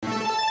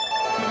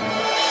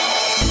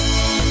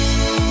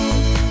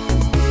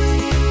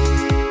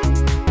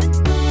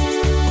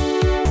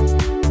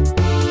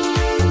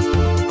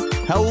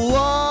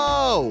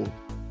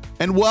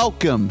And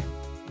welcome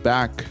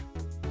back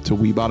to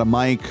We Bought a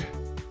Mic,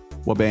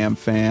 Wabam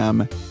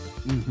Fam,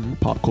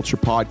 Pop Culture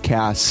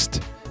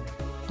Podcast,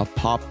 a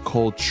pop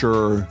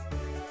culture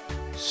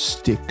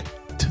stick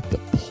to the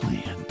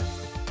plan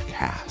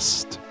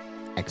cast.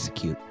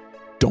 Execute.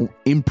 Don't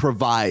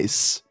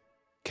improvise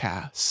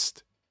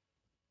cast.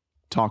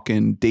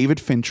 Talking David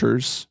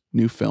Fincher's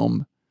new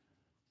film,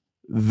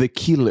 The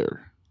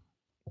Killer.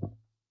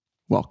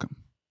 Welcome.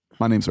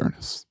 My name's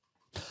Ernest.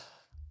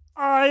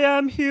 I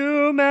am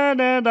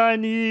human and I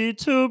need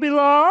to be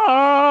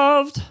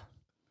loved.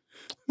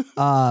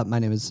 My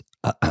name is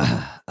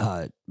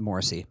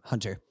Morrissey.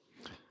 Hunter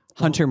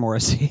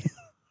Morrissey.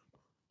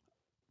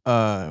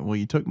 Well,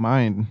 you took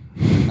mine.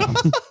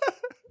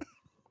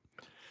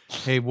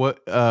 Hey, what?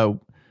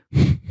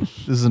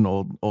 This is an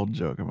old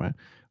joke of mine.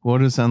 What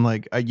does it sound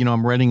like?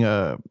 I'm writing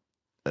a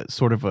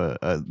sort of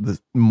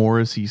the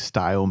Morrissey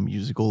style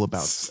musical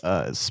about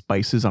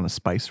spices on a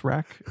spice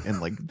rack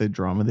and like the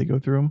drama they go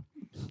through them.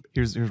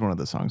 Here's one of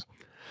the songs.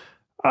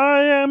 I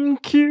am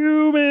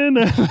Cuban.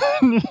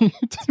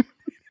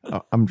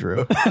 I'm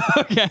Drew.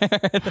 Okay,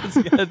 that's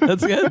good.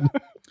 That's good.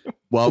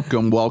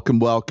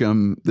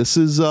 Welcome. This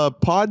is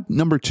pod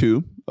number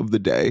 2 of the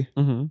day.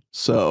 Mm-hmm.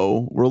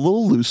 So we're a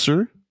little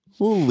looser,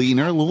 a little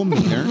leaner, a little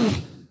meaner.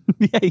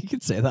 Yeah, you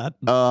could say that.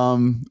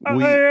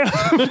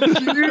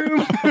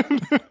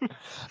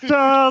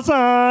 Just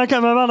like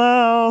everyone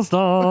else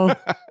does.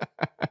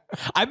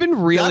 I've been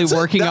really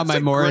working on my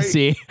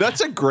Morrissey.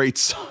 That's a great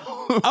song.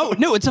 Oh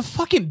no, it's a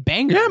fucking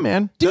banger. Yeah,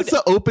 man. Dude, That's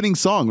the opening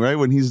song, right?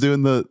 When he's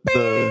doing the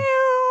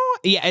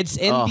yeah, it's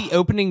in the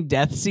opening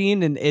death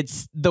scene, and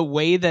it's the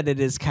way that it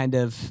is kind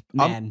of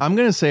man. I'm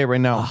gonna say it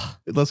right now.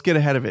 Let's get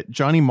ahead of it.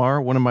 Johnny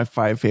Marr, one of my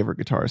 5 favorite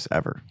guitarists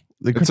ever.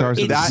 The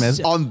guitarist of the Smiths.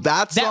 On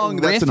that song,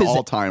 that's riff an is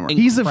all-timer.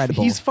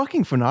 incredible. He's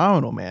fucking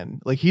phenomenal, man.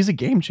 Like he's a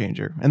game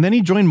changer. And then he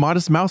joined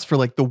Modest Mouse for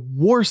like the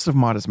worst of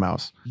Modest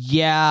Mouse.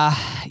 Yeah,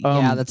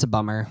 that's a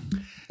bummer.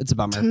 It's a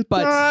bummer.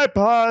 But Die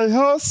by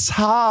your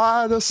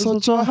side is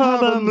such a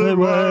heavenly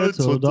way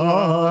to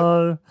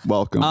die.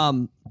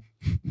 Welcome.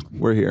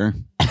 We're here.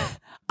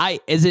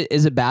 Is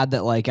it bad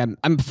that like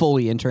I'm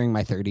fully entering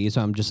my 30s,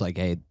 so I'm just like,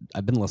 hey,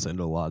 I've been listening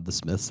to a lot of the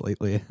Smiths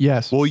lately.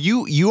 Yes. Well,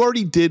 you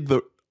already did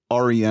the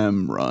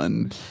REM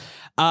run.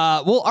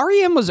 Well,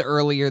 REM was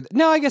earlier.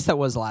 No, I guess that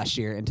was last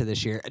year into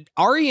this year.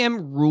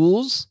 REM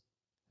rules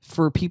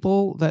for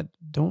people that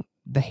don't,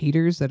 the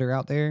haters that are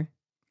out there.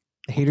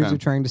 The haters are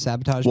trying to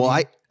sabotage me.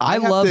 Well, I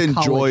have love to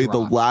enjoy college the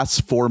rock.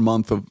 last 4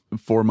 months of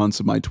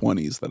my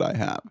 20s that I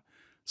have.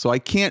 So I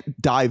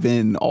can't dive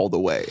in all the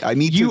way. I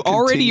need You to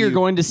already continue. are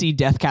going to see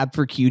Death Cab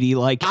for Cutie,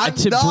 like I'm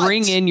to not.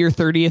 bring in your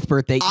 30th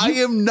birthday. I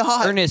am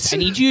not. Ernest, I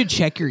need you to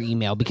check your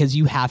email because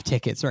you have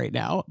tickets right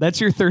now.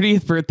 That's your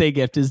 30th birthday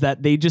gift, is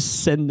that they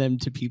just send them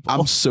to people.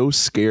 I'm so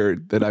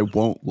scared that I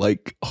won't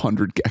like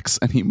 100 gex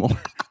anymore.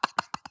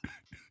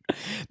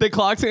 The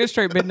clock's going to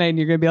strike midnight and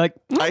you're going to be like,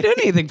 not doing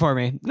anything for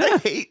me. I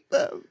hate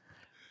them.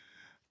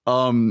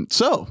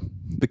 So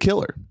The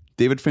Killer,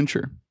 David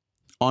Fincher,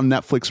 on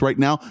Netflix right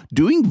now,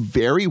 doing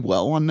very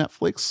well on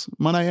Netflix,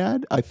 might I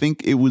add. I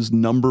think it was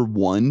number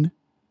 1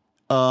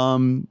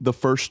 the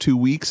first 2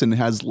 weeks and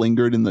has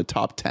lingered in the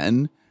top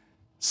 10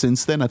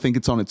 since then. I think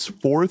it's on its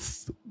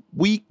 4th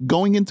week,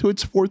 going into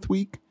its 4th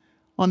week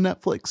on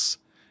Netflix.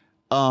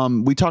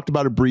 We talked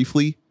about it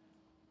briefly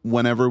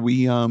whenever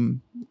we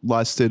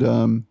last did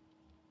a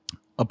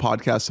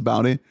podcast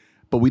about it,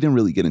 but we didn't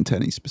really get into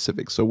any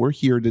specifics. So we're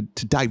here to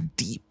dive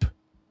deep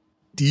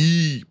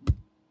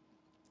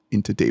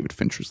into David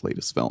Fincher's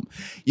latest film.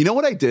 You know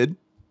what I did?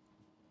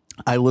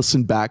 I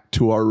listened back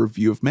to our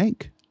review of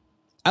Mank.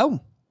 Oh.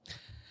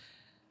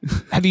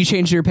 Have you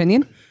changed your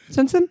opinion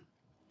since then?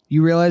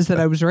 You realize that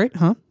I was right,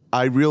 huh?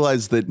 I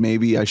realized that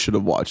maybe I should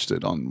have watched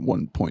it on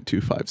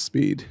 1.25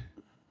 speed.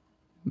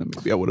 Then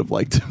maybe I would have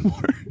liked it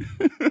more.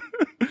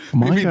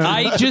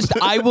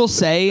 I will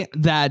say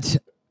that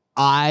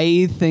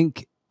I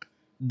think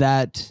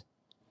that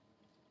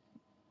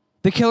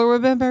The Killer would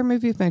have been a better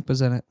movie if Mank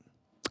was in it.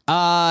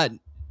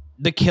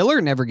 The Killer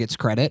never gets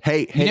credit.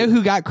 Hey, you know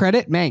who got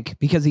credit? Mank,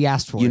 because he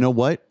asked for it. You know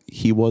what?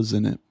 He was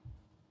in it.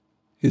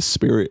 His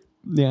spirit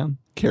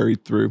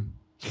carried through.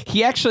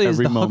 He actually is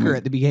Every the moment. hooker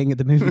at the beginning of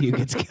the movie who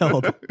gets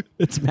killed.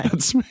 It's Mank.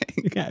 That's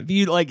Mank. Yeah, if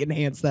you like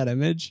enhance that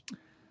image.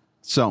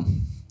 So,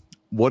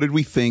 what did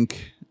we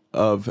think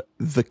of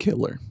The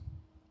Killer?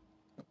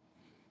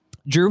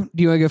 Drew,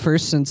 do you want to go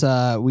first since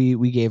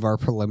we gave our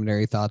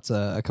preliminary thoughts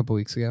a couple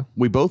weeks ago?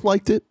 We both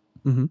liked it.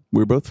 Mm-hmm. We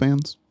were both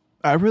fans.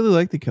 I really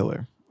like The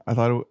Killer. I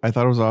thought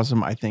it was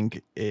awesome. I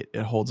think it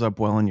holds up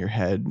well in your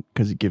head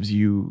because it gives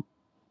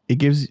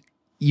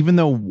even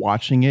though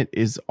watching it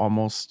is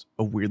almost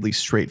a weirdly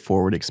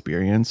straightforward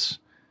experience,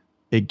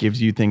 it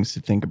gives you things to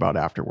think about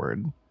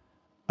afterward.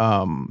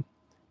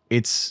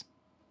 It's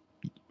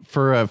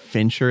for a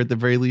Fincher at the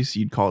very least,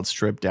 you'd call it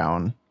stripped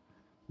down.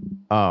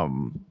 Or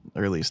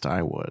at least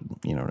I would,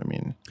 you know what I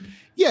mean?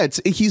 Yeah,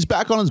 he's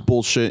back on his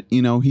bullshit.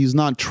 You know, he's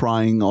not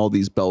trying all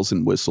these bells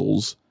and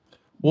whistles.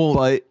 Well,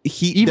 but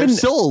there's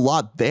still a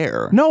lot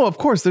there. No, of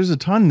course, there's a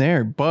ton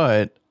there,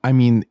 but I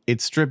mean,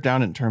 it's stripped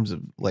down in terms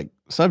of like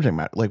subject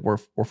matter. Like we're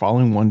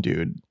following one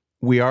dude.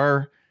 We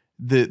are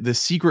the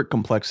secret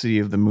complexity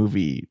of the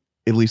movie,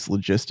 at least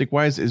logistic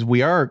wise, is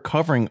we are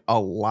covering a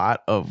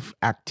lot of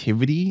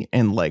activity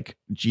and like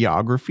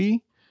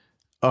geography.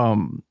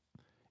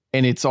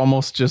 And it's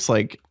almost just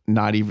like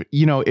not even,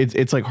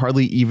 it's like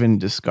hardly even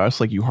discussed.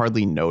 Like you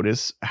hardly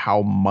notice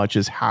how much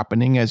is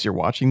happening as you're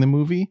watching the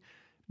movie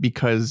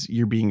because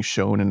you're being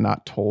shown and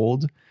not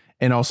told.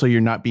 And also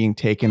you're not being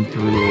taken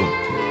through.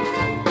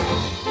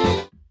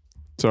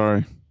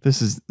 Sorry.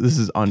 This is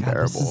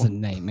unbearable. This is a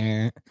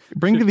nightmare.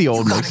 Bring to the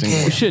old mixing.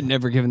 We should have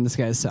never given this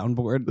guy a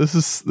soundboard.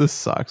 This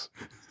sucks.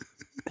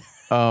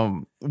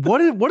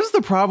 What is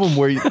the problem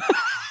where you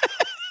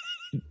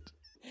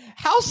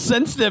How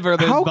sensitive are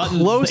those how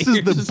buttons? close that is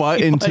you're the just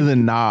button to like- the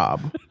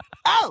knob?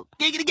 Oh,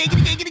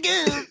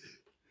 giggity.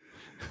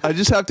 I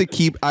just have to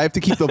keep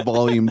the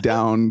volume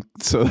down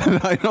so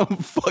that I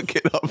don't fuck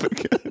it up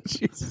again.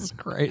 Jesus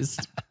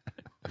Christ.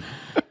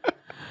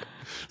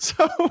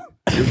 So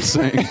You're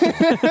saying.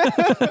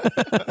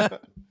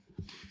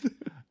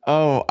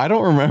 oh, I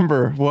don't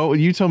remember. Well,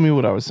 you tell me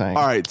what I was saying.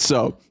 All right,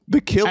 so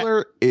The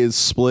Killer is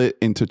split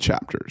into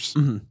chapters.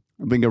 I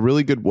think a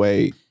really good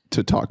way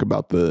to talk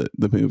about the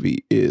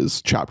movie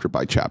is chapter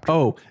by chapter.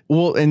 Oh,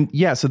 well, and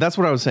yeah, so that's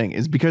what I was saying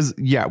is because,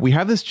 yeah, we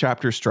have this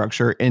chapter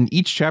structure and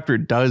each chapter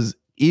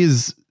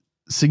is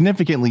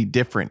significantly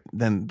different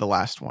than the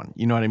last one.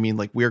 You know what I mean?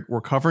 Like we're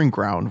covering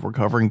ground, we're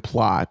covering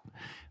plot,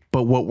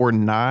 but what we're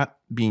not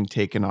being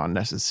taken on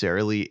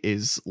necessarily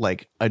is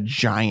like a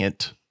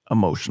giant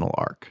emotional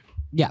arc.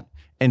 Yeah.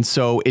 And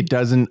so it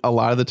doesn't, a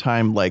lot of the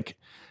time, like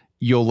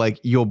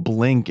you'll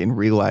blink and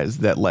realize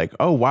that like,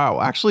 oh wow,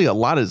 actually a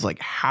lot has like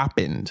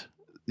happened,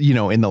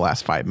 in the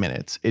last 5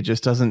 minutes. It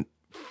just doesn't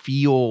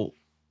feel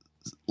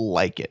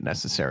like it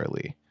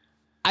necessarily.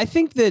 I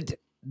think that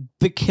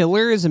The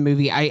Killer is a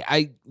movie.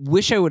 I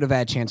wish I would have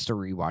had a chance to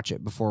rewatch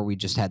it before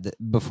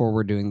before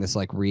we're doing this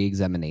like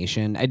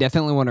re-examination. I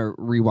definitely want to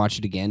rewatch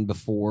it again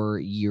before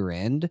year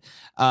end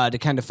to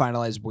kind of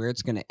finalize where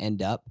it's going to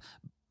end up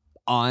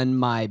on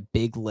my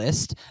big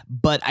list.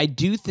 But I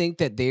do think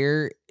that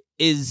there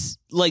is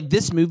like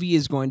this movie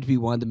is going to be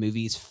one of the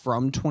movies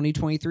from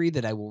 2023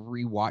 that I will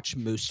rewatch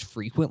most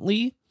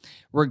frequently,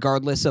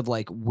 regardless of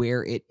like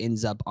where it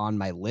ends up on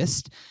my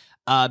list.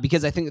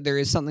 Because I think that there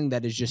is something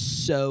that is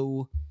just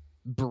so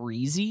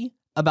breezy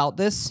about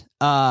this.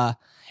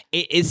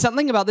 It's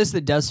something about this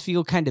that does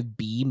feel kind of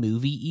B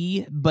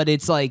movie-y, but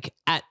it's like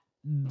at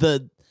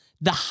the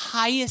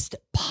highest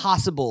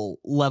possible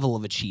level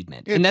of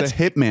achievement. It's and that's a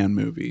hitman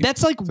movie.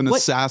 that's like It's an what,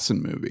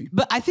 assassin movie.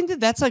 but I think that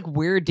that's like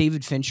where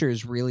David Fincher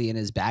is really in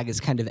his bag, is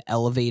kind of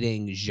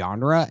elevating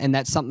genre, and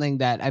that's something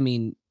that I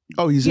mean.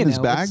 Oh, he's in his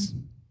bag? it's-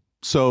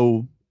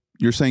 So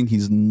you're saying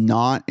he's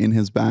not in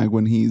his bag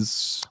when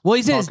he's Well,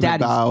 he's in his talking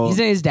daddy's. about- He's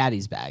in his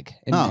daddy's bag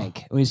in Oh.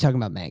 Mank when he's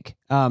talking about Mank.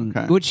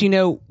 Okay. Which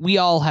we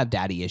all have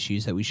daddy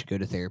issues that we should go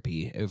to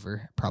therapy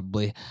over.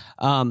 Probably.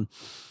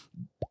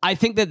 I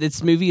think that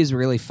this movie is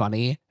really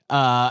funny.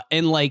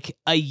 And like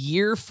a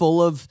year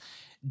full of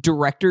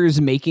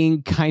directors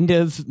making kind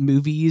of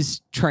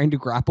movies trying to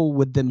grapple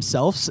with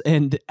themselves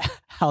and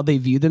how they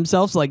view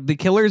themselves. Like The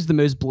Killer is the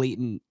most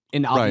blatant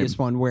and obvious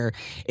one, where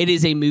it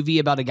is a movie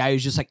about a guy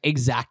who's just like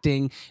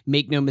exacting,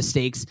 make no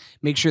mistakes,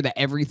 make sure that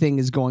everything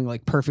is going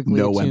like perfectly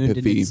No attuned,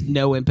 empathy. and it's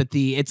no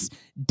empathy. It's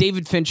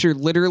David Fincher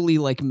literally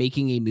like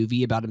making a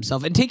movie about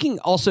himself and taking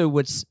also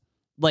what's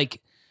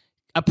like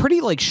a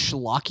pretty like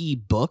schlocky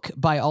book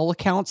by all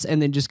accounts,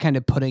 and then just kind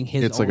of putting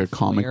his It's like own a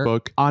comic flair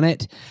book. on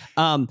it.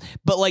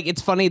 But like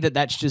it's funny that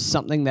that's just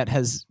something that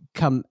has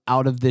come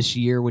out of this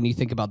year. When you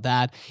think about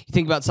that, you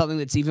think about something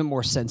that's even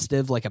more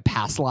sensitive, like a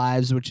Past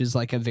Lives, which is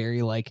like a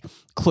very like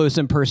close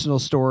and personal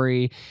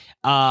story.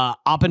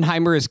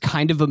 Oppenheimer is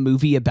kind of a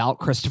movie about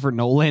Christopher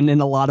Nolan in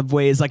a lot of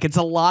ways. Like it's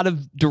a lot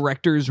of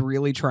directors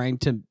really trying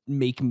to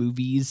make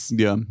movies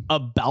Yeah.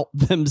 about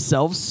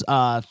themselves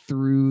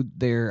through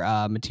their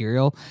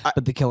material.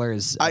 But The Killer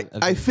is a I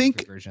very think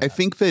good version I of that.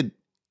 think that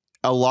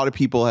a lot of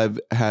people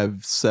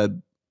have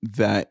said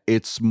that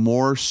it's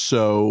more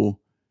so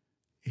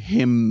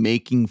him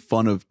making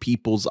fun of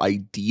people's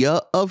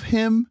idea of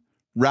him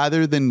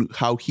rather than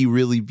how he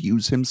really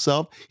views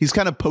himself. He's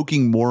kind of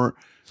poking more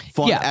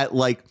fun Yeah. at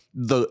like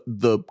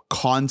the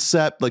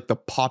concept, like the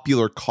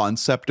popular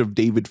concept of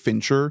David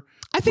Fincher.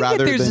 I think that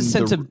rather there's a than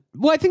sense the-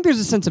 of I think there's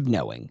a sense of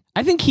knowing.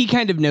 I think he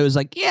kind of knows,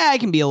 like, yeah, I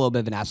can be a little bit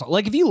of an asshole.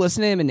 Like if you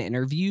listen to him in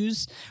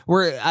interviews,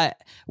 where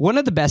one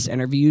of the best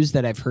interviews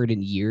that I've heard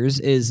in years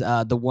is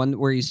the one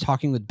where he's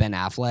talking with Ben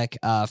Affleck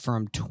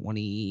from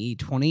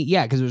 2020.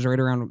 Yeah, because it was right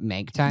around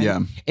Mank time. Yeah.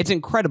 It's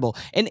incredible.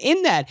 And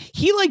in that,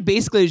 he like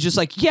basically is just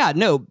like, yeah,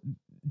 no,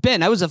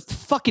 Ben, I was a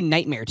fucking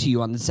nightmare to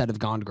you on the set of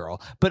Gone Girl.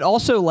 But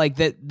also like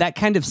that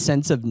kind of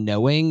sense of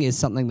knowing is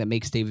something that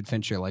makes David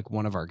Fincher like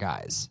one of our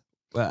guys.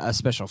 A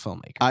special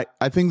filmmaker.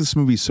 I think this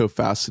movie is so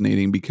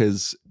fascinating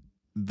because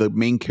the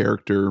main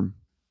character,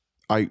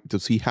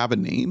 does he have a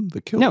name? The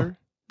killer?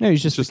 No,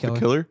 he's just The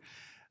killer.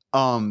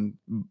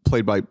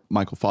 Played by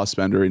Michael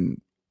Fassbender,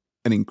 and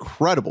an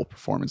incredible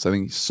performance. I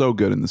think he's so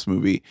good in this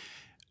movie.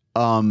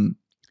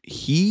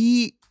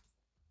 He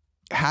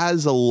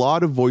has a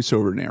lot of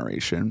voiceover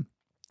narration.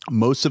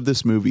 Most of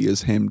this movie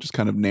is him just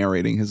kind of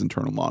narrating his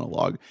internal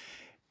monologue.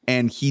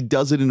 And he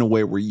does it in a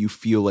way where you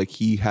feel like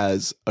he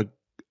has a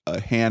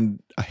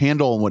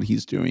handle on what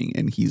he's doing.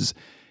 And he's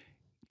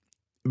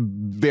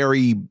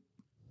very,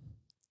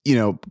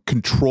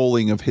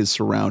 controlling of his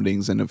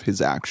surroundings and of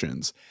his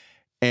actions.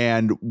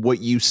 And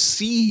what you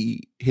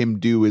see him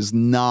do is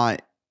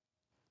not,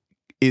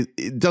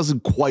 it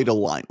doesn't quite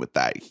align with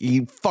that.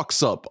 He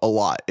fucks up a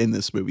lot in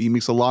this movie. He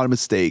makes a lot of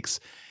mistakes.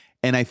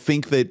 And I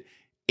think that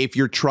if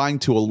you're trying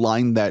to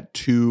align that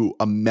to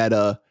a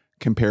meta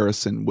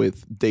comparison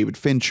with David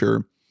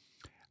Fincher,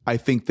 I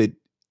think that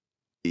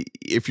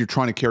if you're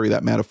trying to carry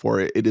that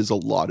metaphor, it is a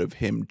lot of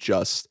him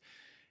just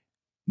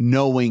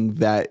knowing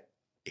that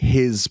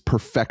his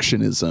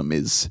perfectionism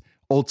is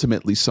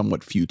ultimately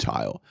somewhat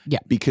futile. Yeah.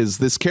 Because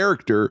this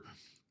character,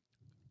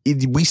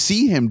 we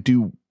see him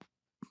do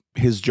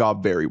his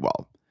job very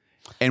well.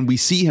 And we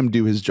see him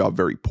do his job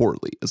very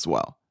poorly as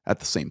well at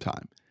the same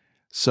time.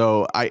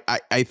 So I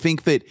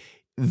think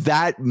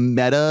that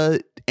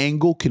meta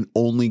angle can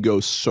only go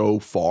so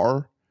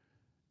far.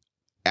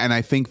 And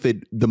I think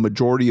that the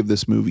majority of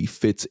this movie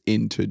fits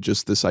into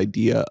just this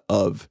idea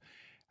of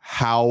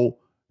how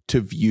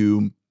to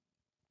view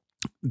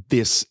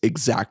this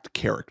exact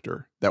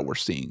character that we're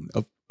seeing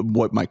of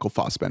what Michael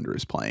Fassbender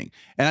is playing.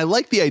 And I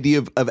like the idea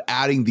of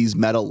adding these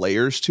meta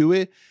layers to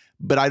it,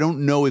 but I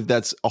don't know if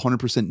that's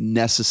 100%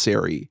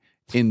 necessary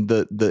in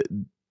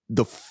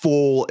the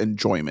full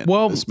enjoyment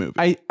of this movie.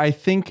 I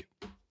think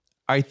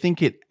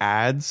it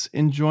adds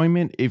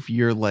enjoyment if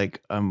you're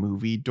like a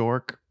movie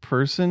dork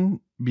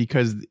person,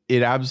 because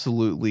it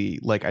absolutely,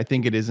 like, I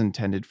think it is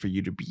intended for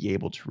you to be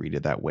able to read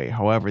it that way.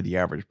 However, the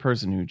average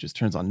person who just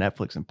turns on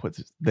Netflix and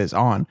puts this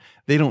on,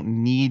 they don't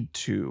need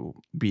to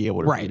be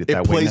able to read it that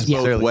way. It plays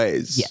necessarily. both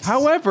ways. Yes.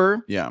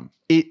 However, Yeah.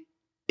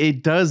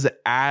 it does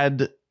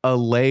add a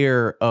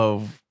layer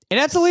of, It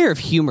adds a layer of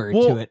humor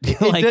to it.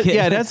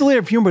 it adds a layer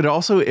of humor, but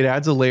also it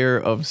adds a layer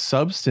of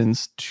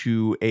substance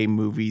to a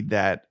movie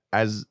that,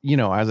 as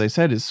I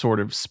said, is sort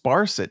of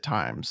sparse at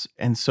times.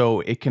 And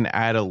so it can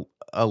add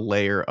a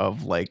layer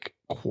of like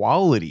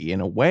quality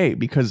in a way,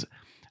 because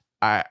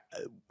I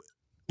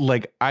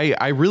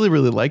really,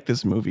 really like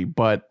this movie,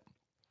 but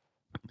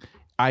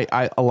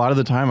I a lot of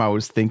the time I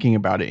was thinking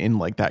about it in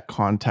like that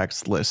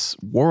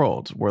contextless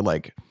world where,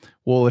 like,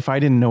 well, if I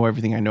didn't know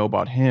everything I know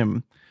about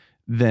him,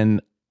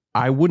 then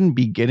I wouldn't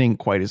be getting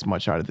quite as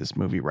much out of this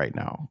movie right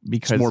now,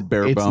 because more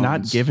bare it's bones.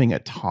 not giving a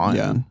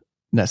ton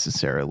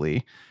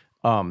necessarily.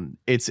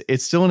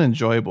 It's still an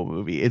enjoyable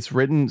movie. It's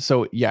written,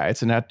 so yeah,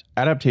 it's an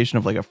adaptation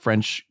of like a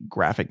French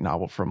graphic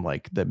novel from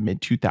like the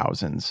mid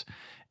 2000s,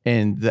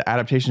 and the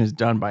adaptation is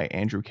done by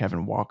Andrew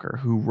Kevin Walker,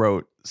 who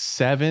wrote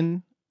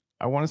Seven.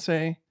 I want to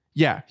say,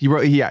 he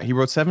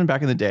wrote Seven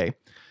back in the day,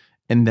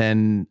 and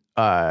then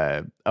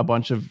a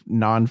bunch of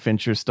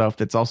non-Fincher stuff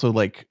that's also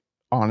like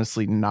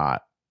honestly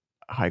not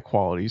high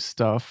quality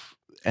stuff.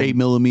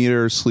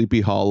 8mm, Sleepy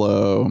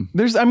Hollow.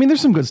 There's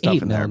some good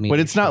stuff in there, 8mm but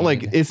it's not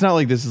like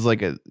shade. this is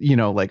like a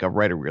like a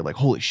writer where you're like,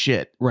 holy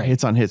shit, Right.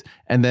 hits on his,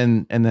 and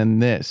then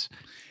this,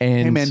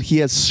 and Hey man, he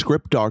has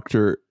script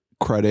doctor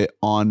credit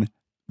on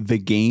The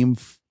Game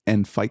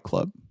and Fight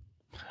Club.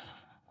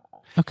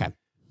 Okay.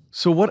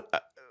 so what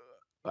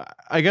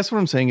I guess what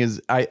I'm saying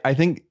is I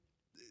think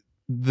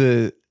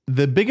the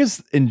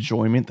biggest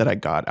enjoyment that I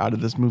got out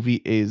of this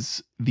movie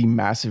is the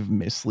massive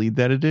mislead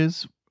that it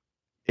is,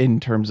 in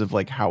terms of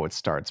like how it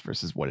starts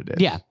versus what it is.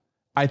 Yeah.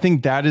 I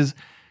think that is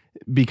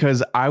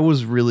because I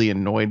was really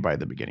annoyed by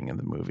the beginning of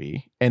the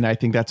movie, and I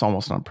think that's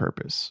almost on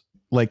purpose.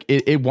 Like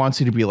it wants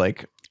you to be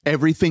like,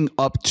 Everything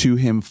up to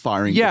him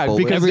firing. Yeah, the bullet.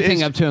 because Everything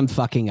it's- up to him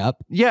fucking up.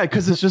 yeah,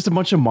 because it's just a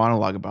bunch of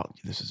monologue about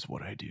this is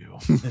what I do.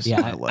 This is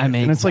my life. I'm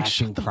and it's like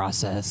exacting shut the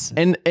process.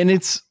 and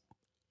it's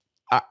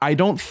I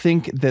don't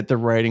think that the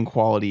writing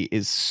quality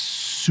is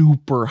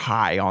super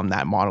high on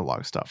that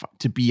monologue stuff,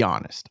 to be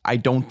honest. I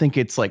don't think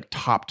it's like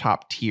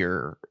top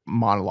tier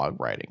monologue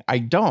writing. I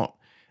don't.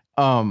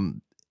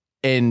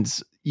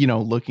 And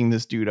looking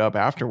this dude up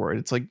afterward,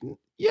 it's like,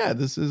 yeah,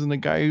 this isn't a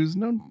guy who's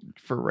known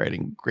for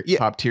writing great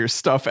top tier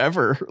stuff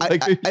ever.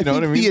 Like, I you know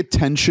what I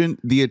think mean?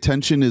 the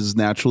attention is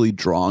naturally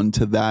drawn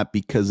to that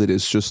because it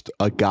is just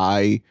a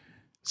guy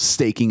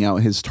staking out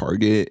his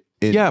target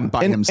by himself.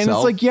 And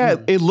it's like, yeah,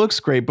 it looks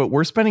great, but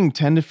we're spending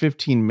 10 to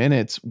 15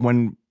 minutes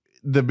when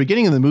the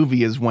beginning of the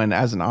movie is when,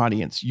 as an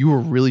audience, you are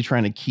really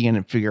trying to key in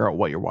and figure out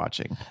what you're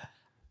watching.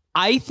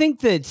 I think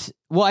that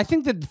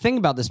the thing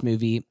about this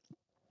movie,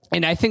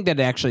 and I think that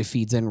it actually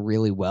feeds in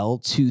really well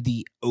to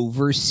the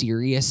over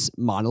serious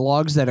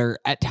monologues that are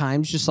at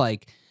times just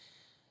like,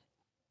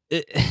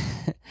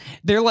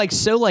 they're like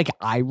so like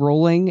eye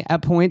rolling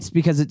at points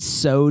because it's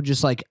so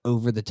just like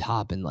over the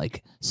top and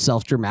like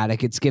self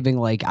dramatic. It's giving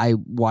like I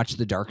watched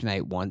The Dark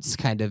Knight once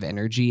kind of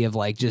energy of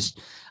like just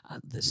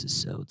this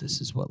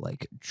is what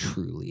like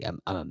truly I'm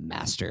a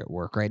master at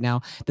work right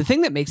now. The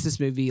thing that makes this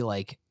movie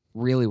like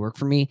really work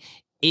for me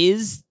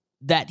is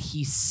that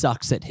he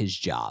sucks at his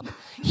job.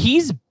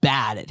 He's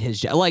bad at his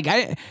job. Like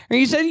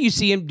you said, you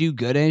see him do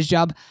good at his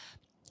job.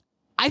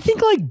 I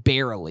think like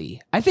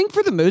barely. I think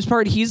for the most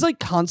part, he's like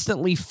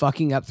constantly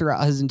fucking up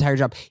throughout his entire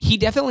job. He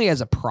definitely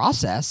has a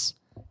process.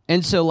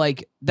 And so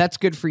like, that's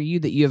good for you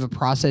that you have a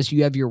process.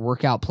 You have your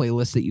workout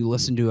playlist that you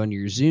listen to on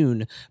your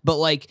Zune, but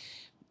like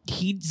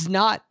he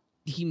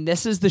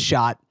misses the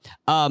shot.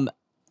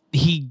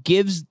 He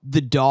gives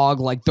the dog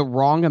like the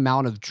wrong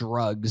amount of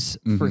drugs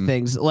for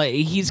things. Like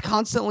he's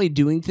constantly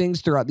doing things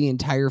throughout the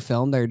entire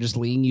film that are just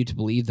leading you to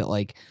believe that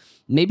like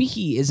maybe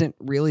he isn't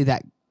really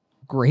that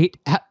great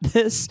at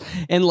this.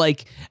 And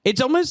like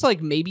it's almost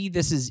like maybe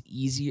this is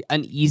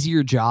an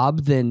easier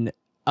job than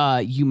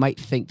you might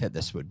think that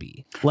this would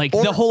be. Like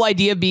the whole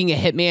idea of being a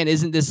hitman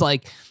isn't this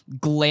like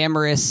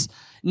glamorous.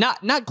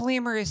 Not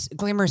glamorous.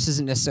 Glamorous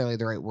isn't necessarily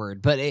the right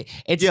word, but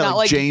it's not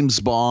like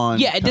James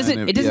Bond. Yeah, it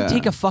doesn't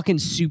take a fucking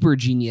super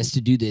genius to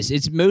do this.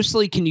 It's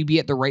mostly can you be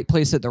at the right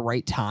place at the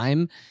right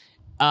time,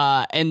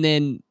 and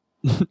then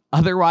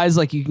otherwise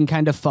like you can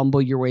kind of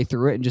fumble your way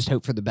through it and just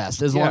hope for the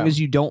best. As long as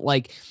you don't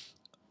like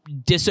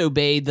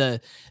disobey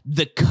the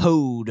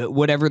code,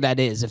 whatever that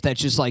is. If that's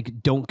just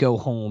like don't go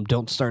home,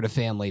 don't start a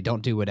family,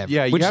 don't do whatever.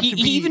 Yeah, which he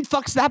even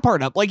fucks that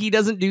part up. Like he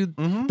doesn't do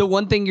the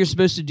one thing you're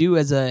supposed to do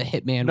as a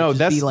hitman. No, which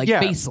that's is be like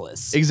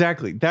faceless.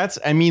 Exactly.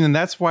 And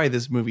that's why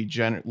this movie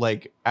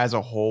like as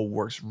a whole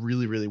works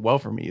really, really well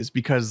for me, is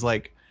because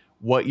like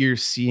what you're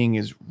seeing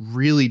is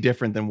really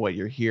different than what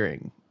you're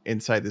hearing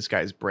inside this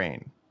guy's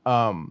brain.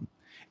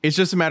 It's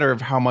just a matter of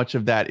how much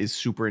of that is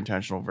super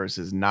intentional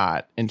versus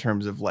not, in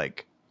terms of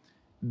like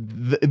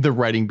the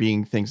writing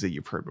being things that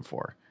you've heard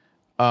before.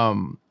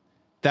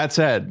 That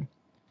said,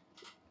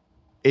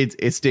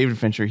 it's David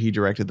Fincher. He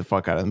directed the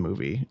fuck out of the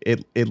movie.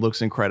 It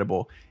looks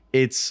incredible.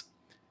 It's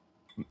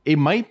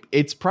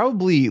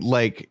probably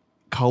like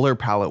color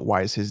palette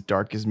wise his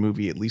darkest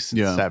movie, at least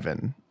since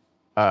Seven.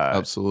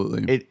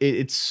 Absolutely.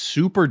 It's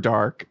super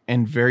dark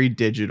and very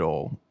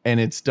digital, and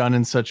it's done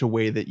in such a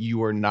way that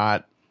you are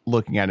not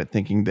looking at it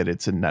thinking that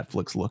it's a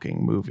Netflix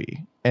looking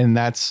movie. And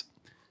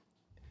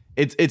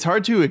it's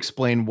hard to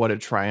explain what a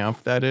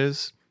triumph that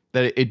is,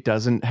 that it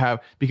doesn't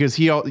have, because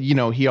he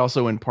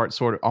also in part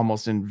sort of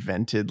almost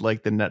invented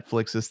like the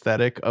Netflix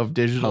aesthetic of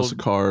digital House of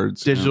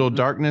Cards, digital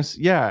darkness.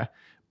 Yeah.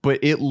 But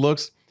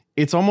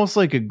it's almost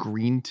like a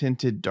green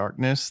tinted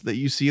darkness that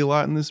you see a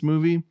lot in this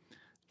movie.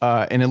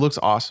 And it looks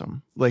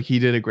awesome. Like he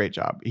did a great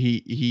job.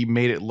 He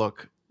made it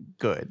look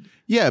good.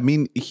 Yeah, I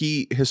mean,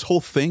 his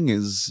whole thing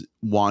is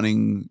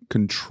wanting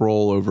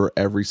control over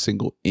every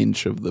single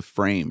inch of the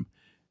frame.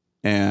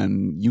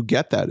 And you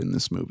get that in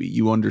this movie.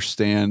 You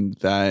understand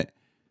that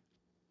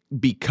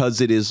because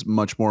it is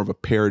much more of a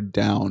pared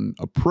down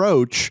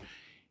approach,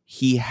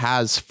 he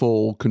has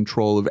full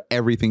control of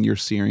everything you're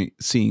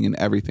seeing and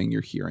everything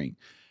you're hearing.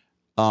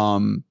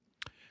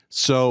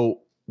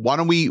 So why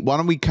don't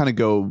we kind of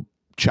go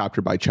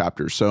chapter by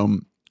chapter?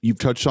 So you've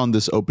touched on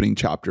this opening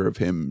chapter of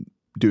him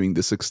doing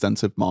this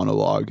extensive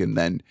monologue and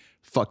then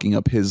fucking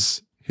up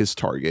his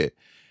target.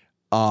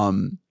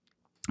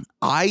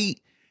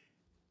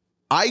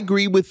 I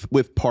agree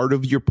with part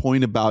of your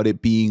point about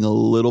it being a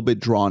little bit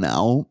drawn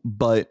out,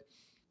 but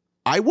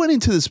I went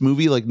into this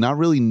movie like not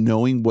really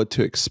knowing what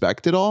to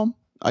expect at all.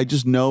 I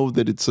just know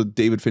that it's a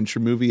David Fincher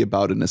movie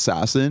about an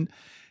assassin.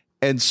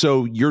 And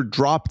so you're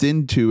dropped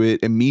into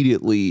it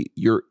immediately.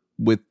 You're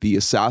with the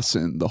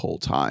assassin the whole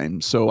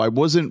time. So I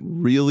wasn't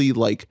really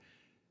like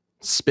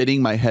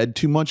spinning my head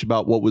too much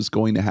about what was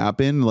going to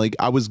happen. Like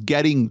I was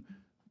getting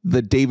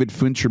the David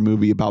Fincher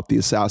movie about the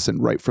assassin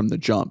right from the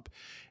jump.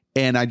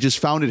 And I just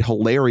found it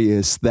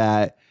hilarious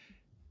that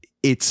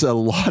it's a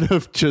lot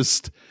of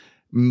just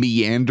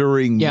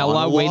meandering. Yeah, monologue. a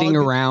lot of waiting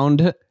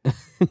around.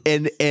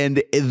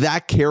 and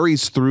that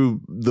carries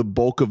through the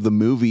bulk of the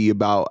movie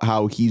about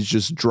how he's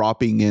just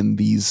dropping in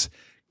these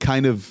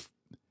kind of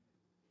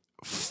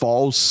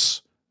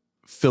false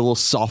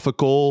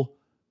philosophical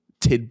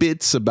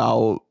tidbits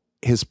about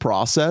his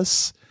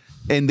process.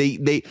 And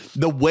the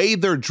way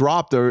they're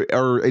dropped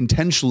are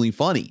intentionally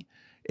funny.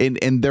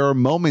 And there are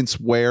moments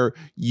where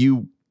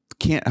you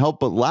can't help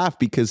but laugh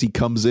because he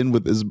comes in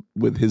with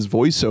his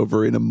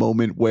voiceover in a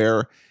moment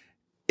where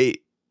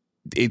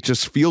it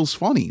just feels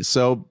funny.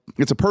 So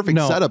it's a perfect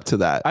setup to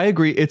that. I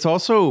agree. It's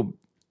also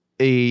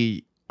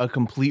a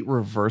complete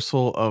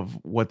reversal of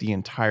what the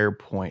entire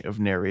point of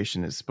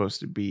narration is supposed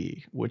to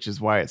be, which is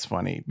why it's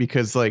funny,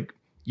 because like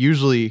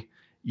usually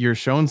you're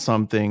shown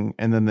something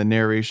and then the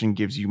narration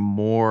gives you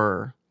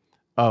more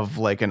of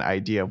like an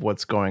idea of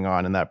what's going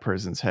on in that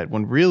person's head,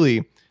 when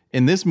really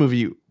in this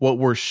movie, what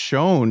we're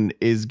shown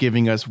is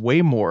giving us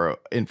way more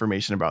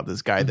information about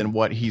this guy than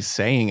what he's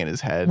saying in his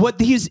head. What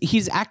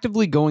he's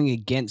actively going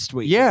against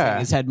what he's saying in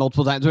his head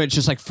multiple times, where it's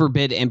just like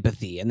forbid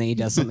empathy, and then he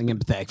does something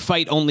empathetic.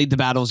 Fight only the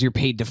battles you're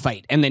paid to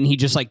fight, and then he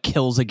just like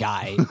kills a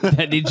guy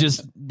that it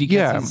just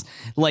because he's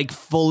like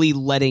fully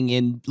letting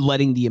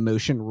the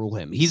emotion rule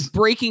him. He's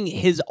breaking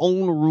his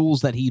own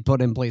rules that he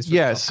put in place.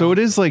 For so it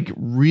is like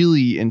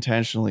really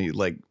intentionally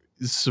like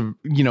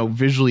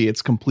visually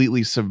it's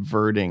completely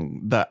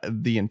subverting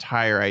the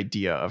entire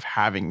idea of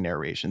having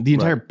narration. The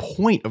entire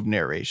point of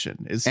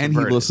narration is and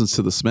subverted. he listens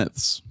to the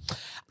Smiths.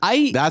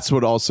 That's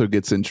what also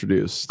gets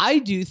introduced. I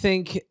do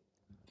think,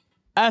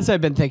 as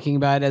I've been thinking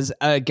about it, as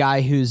a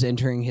guy who's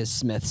entering his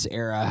Smiths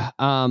era,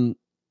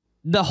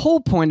 the whole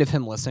point of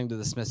him listening to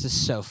the Smiths is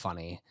so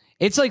funny.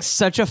 It's like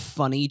such a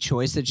funny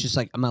choice that's just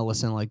like, I'm gonna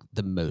listen to like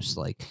the most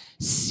like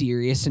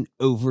serious and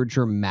over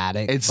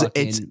dramatic.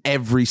 It's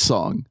every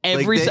song.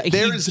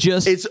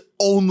 It's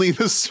only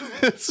the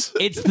Smiths.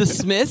 It's the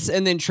Smiths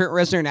and then Trent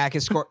Reznor and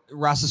Atticus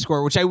Ross's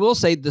score, which I will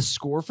say the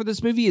score for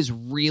this movie is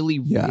really,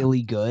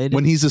 really good.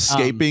 When he's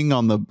escaping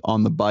on the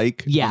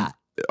bike. Yeah.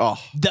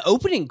 Oh, the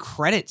opening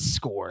credits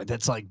score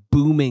that's like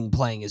booming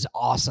playing is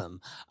awesome.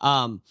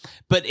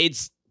 But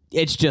it's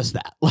just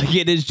that. Like,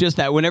 it is just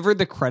that. Whenever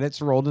the credits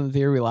rolled in the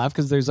theater, we laugh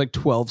because there's like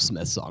 12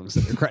 Smith songs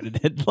that are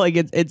credited. Like,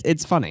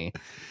 it's funny.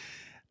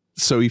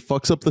 So he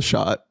fucks up the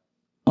shot.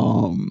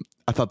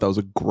 I thought that was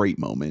a great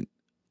moment.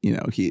 You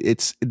know,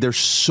 there's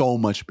so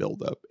much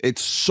buildup.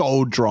 It's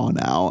so drawn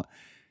out.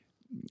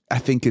 I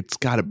think it's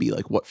got to be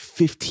like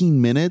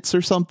 15 minutes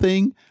or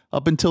something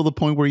up until the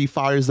point where he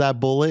fires that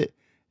bullet,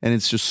 and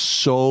it's just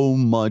so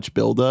much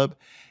buildup,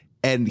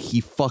 and he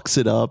fucks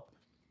it up.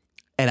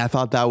 And I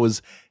thought that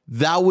was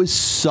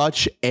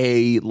such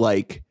a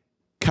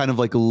kind of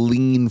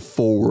lean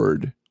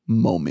forward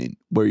moment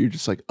where you're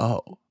just like,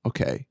 oh,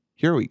 okay,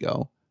 here we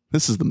go.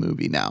 This is the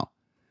movie now.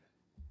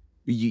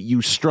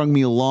 You strung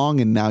me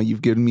along, and now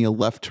you've given me a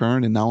left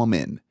turn, and now I'm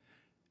in.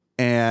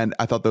 And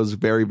I thought that was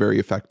very, very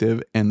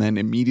effective. And then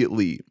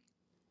immediately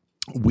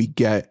we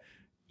get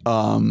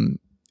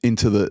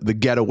into the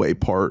getaway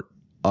part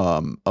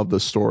of the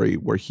story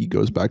where he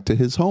goes back to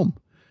his home.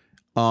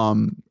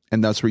 And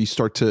that's where you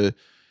start to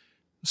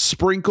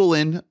sprinkle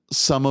in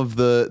some of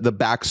the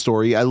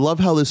backstory. I love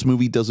how this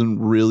movie doesn't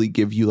really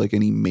give you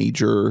any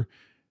major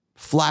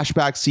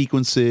flashback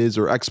sequences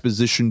or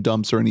exposition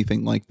dumps or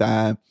anything like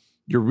that.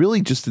 You're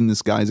really just in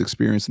this guy's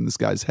experience, in this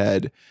guy's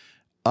head.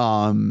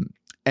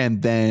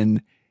 And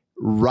then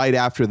right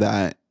after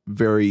that,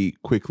 very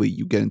quickly,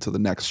 you get into the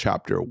next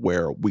chapter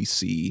where we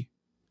see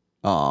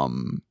Parnell.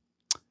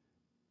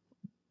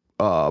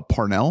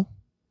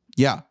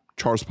 Yeah,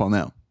 Charles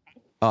Parnell.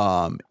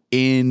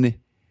 In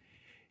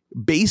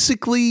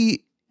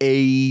basically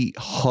a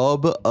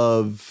hub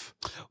of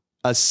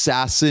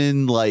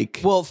assassin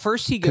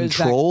first he goes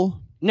control.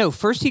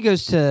 First he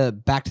goes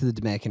back to the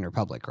Dominican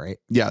Republic, right?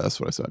 Yeah, that's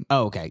what I said.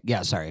 Oh, okay.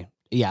 Yeah, sorry.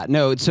 Yeah,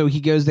 no, so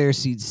he goes there,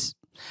 sees.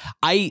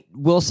 I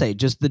will say,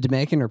 just the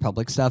Dominican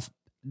Republic stuff,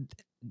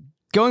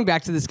 going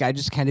back to this guy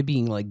just kind of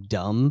being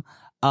dumb.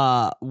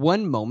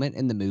 One moment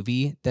in the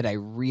movie that I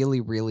really,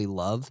 really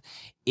love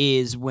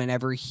is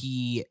whenever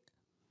his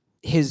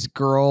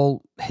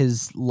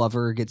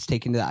lover gets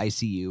taken to the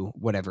ICU,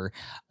 whatever.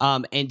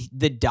 And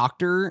the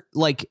doctor,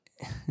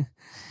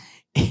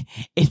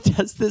 it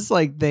does this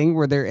thing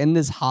where they're in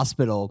this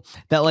hospital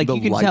that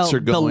you can tell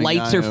the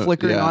lights are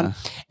flickering on, and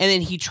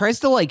then he tries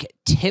to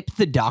tip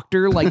the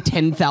doctor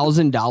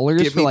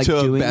 $10,000 for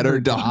doing a better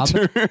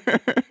doctor.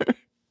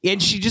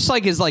 And she just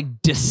is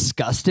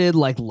disgusted,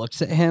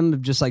 looks at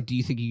him just do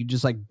you think you can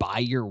just buy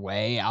your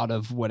way out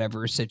of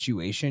whatever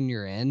situation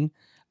you're in?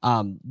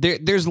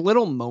 There's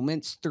little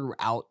moments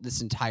throughout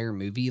this entire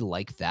movie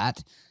like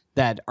that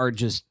are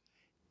just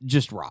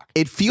rock.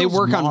 It feels they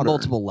work modern. on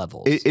multiple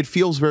levels. It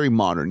feels very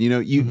modern. You know,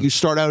 you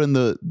start out in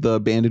the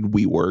abandoned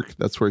WeWork.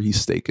 That's where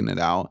he's staking it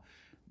out.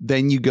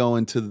 Then you go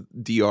into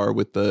DR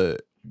with the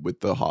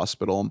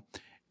hospital,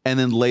 and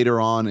then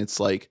later on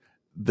it's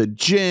the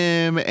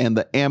gym and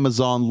the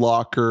Amazon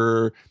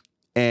locker,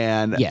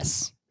 and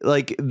yes,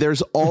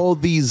 there's all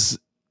these.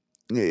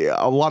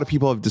 A lot of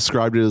people have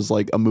described it as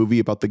a movie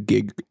about the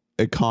gig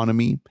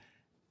economy,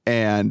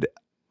 and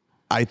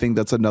I think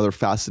that's another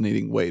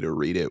fascinating way to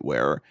read it,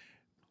 where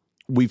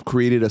we've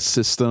created a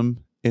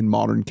system in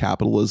modern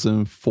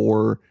capitalism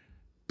for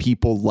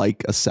people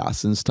like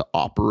assassins to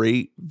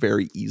operate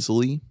very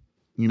easily.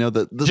 You know,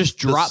 just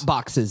drop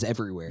boxes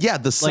everywhere. Yeah,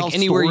 the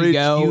anywhere you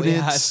go.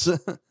 Units.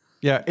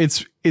 Yeah,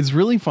 it's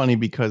really funny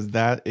because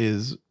that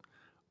is,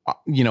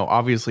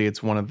 obviously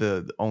it's one of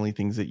the only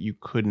things that you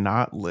could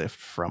not lift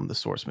from the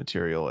source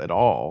material at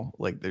all.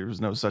 There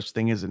was no such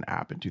thing as an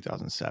app in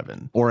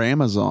 2007 or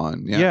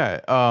Amazon.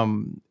 Yeah.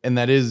 And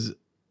that is,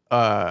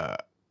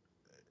 at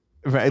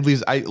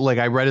least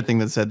I read a thing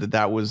that said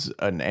that was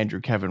an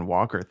Andrew Kevin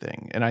Walker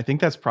thing. And I think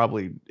that's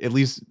probably, at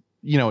least,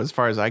 as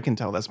far as I can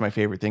tell, that's my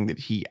favorite thing that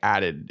he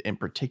added in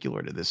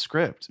particular to this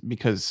script,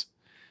 because,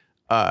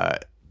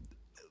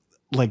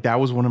 that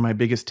was one of my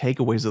biggest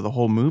takeaways of the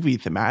whole movie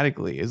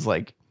thematically is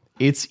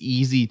it's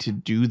easy to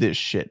do this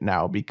shit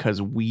now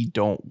because we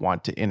don't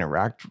want to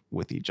interact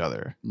with each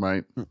other.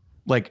 Right.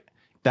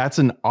 That's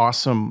an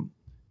awesome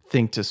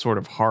thing to sort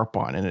of harp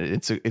on. And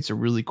it's a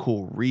really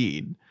cool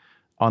read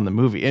on the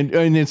movie. And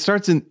it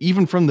starts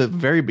even from the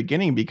very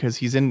beginning, because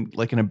he's in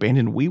an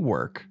abandoned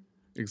WeWork.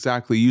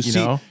 Exactly.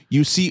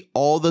 You see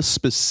all the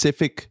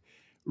specific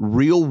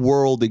real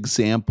world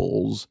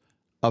examples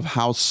of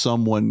how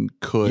someone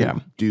could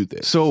do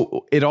this.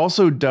 So it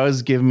also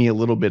does give me a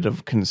little bit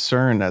of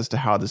concern as to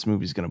how this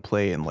movie's going to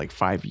play in like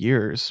 5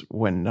 years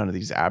when none of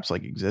these apps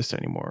like exist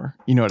anymore.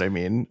 You know what I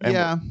mean? And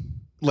yeah.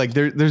 like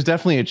there's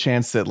definitely a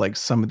chance that like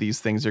some of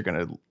these things are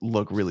going to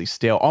look really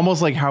stale,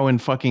 almost like how in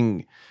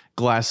fucking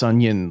Glass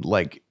Onion,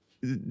 like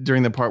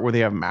during the part where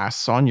they have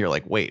masks on, you're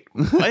like, wait,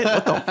 what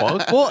the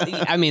fuck? Well,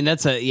 I mean,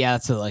 that's a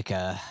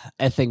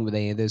thing with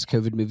any of those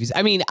COVID movies.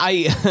 I mean,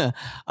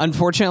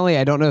 unfortunately,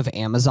 I don't know if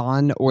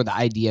Amazon or the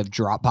idea of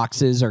drop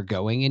boxes are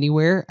going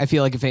anywhere. I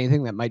feel like if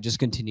anything, that might just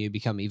continue to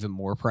become even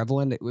more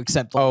prevalent,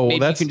 except like,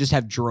 maybe you can just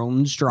have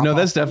drones drop. No,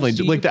 that's definitely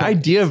like the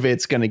idea of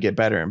it's going to get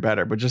better and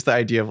better, but just the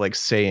idea of like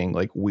saying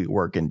like we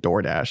work in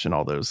DoorDash and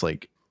all those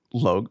like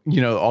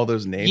all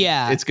those names.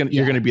 Yeah,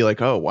 you're gonna be like,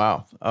 oh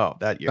wow, oh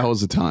that was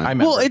the time.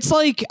 Well, it's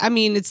like, I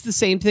mean, it's the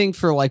same thing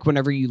for like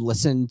whenever you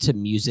listen to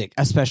music,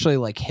 especially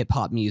like hip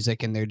hop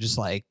music, and they're just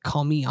like,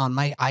 call me on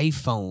my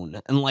iPhone,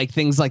 and like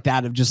things like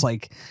that of just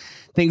like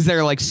things that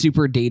are like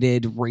super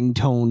dated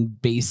ringtone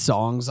based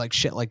songs, like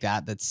shit like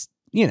that. That's,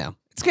 you know,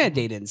 it's kind of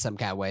dated in some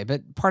kind of way,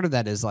 but part of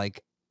that is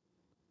like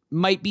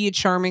might be a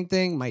charming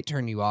thing, might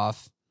turn you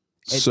off.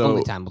 So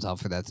only time will tell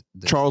for that.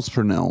 Charles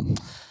Purnell.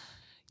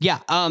 Yeah.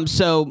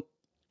 So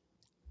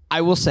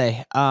I will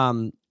say,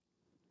 all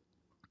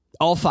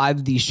 5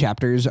 of these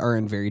chapters are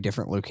in very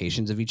different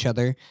locations of each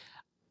other.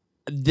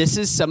 This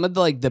is some of the,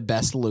 like the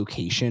best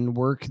location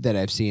work that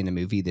I've seen in a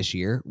movie this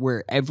year,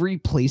 where every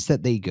place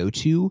that they go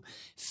to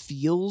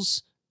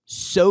feels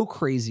so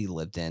crazy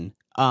lived in.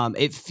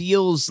 It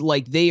feels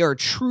like they are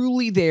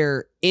truly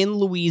there in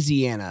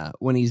Louisiana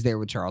when he's there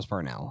with Charles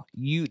Parnell.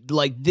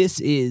 This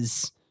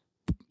is.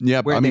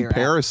 Yeah, I mean,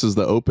 Paris is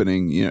the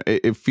opening. You know,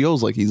 it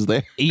feels like he's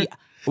there. Yeah.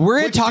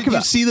 We're going to talk about. Did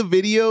you see the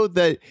video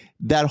that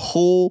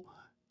whole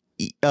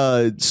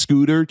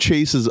scooter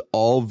chase is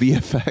all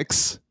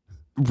VFX?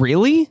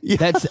 Really?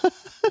 Yeah.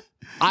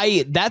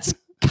 That's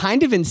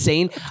kind of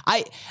insane.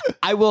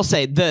 I will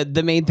say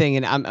the main thing,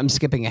 and I'm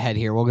skipping ahead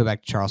here. We'll go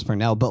back to Charles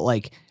Parnell, but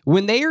like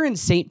when they are in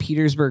St.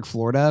 Petersburg,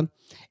 Florida.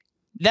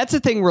 That's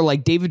a thing where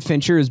like David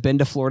Fincher has been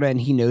to Florida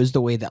and he knows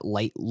the way that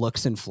light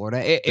looks in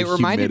Florida. It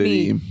reminded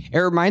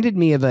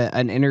me of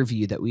an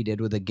interview that we did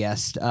with a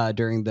guest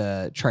during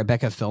the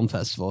Tribeca Film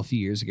Festival a few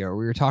years ago.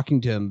 We were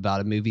talking to him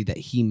about a movie that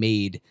he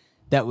made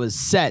that was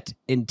set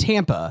in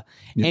Tampa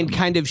and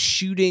kind of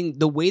shooting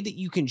the way that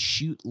you can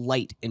shoot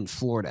light in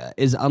Florida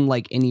is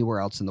unlike anywhere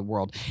else in the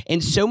world.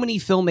 And so many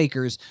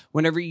filmmakers,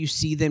 whenever you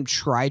see them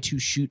try to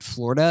shoot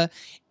Florida,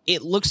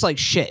 it looks like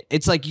shit.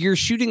 It's like you're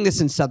shooting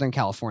this in Southern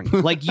California.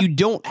 Like you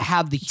don't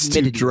have the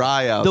humidity. It's too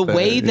dry out the there.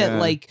 way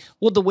that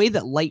the way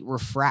that light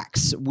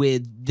refracts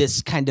with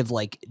this kind of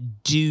like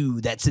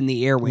dew that's in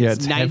the air when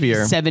it's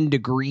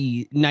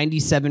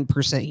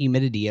 97%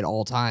 humidity at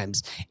all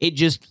times. It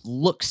just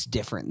looks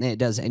different than it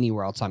does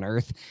anywhere else on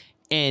Earth.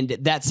 And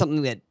that's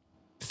something that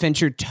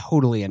Fincher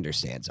totally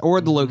understands.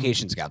 Or the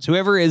location scouts.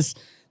 Whoever is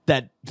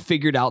that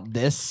figured out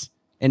this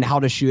and how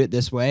to shoot it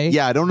this way.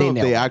 Yeah, I don't know if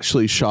they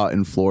actually shot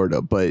in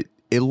Florida, but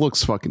it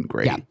looks fucking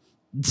great. Yeah.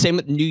 Same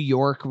with New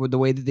York, with the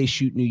way that they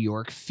shoot New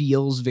York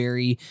feels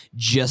very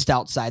just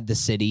outside the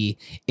city.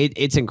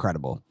 It's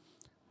incredible.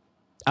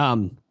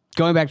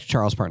 Going back to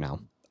Charles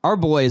Parnell, our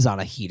boy is on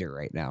a heater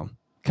right now.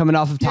 Coming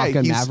off of Top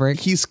Gun Maverick.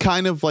 He's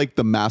kind of like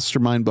the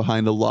mastermind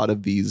behind a lot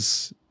of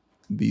these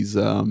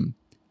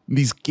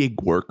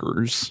gig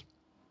workers,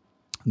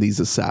 these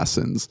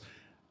assassins.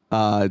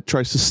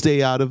 Tries to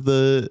stay out of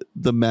the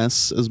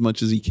mess as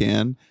much as he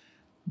can,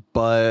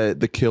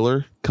 but the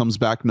killer comes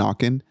back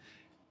knocking,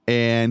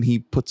 and he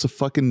puts a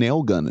fucking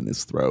nail gun in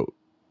his throat,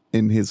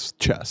 in his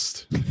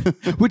chest.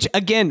 Which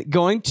again,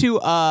 going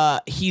to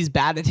he's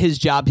bad at his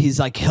job. He's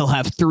like, he'll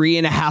have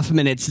 3.5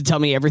 minutes to tell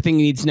me everything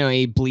he needs to know.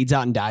 He bleeds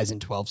out and dies in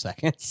 12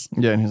 seconds.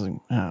 Yeah, and he's like,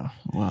 oh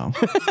wow.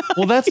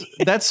 Well, that's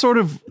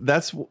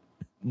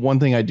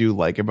one thing I do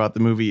like about the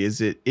movie is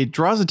it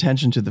draws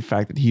attention to the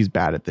fact that he's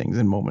bad at things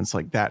in moments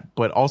like that.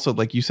 But also,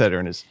 like you said,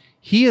 Ernest,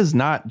 he is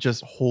not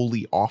just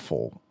wholly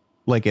awful,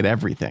 like at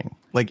everything.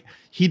 Like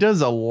he does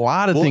a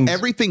lot of things.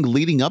 Everything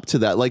leading up to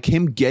that, like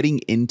him getting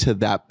into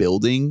that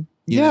building.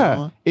 You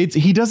know?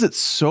 He does it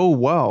so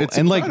well. It's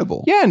and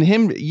incredible. Like, and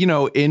him,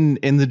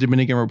 in the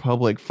Dominican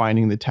Republic,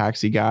 finding the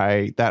taxi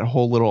guy, that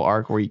whole little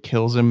arc where he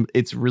kills him.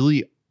 It's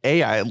really,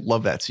 I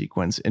love that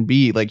sequence, and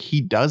B, like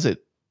he does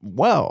it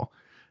well.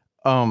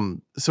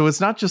 So it's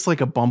not just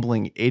like a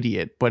bumbling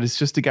idiot, but it's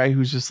just a guy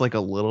who's just like a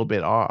little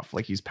bit off,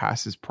 like he's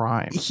past his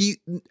prime.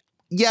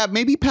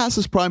 Maybe past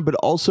his prime, but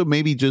also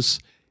maybe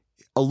just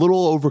a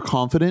little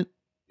overconfident.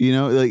 You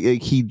know,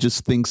 like he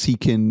just thinks he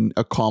can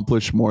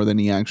accomplish more than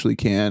he actually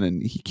can,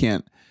 and he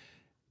can't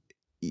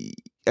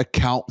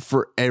account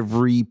for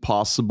every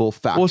possible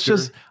factor. Well, it's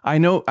just I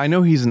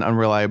know he's an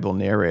unreliable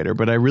narrator,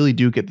 but I really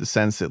do get the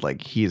sense that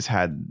like he's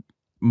had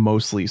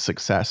mostly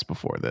success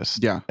before this.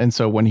 Yeah. And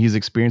so when he's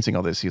experiencing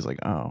all this, he's like,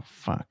 oh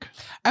fuck.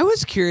 I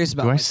was curious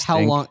about like,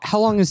 how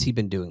long has he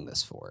been doing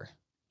this for?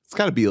 It's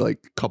got to be like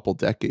a couple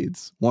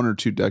decades, 1 or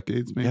 2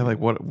 decades maybe. Yeah, like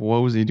what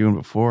was he doing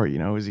before? You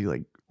know, is he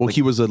like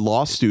he was a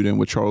law student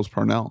with Charles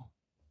Parnell.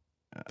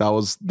 That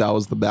was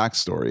the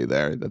backstory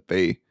there that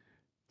they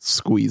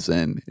squeeze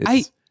in.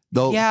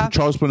 Yeah.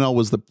 Charles Burnell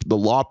was the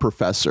law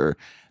professor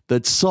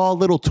that saw a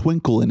little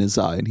twinkle in his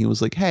eye, and he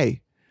was like,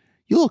 "Hey,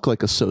 you look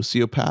like a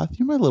sociopath.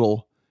 You're my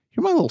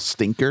little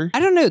stinker." I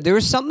don't know. There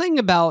was something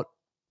about,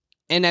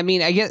 and I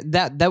mean, I get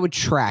that would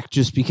track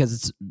just because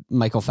it's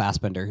Michael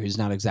Fassbender, who's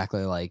not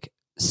exactly like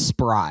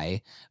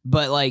spry,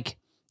 but like,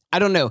 I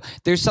don't know.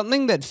 There's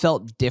something that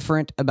felt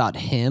different about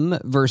him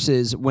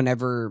versus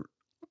whenever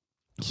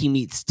he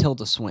meets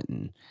Tilda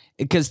Swinton,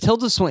 because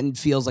Tilda Swinton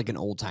feels like an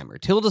old timer.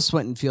 Tilda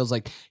Swinton feels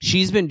like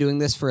she's been doing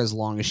this for as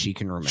long as she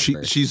can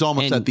remember. She's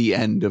almost And- at the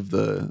end of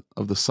the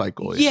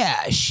cycle.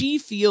 Yeah, she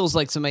feels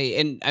like somebody,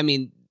 and I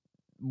mean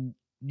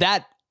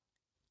that.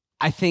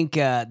 I think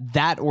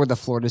that or the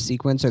Florida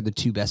sequence are the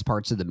two best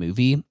parts of the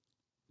movie.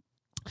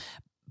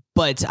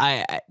 But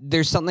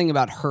there's something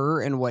about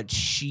her and what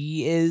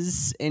she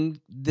is in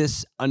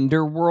this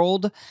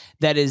underworld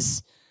that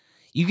is,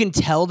 you can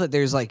tell that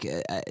there's like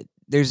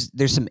there's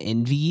some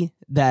envy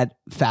that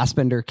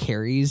Fassbender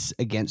carries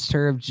against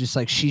her, of just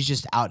like she's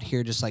just out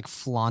here just like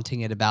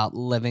flaunting it about,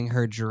 living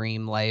her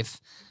dream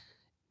life.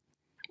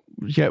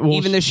 Yeah, well,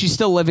 Even though she's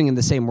still living in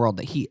the same world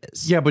that he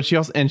is. yeah, but she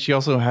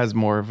also has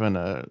more of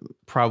an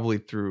probably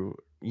through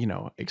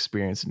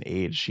experience and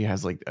age, she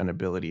has like an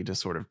ability to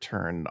sort of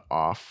turn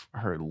off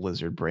her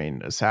lizard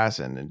brain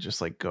assassin and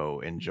just like go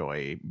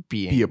enjoy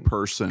Be a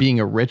person, being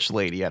a rich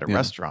lady at a Yeah.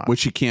 restaurant,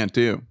 which he can't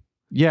do.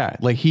 yeah,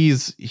 like he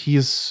is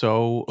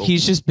so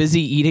He's just busy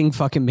eating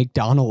fucking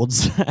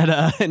McDonald's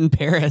in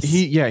Paris.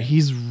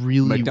 he's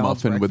really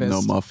McDonald's McMuffin with no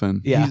breakfast.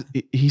 muffin. Yeah.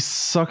 he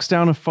sucks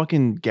down a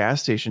fucking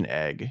gas station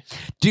egg.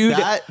 Dude,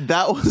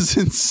 That was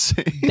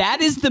insane.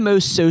 that is the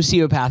most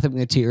sociopathic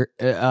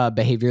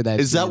behavior that I've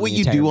Is seen that in what the you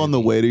entire do on the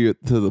movie. way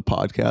to the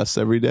podcast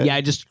every day? Yeah,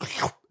 I just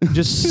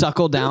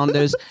suckle down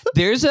those.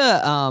 There's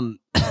a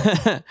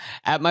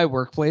at my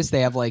workplace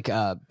they have like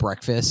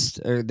breakfast,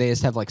 or they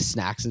just have like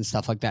snacks and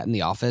stuff like that in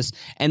the office,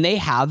 and they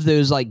have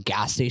those like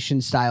gas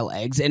station style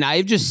eggs, and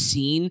I've just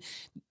seen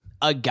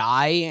a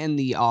guy in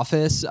the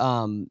office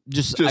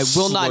just I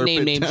will not slurp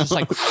name it names,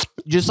 down.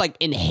 just like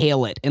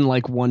inhale it in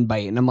like one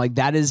bite, and I'm like,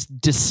 that is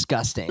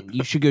disgusting.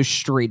 You should go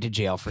straight to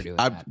jail for doing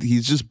that.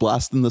 He's just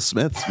blasting the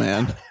Smiths,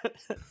 man.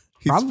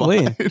 He's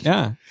Probably. fine.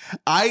 Yeah.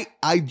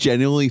 I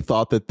genuinely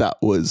thought that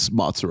was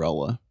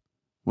mozzarella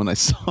when I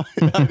saw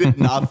it. I did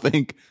not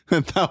think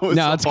that was.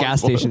 No, it's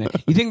gas awful. station.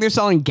 You think they're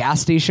selling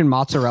gas station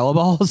mozzarella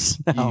balls?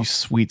 No. You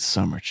sweet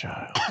summer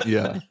child.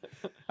 Yeah,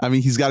 I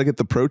mean, he's got to get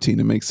the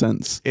protein. It makes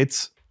sense.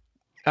 It's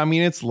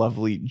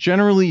lovely.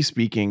 Generally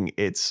speaking,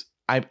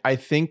 I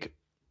think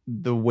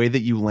the way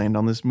that you land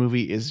on this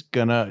movie is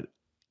gonna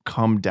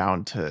come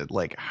down to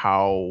like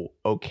how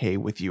okay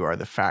with you are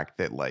the fact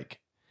that like,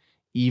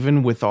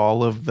 even with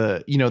all of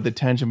the the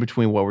tension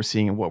between what we're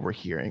seeing and what we're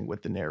hearing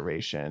with the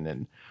narration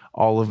and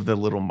all of the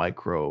little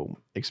micro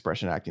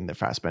expression acting that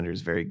Fassbender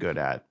is very good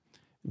at,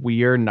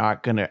 we are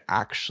not going to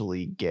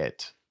actually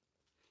get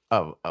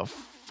a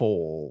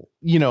full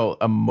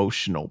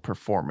emotional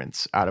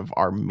performance out of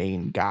our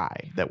main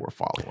guy that we're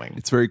following.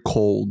 It's very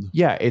cold.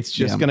 Yeah, it's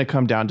just Yeah. going to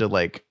come down to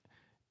like,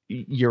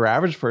 your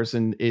average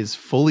person is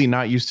fully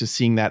not used to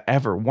seeing that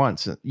ever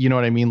once. You know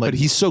what I mean? Like, But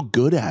he's so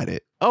good at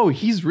it. oh,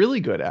 he's really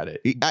good at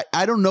it.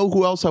 I don't know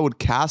who else I would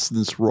cast in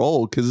this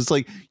role, because it's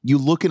like you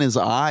look in his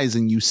eyes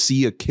and you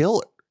see a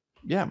killer.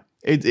 Yeah.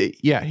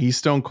 Yeah, he's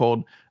stone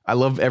cold. I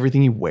love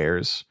everything he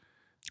wears.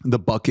 The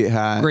bucket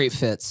hat. Great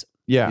fits.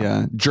 Yeah.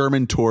 Yeah.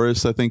 German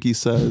tourist, I think he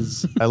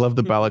says. I love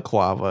the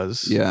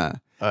balaclavas. Yeah.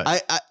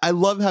 I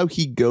love how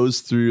he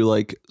goes through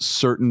like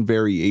certain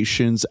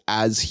variations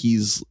as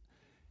he's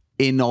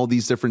in all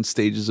these different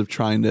stages of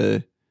trying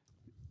to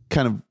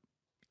kind of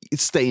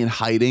stay in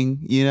hiding.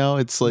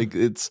 It's like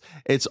it's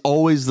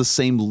always the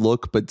same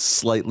look but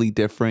slightly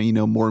different,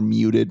 more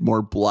muted,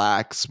 more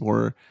blacks,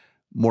 more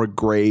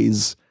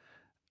grays.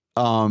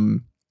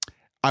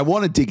 I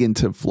want to dig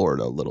into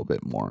Florida a little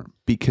bit more,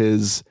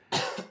 because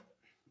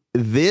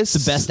this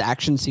The best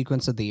action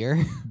sequence of the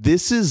year.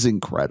 this is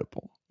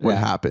incredible what Yeah.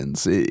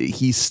 happens.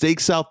 He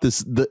stakes out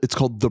it's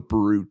called The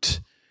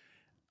Brute.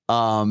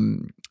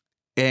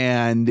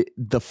 And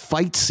the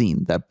fight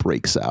scene that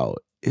breaks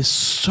out is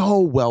so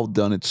well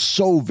done. It's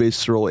so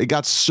visceral. It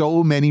got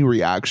so many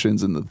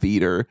reactions in the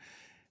theater.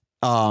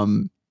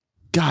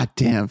 God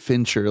damn,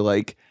 Fincher,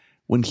 like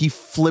when he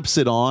flips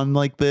it on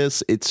like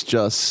this, it's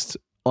just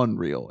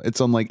unreal.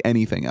 It's unlike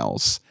anything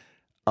else.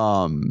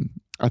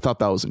 I thought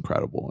that was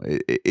incredible.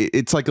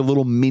 It's like a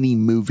little mini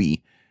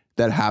movie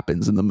that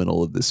happens in the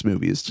middle of this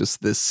movie. It's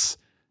just this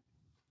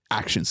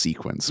action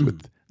sequence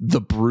with the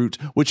Brute,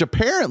 which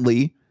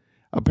apparently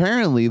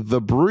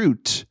the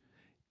Brute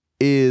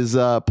is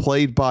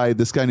played by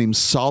this guy named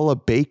Sala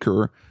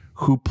Baker,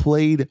 who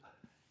played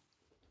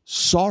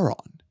Sauron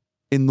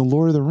in The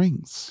Lord of the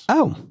Rings.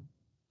 Oh,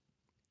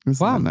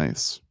 Isn't Wow. that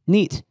nice?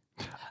 neat.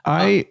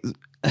 How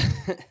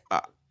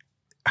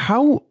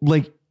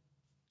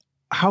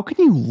can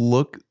you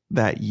look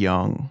that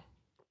young?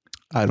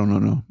 I don't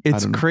know. I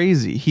It's don't know.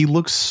 crazy. He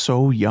looks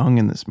so young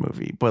in this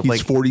movie, but He's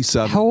like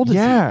 47. How old is he?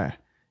 yeah.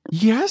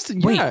 He has to.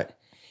 Wait, Yeah.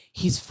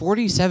 he's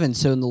 47.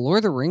 So in the Lord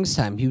of the Rings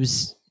time, he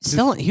was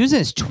in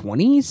his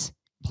 20s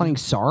playing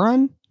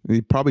Sauron.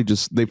 They probably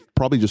just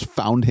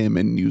found him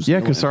and used. Yeah,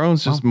 him. because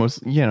Sauron's just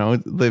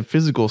the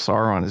physical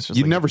Sauron is just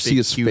You'd like never a see big,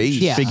 his huge, face.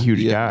 Yeah. big huge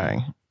Yeah.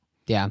 guy.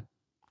 Yeah.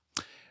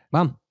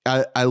 Well,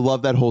 I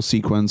love that whole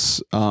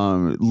sequence.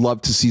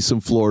 Love to see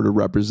some Florida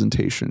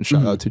representation.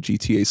 Shout out to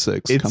GTA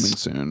 6 It's- coming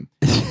soon.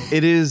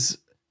 It is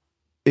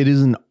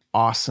an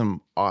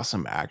awesome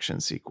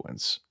action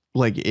sequence.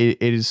 Like it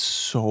is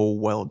so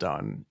well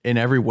done in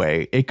every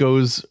way. It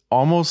goes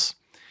almost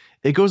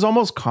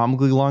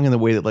comically long in the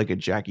way that like a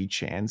Jackie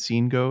Chan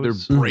scene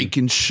goes. They're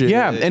breaking shit.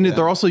 Yeah, and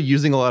they're also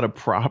using a lot of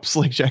props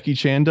like Jackie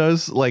Chan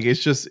does. Like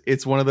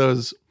it's one of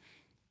those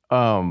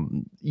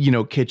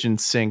kitchen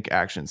sink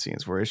action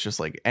scenes where it's just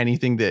like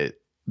anything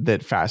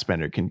that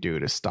Fassbender can do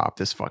to stop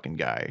this fucking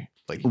guy.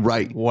 Like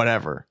Right.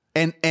 whatever.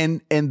 And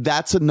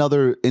that's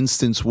another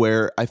instance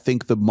where I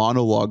think the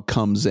monologue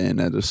comes in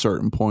at a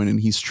certain point and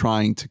he's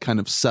trying to kind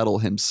of settle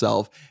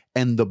himself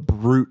and the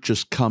brute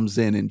just comes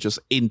in and just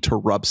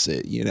interrupts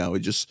it. It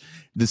just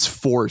this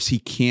force he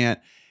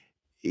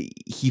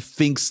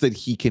thinks that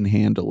he can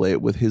handle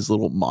it with his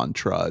little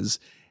mantras.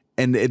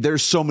 And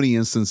there's so many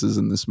instances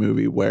in this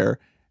movie where,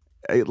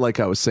 like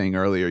I was saying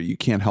earlier, you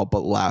can't help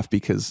but laugh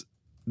because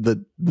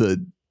the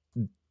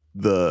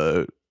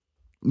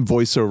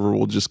voiceover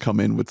will just come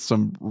in with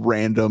some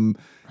random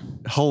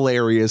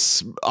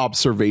hilarious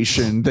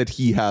observation that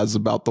he has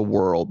about the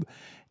world.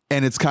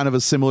 And it's kind of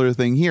a similar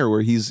thing here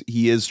where he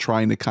is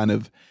trying to kind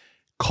of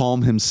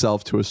calm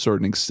himself to a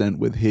certain extent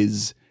with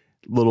his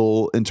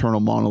little internal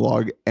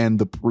monologue, and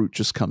the brute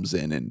just comes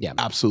in and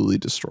absolutely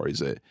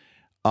destroys it.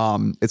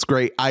 It's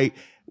great. I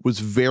was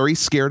very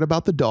scared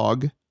about the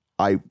dog.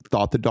 I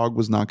thought the dog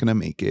was not going to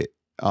make it.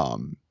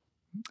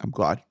 I'm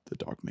glad the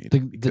dog made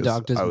it. the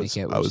dog doesn't make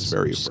it. I was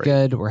very which is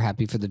afraid. good. We're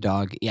happy for the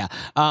dog. Yeah.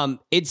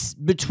 It's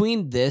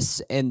between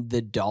this and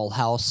the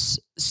dollhouse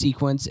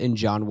sequence in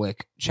John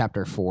Wick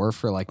Chapter 4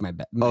 for like my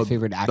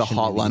favorite action.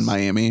 The Hotline movies.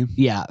 Miami.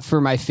 Yeah,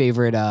 for my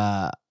favorite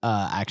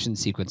action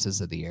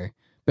sequences of the year.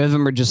 Both of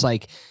them are just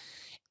like,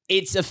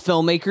 it's a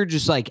filmmaker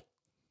just like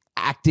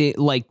acting,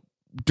 like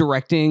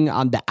directing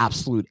on the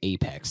absolute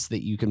apex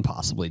that you can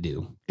possibly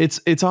do.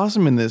 It's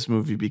awesome in this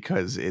movie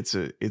because it's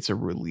a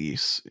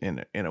release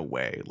in a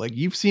way. Like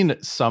you've seen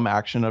some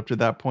action up to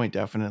that point,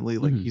 definitely.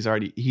 Like he's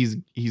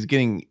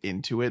getting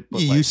into it.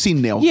 But You've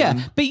seen Nailed Yeah,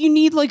 Gun. but you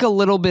need like a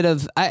little bit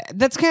of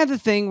that's kind of the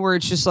thing where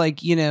it's just like,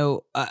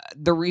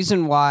 the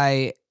reason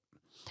why,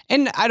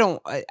 and I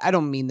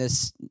don't mean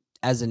this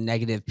as a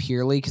negative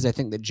purely because I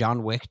think that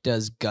John Wick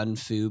does gun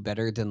fu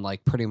better than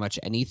like pretty much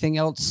anything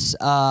else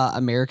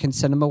American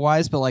cinema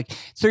wise, but like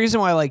it's the reason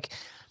why like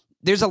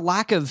there's a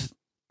lack of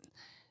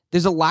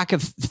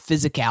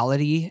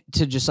physicality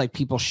to just like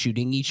people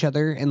shooting each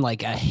other in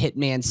like a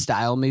Hitman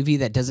style movie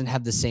that doesn't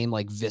have the same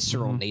like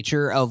visceral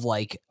nature of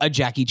like a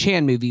Jackie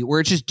Chan movie where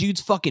it's just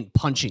dudes fucking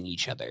punching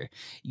each other.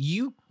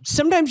 You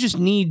sometimes just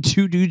need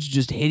two dudes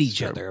just hit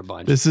each other a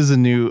bunch. this is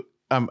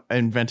I'm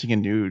inventing a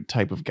new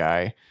type of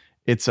guy.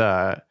 It's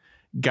a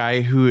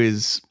guy who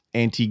is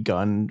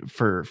anti-gun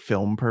for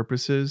film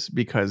purposes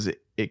because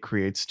it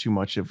creates too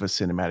much of a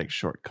cinematic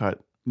shortcut.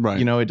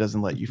 Right. It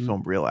doesn't let you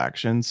film real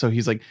action. So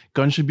he's like,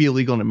 guns should be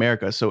illegal in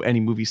America. So any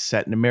movie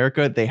set in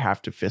America, they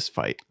have to fist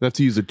fight. They have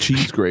to use a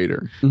cheese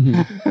grater.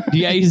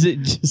 Yeah, he's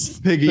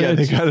just They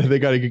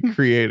gotta get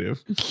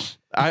creative.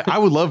 I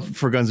would love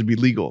for guns to be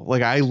legal.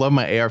 Like I love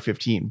my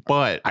AR-15,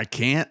 but I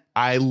can't.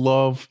 I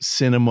love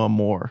cinema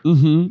more.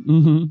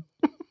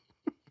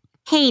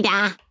 Hey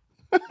da.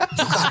 You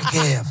gotta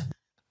give.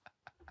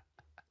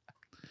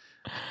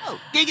 Oh,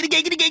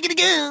 giggity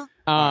go.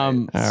 All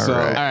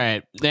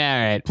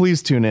right.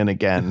 Please tune in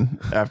again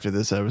after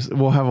this episode.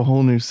 We'll have a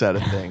whole new set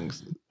of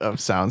things of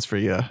sounds for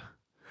you.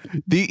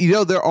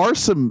 There are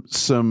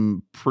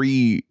some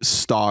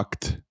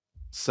pre-stocked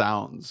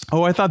sounds.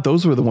 Oh, I thought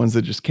those were the ones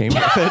that just came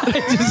with it.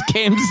 It just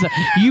came.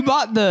 You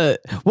bought the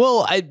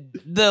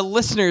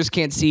listeners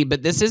can't see,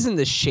 but this isn't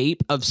the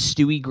shape of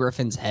Stewie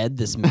Griffin's head.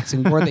 This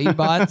mixing board that you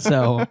bought.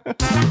 So,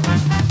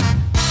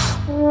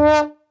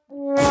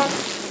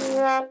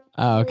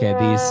 oh, okay.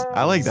 These.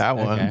 I like that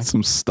one. Okay.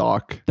 Some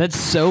stock. That's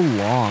so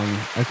long.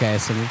 Okay,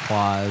 some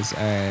applause. All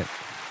right,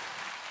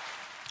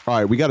 All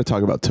right, we got to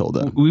talk about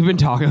Tilda. we've been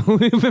talking.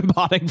 We've been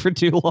potting for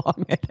too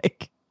long. I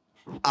think.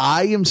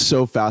 I am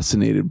so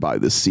fascinated by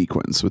this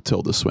sequence with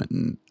Tilda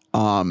Swinton.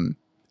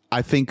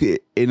 I think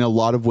in a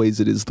lot of ways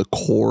it is the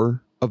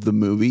core of the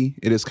movie.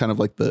 It is kind of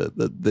like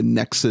the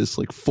nexus,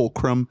 like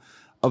fulcrum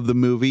of the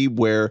movie,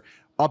 where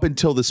up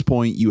until this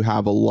point you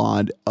have a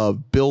lot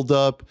of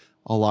buildup,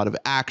 a lot of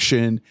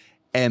action,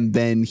 and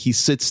then he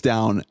sits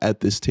down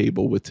at this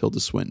table with Tilda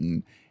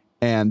Swinton,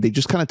 and they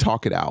just kind of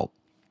talk it out.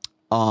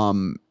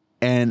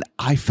 And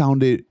I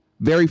found it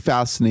very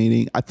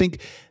fascinating. I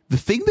think the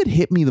thing that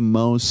hit me the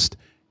most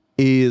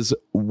is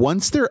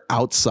once they're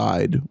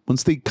outside,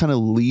 once they kind of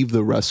leave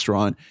the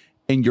restaurant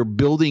and you're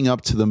building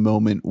up to the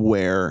moment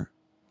where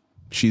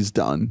she's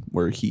done,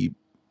 where he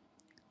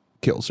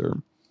kills her,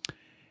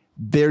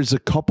 there's a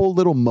couple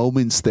little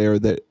moments there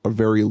that are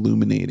very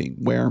illuminating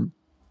where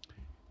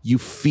you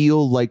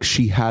feel like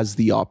she has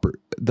the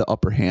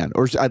upper hand,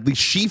 or at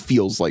least she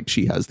feels like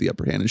she has the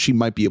upper hand and she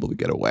might be able to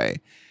get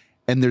away.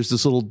 And there's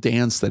this little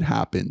dance that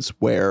happens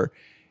where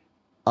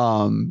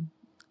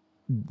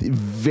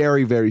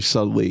very, very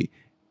subtly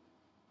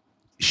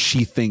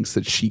she thinks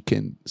that she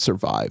can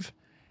survive.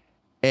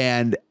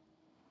 And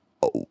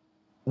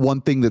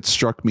one thing that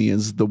struck me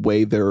is the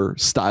way they're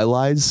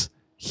stylized.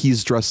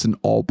 He's dressed in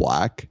all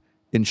black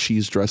and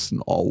she's dressed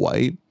in all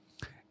white.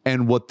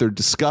 And what they're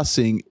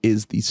discussing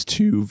is these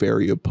two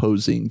very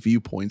opposing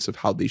viewpoints of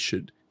how they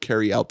should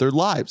carry out their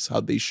lives,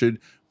 how they should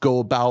go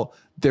about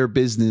their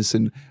business,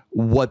 and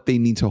what they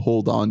need to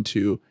hold on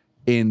to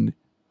in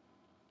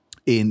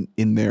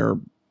their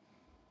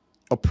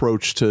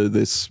approach to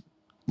this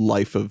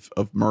life of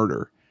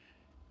murder.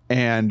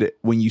 And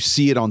when you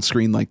see it on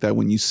screen like that,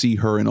 when you see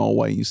her in all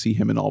white, you see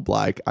him in all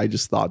black, I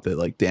just thought that,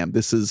 like, damn,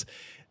 this is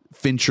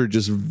Fincher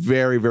just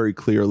very, very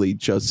clearly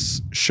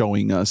just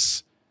showing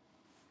us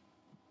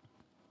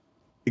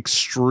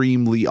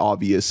extremely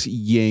obvious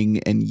yin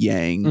and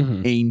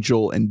yang,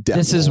 angel and devil.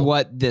 This is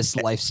what this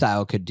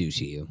lifestyle could do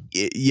to you.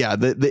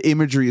 The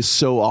imagery is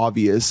so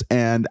obvious,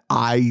 and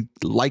I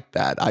like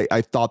that.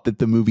 I thought that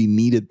the movie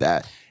needed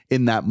that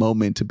in that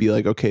moment to be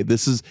like, okay,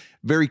 this is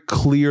very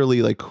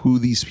clearly like who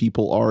these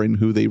people are and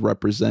who they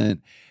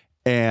represent.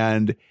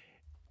 And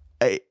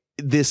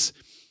this,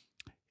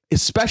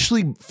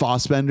 especially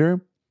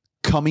Fassbender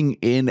coming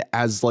in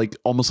as like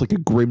almost like a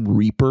Grim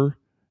Reaper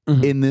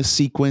in this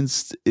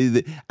sequence.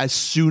 As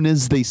soon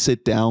as they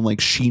sit down,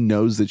 like, she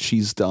knows that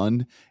she's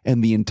done,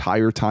 and the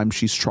entire time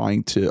she's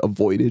trying to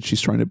avoid it, she's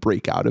trying to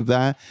break out of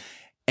that.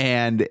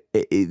 And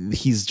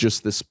he's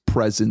just this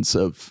presence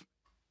of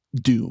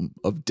doom,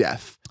 of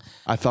death.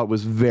 I thought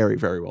was very,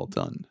 very well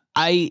done.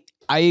 I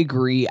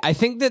agree. I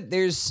think that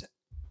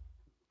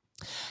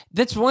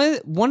that's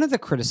one of the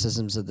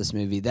criticisms of this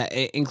movie, that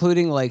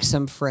including like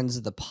some friends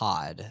of the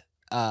pod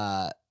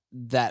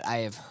that I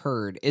have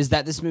heard, is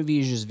that this movie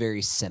is just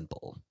very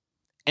simple.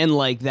 And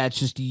like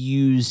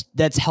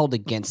that's held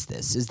against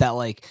this, is that,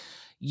 like,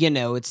 you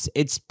know,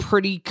 it's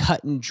pretty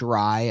cut and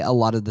dry, a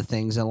lot of the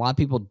things, and a lot of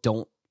people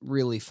don't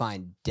really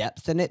find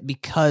depth in it,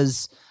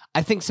 because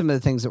I think some of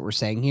the things that we're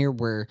saying here,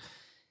 where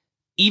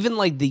even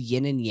like the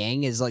yin and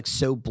yang is like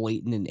so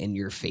blatant and in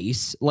your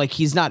face, like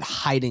he's not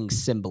hiding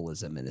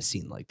symbolism in a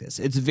scene like this.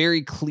 It's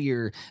very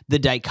clear the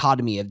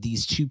dichotomy of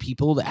these two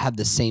people that have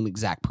the same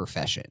exact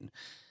profession.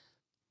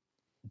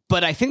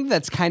 But I think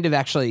that's kind of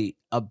actually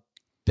a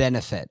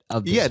benefit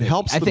of this movie.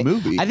 Helps the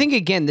movie. I think,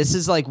 again, this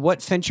is like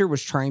what Fincher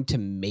was trying to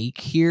make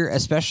here,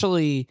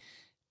 especially,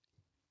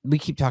 we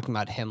keep talking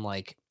about him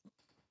like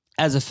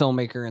as a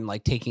filmmaker and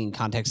like taking in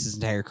context his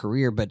entire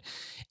career, but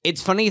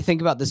it's funny to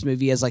think about this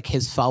movie as like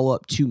his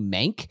follow-up to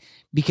Mank,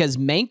 because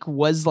Mank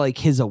was like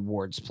his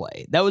awards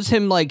play. That was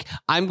him like,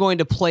 I'm going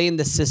to play in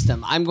the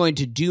system. I'm going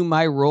to do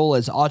my role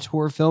as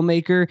auteur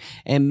filmmaker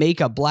and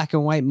make a black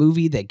and white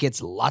movie that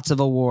gets lots of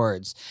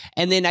awards.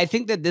 And then I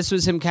think that this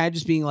was him kind of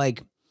just being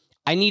like,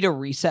 I need a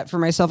reset for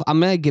myself. I'm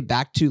going to get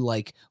back to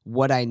like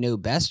what I know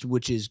best,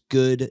 which is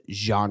good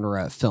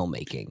genre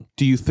filmmaking.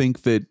 Do you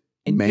think that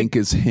Mank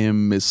is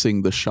him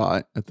missing the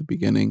shot at the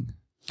beginning?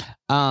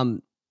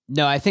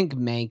 No, I think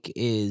Mank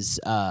is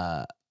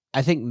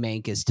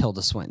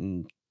Tilda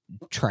Swinton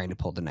trying to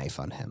pull the knife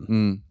on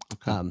him.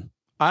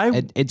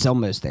 Okay. It's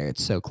almost there.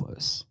 It's so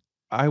close.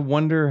 I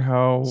wonder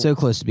how So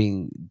close to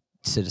being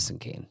Citizen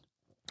Kane.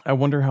 I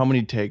wonder how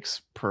many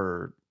takes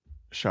per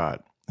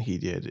shot he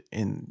did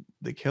in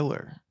The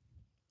Killer.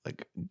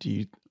 Like,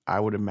 I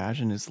would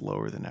imagine it's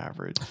lower than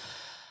average.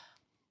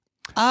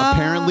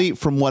 Apparently,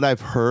 from what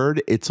I've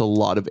heard, it's a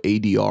lot of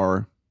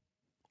ADR.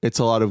 It's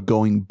a lot of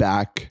going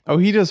back. Oh,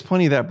 he does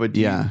plenty of that, but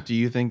Yeah. do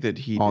you think that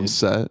he on did,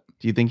 set.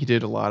 do you think he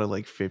did a lot of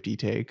like 50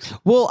 takes?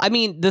 Well, I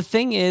mean, the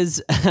thing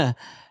is,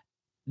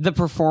 the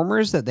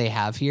performers that they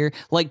have here,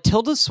 like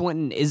Tilda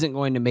Swinton isn't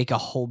going to make a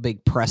whole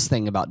big press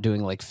thing about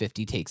doing like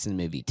 50 takes in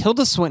the movie.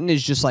 Tilda Swinton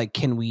is just like,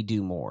 can we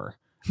do more?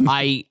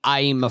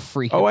 I'm a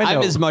freak. Oh, I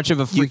know. I'm as much of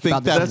a You freak think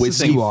about that this as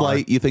whiskey you are.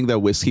 flight? You think that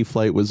whiskey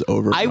flight was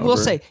over? I and will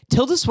over? say,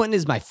 Tilda Swinton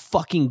is my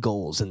fucking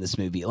goals in this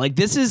movie. Like,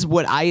 this is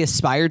what I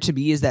aspire to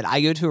be, is that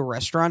I go to a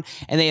restaurant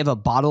and they have a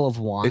bottle of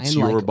wine. It's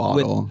your like,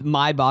 bottle. With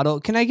my bottle.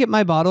 Can I get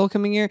my bottle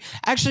coming here?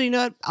 Actually, you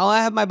know what? I'll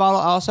have my bottle.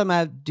 I also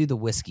might do the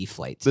whiskey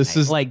flight tonight. This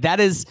is- like,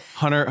 that is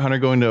Hunter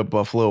going to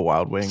Buffalo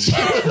Wild Wings.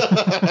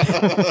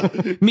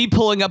 me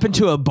pulling up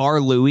into a Bar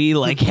Louie,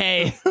 like,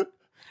 hey,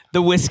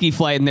 the whiskey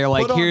flight. And they're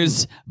like, Put on-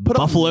 here's put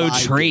on Buffalo my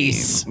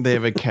Trace. They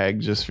have a keg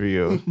just for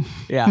you.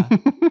 Yeah.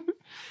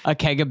 A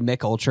keg of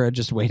Mick Ultra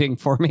just waiting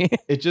for me.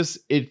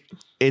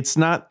 It's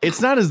not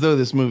as though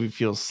this movie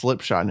feels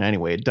slipshod in any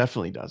way. It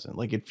definitely doesn't.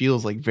 Like, it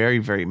feels like very,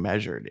 very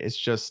measured. It's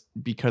just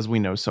because we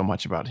know so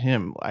much about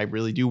him. I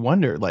really do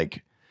wonder,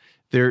 like,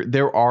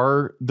 there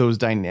are those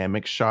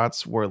dynamic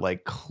shots where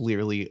like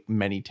clearly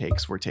many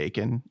takes were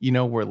taken, you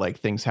know, where like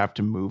things have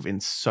to move in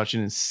such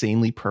an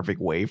insanely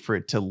perfect way for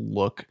it to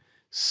look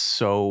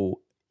so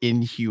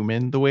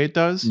inhuman the way it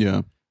does.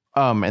 Yeah.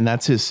 And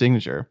that's his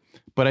signature.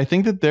 But I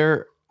think that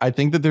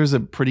there's a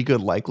pretty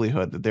good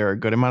likelihood that there are a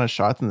good amount of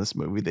shots in this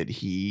movie that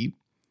he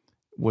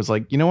was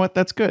like, you know what,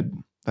 that's good.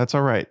 That's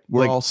all right.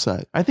 We're Like, all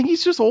set. I think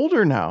he's just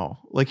older now.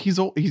 Like he's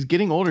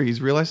getting older.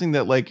 He's realizing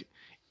that like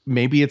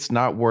maybe it's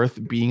not worth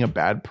being a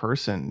bad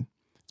person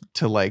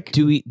to like.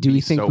 Do we be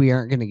think so- we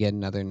aren't going to get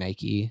another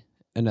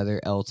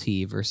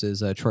LT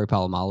versus Troy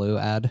Polamalu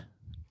ad?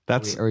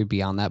 That's Are we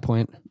beyond that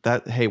point?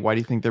 that. Hey, why do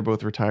you think they're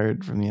both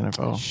retired from the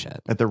NFL Shit.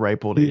 at the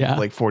ripe old age Yeah. of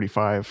like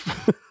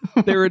 45?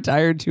 They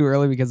retired too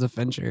early because of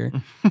Fincher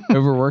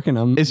overworking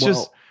them. It's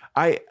just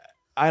I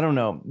don't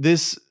know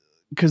this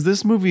because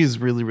this movie is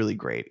really really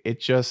great. It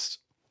just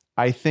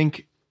I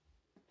think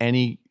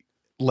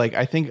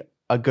I think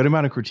a good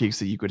amount of critiques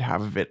that you could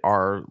have of it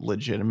are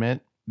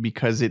legitimate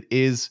because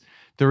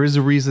there is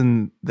a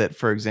reason that,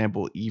 for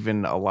example,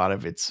 even a lot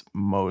of its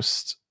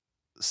most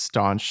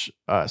staunch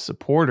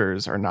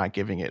supporters are not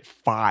giving it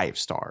 5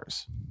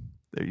 stars.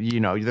 You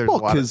know, there's a Well,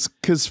 lot of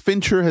because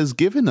Fincher has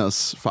given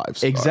us 5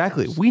 stars.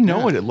 exactly. We know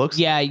what it looks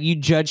like. yeah, you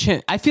judge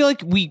him. I feel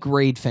like we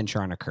grade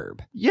Fincher on a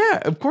curb. Yeah,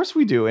 of course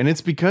we do. And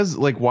it's because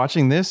like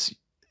watching this,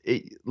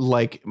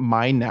 like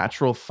my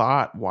natural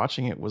thought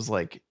watching it was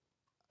like,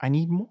 I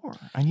need more.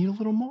 I need a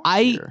little more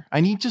here.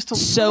 I need just a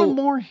little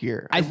more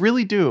here. I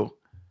really do.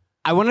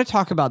 I want to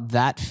talk about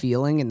that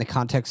feeling in the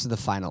context of the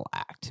final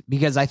act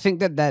because I think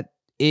that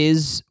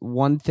is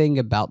one thing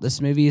about this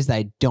movie is that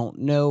I don't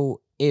know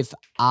if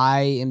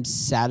I am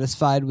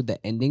satisfied with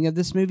the ending of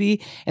this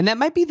movie. And that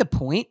might be the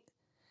point.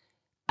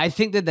 I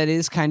think that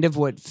is kind of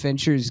what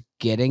Fincher's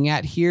getting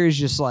at here is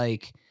just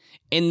like,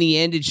 in the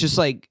end, it's just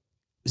like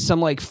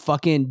some like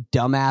fucking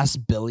dumbass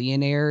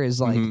billionaire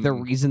is like the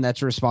reason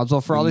that's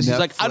responsible for all this. He's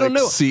like, I don't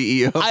know.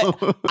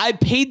 CEO. I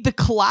paid the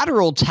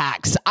collateral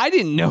tax. I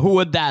didn't know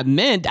what that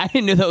meant. I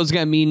didn't know that was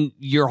going to mean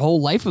your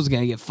whole life was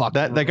going to get fucked.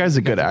 That guy's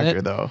a good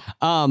actor though.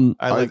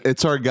 I like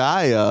it's our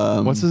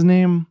guy. what's his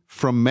name?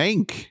 From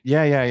Mank?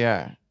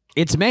 Yeah.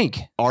 It's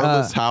Mank.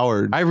 Arliss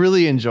Howard. I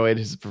really enjoyed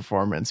his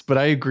performance, but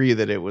I agree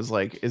that it was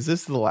like, is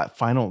this the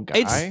final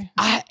guy?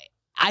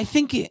 I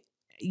think,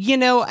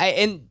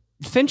 and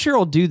Fincher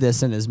will do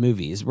this in his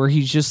movies where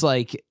he's just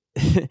like,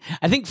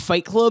 I think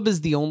Fight Club is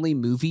the only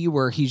movie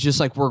where he's just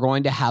like, we're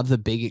going to have the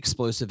big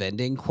explosive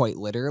ending, quite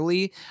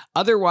literally.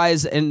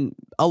 Otherwise, in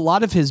a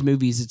lot of his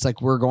movies, it's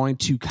like we're going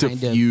to kind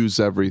diffuse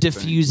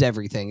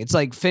everything. It's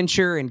like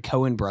Fincher and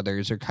Coen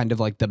brothers are kind of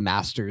like the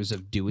masters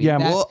of doing that.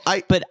 Well,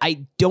 but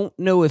I don't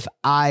know if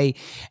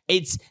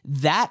it's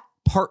that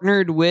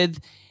partnered with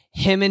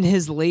him and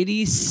his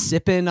lady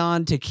sipping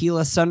on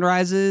tequila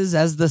sunrises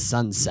as the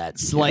sun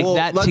sets, like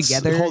that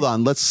together. Hold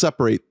on, let's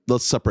separate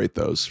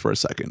those for a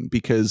second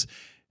because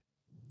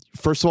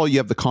first of all, you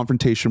have the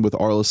confrontation with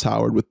Arliss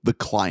Howard with the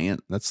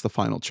client. That's the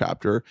final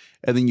chapter,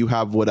 and then you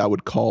have what I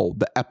would call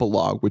the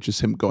epilogue, which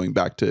is him going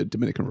back to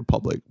Dominican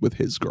Republic with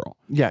his girl.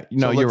 Yeah,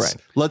 no, you're right.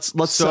 Let's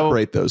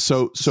separate those.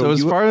 So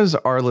as far as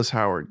Arliss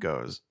Howard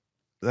goes,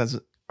 that's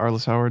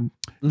Arliss Howard.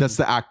 That's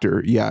the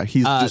actor. Yeah,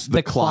 he's just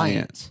the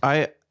client.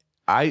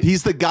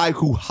 He's the guy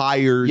who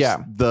hires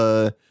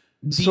the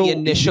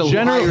initial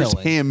hires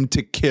him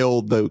to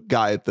kill the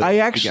guy at the I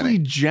actually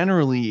beginning.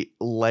 generally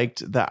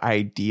liked the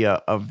idea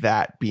of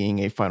that being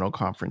a final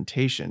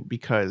confrontation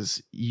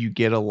because you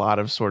get a lot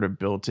of sort of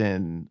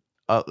built-in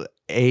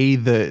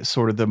the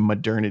sort of the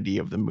modernity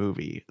of the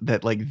movie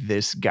that like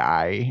this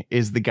guy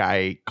is the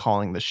guy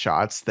calling the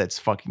shots that's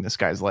fucking this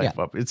guy's life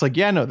up. It's like,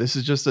 yeah, no, this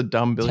is just a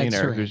dumb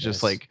billionaire who's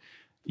just like,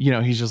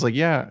 he's just like,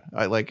 yeah,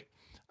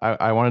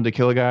 I wanted to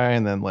kill a guy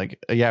and then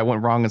like, I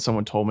went wrong and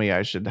someone told me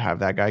I should have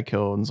that guy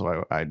killed. And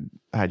so I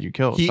had you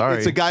killed. Sorry.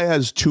 It's a guy who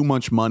has too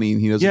much money and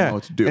he doesn't know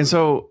what to do. And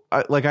so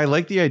I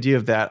like the idea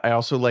of that. I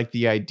also like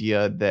the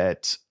idea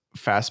that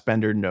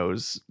Fassbender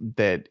knows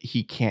that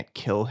he can't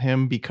kill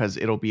him because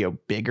it'll be a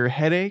bigger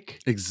headache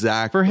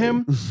for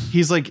him.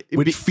 He's like,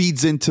 which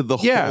feeds into the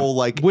whole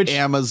like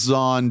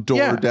Amazon,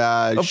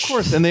 DoorDash, of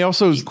course. And they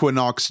also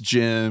Equinox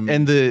Gym.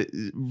 And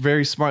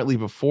very smartly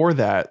before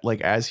that,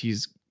 like as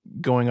he's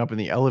going up in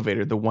the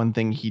elevator, the one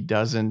thing he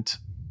doesn't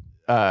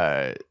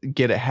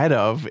get ahead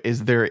of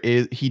is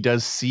he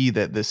does see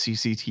that the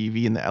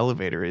CCTV in the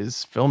elevator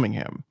is filming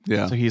him.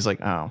 Yeah. So he's like,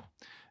 oh,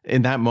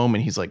 in that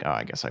moment, he's like, oh,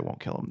 I guess I won't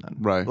kill him then.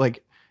 Right.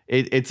 Like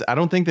it's, I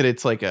don't think that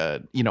it's like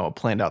a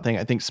planned out thing.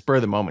 I think spur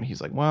of the moment,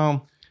 he's like,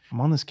 well, I'm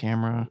on this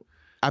camera.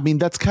 I mean,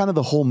 that's kind of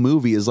the whole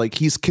movie is like,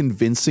 he's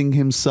convincing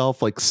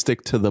himself like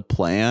stick to the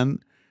plan.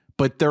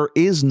 But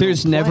there's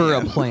never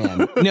a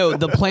plan. No,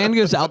 the plan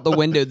goes out the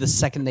window the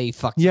second they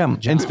fuck. Yeah,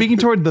 and speaking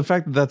toward the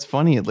fact that that's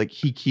funny, like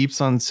he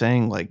keeps on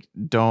saying like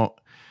don't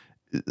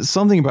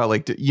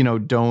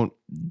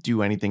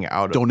do anything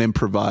don't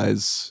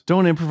improvise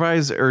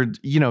or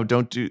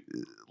don't do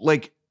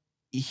like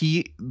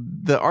the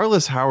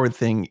Arliss Howard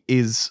thing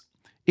is.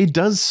 It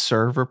does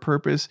serve a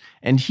purpose,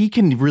 and he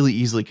can really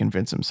easily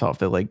convince himself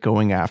that like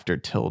going after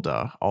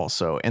Tilda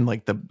also and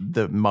like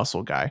the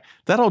muscle guy,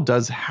 that all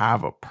does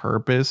have a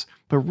purpose,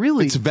 but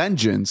really it's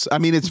vengeance. I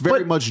mean, it's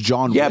very much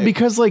John Wick. Yeah,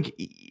 because like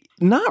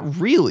not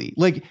really.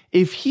 Like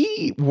if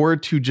he were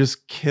to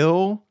just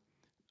kill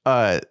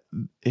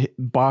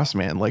boss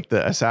man, like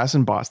the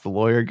assassin boss, the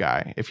lawyer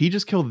guy, if he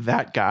just killed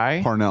that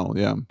guy, Parnell,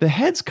 yeah. the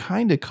head's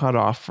kind of cut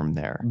off from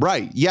there.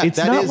 Right. Yeah, It's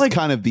that not is like-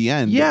 kind of the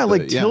end. Yeah, of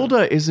like the,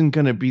 Tilda isn't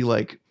going to be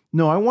like,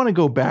 no, I want to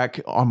go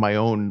back on my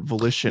own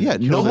volition. Yeah,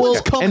 and kill no this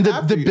one's guy." coming And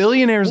after the you.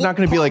 billionaire is not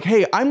going to be like,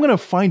 hey, I'm going to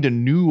find a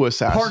new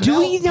assassin. Do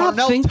we not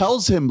Parnell think-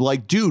 tells him,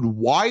 like, dude,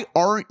 why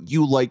aren't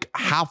you like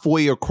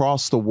halfway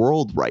across the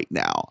world right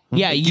now?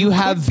 Yeah, Like, you could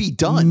have be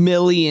done.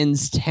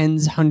 millions,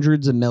 tens,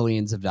 hundreds of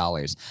millions of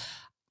dollars.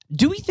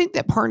 Do we think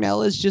that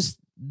Parnell is just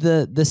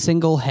the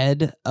single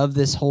head of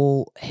this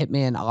whole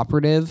hitman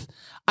operative?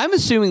 I'm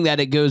assuming that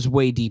it goes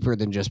way deeper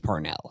than just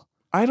Parnell.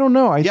 I don't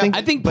know. I think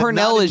I think but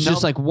Parnell not is just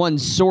enough- like one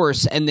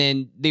source, and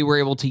then they were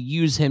able to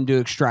use him to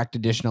extract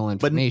additional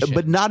information.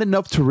 but not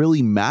enough to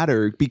really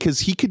matter because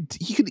he could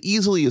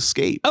easily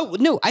escape. Oh,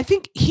 no, I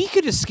think he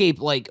could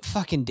escape like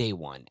fucking day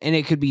one and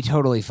it could be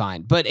totally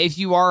fine. But if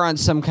you are on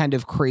some kind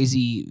of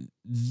crazy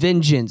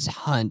vengeance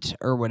hunt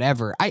or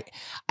whatever,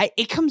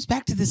 it comes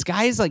back to this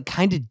guy is like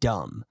kind of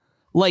dumb.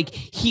 Like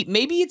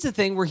maybe it's a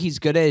thing where he's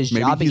good at his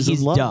Maybe job, but he's in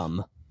he's love.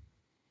 dumb.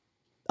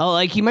 Oh,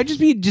 like he might just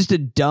be just a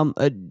dumb,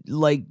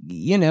 like,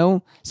 you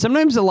know,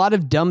 sometimes a lot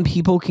of dumb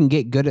people can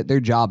get good at their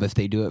job if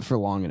they do it for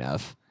long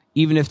enough,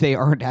 even if they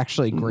aren't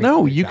actually great. no,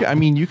 at their you job. can. I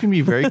mean, you can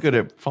be very good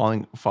at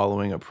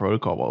following a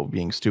protocol while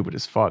being stupid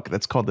as fuck.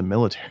 That's called the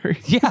military.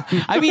 Yeah,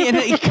 I mean, and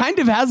it kind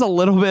of has a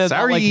little bit of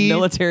that, like Sorry.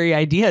 military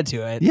idea to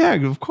it. Yeah,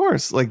 of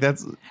course. Like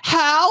that's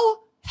How?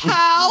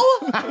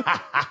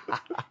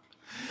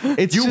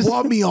 it's You just,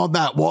 want me on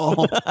that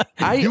wall?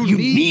 You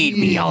need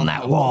me on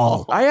that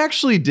wall. I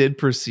actually did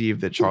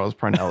perceive that Charles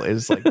Parnell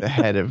is like the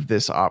head of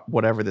this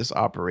whatever this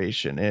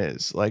operation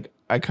is. Like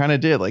I kind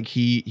of did. Like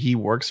he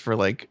works for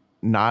like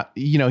not,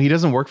 you know, he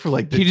doesn't work for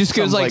like He just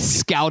goes some, like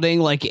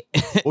scouting, like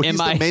Well, he's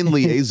MI the main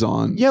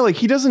liaison. yeah, like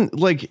he doesn't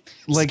like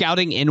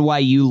scouting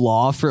NYU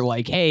law for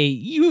like, hey,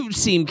 you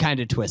seem kind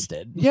of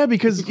twisted. yeah,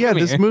 because yeah, Come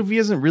this here. movie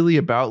isn't really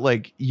about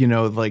like, you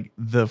know, like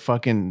the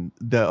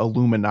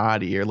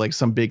Illuminati or like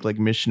some big like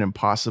Mission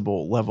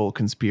Impossible level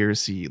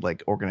conspiracy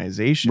like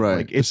organization. Right.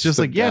 Like it's It's just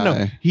the like, yeah, no,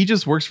 guy. he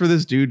just works for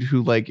this dude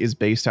who like is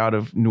based out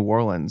of New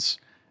Orleans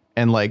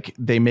and like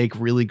they make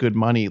really good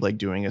money like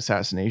doing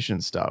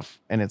assassination stuff.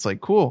 And it's like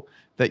cool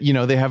that, you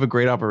know, they have a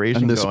great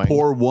operation And this going.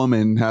 poor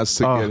woman has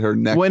to get her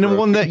neck. When broken.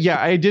 one that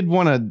yeah, I did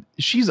want to.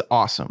 She's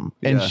awesome,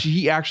 and Yeah.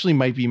 she actually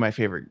might be my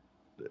favorite.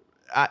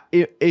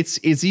 It's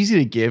easy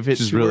to give it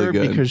She's to really her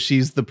good. because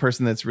she's the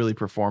person that's really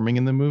performing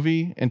in the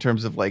movie in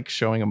terms of like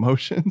showing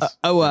emotions.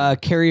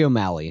 Carrie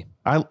O'Malley,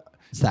 I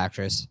it's the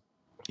actress.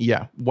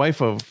 yeah,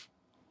 wife of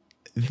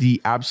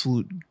the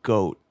absolute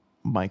goat,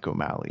 Mike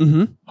O'Malley,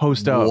 Mhm.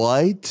 host of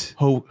what?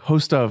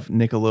 host of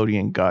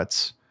Nickelodeon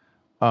Guts.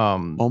 Oh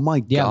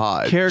my Yeah.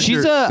 god! Character-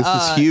 She's This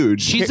is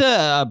huge. She's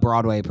a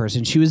Broadway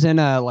person. She was in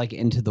like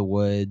Into the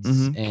Woods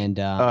Mhm.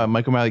 and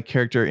Mike O'Malley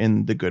character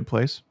in The Good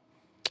Place.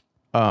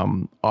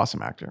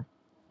 Awesome actor.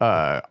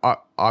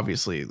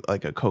 Obviously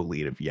like a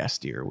co-lead of Yes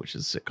Dear, which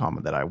is a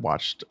sitcom that I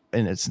watched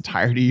in its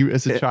entirety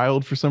as a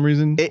child for some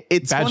reason.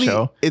 It's Bad funny.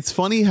 show. It's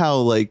funny how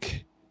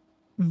like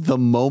the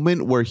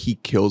moment where he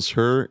kills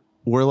her,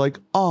 we're like,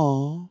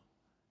 oh,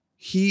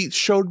 he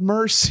showed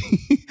mercy.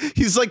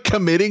 He's like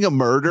committing a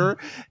murder,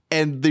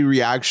 and the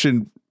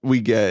reaction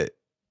we get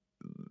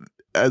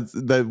as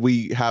that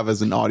we have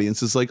as an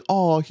audience is like,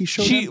 oh, he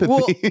showed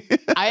empathy.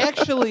 I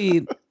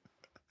actually,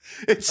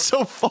 It's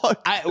so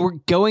fucked. we're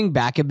going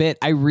back a bit.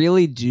 I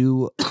really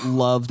do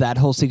love that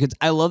whole sequence.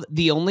 I love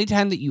the only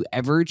time that you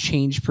ever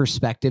change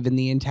perspective in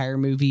the entire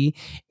movie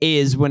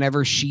is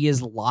whenever she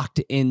is locked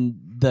in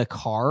the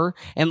car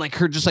and like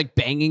her just like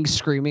banging,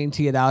 screaming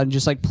to get out and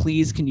just like,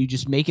 please, can you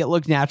just make it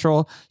look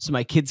natural so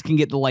my kids can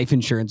get the life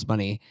insurance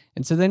money?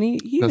 And so then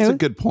he That's a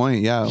good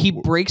point. Yeah, he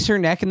breaks her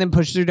neck and then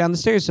pushes her down the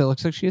stairs so it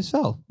looks like she just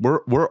fell.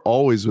 we're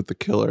always with the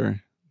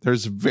killer.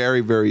 There's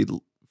very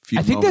few.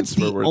 I think that's moments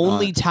the where we're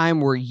only not.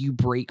 time where you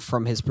break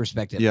from his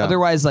perspective. Yeah.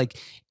 Otherwise, like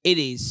it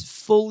is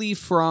fully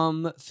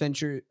from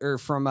Fincher or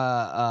from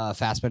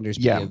Fassbender's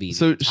Yeah. POV.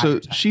 So the entire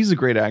time. she's a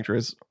great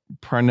actress.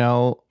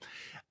 Parnell,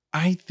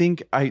 I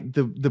think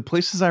the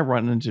places I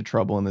run into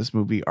trouble in this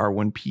movie are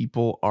when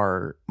people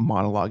are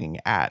monologuing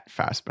at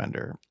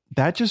Fassbender.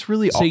 That just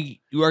really So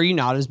are you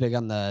not as big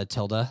on the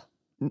Tilda?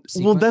 well,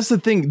 sequence? that's the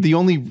thing. The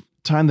only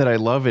time that I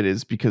love it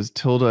is because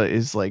Tilda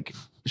is like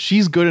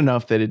she's good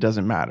enough that it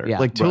doesn't matter. Yeah.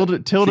 Like Tilda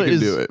She can is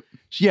do it.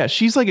 yeah,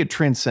 she's like a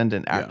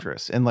transcendent Yeah.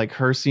 actress. And like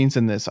her scenes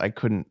in this, I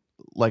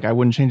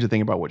wouldn't change a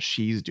thing about what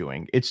she's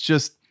doing. It's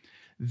just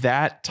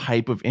that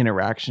type of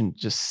interaction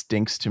just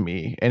stinks to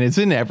me. And it's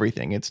in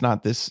everything. It's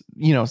not this,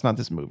 it's not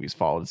this movie's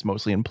fault. It's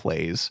mostly in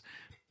plays.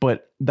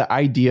 But the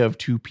idea of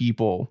two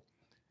people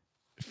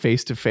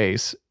face to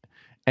face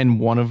and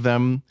one of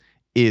them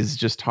is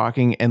just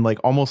talking and like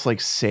almost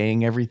like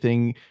saying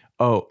everything.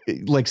 Oh,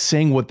 like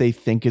saying what they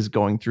think is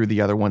going through the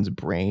other one's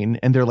brain.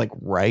 And they're like,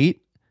 right?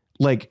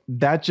 Like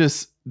that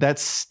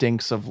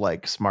stinks of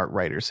like smart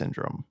writer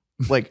syndrome.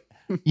 Like,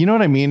 you know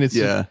what I mean? It's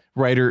Yeah.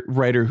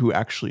 writer who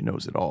actually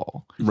knows it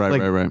all. Right,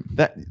 Like, right.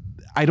 That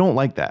I don't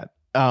like that.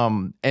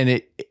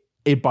 And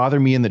it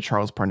bothered me in the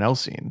Charles Parnell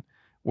scene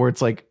where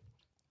it's like,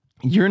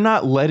 you're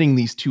not letting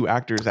these two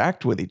actors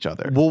act with each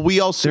other. Well, we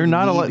also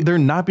They're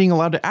not being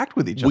allowed to act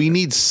with each other. We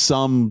need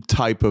some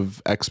type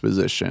of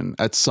exposition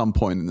at some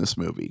point in this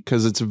movie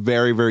because it's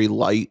very, very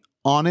light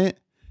on it.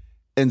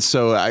 And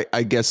so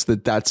I guess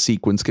that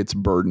sequence gets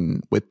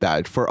burdened with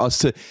that for us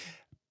to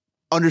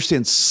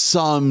understand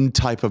some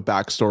type of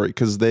backstory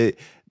because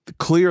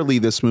clearly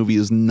this movie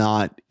is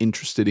not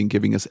interested in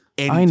giving us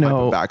any type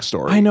of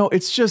backstory. I know.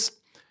 It's just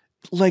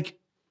like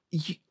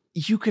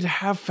you could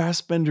have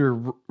Fassbender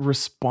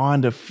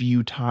respond a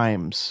few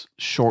times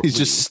shortly. He's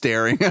just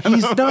staring at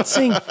He's him. not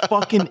saying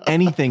fucking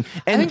anything.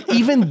 And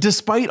even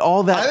despite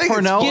all I that, think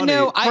it's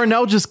funny.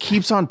 Parnell just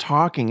keeps on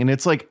talking. And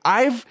it's like,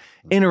 I've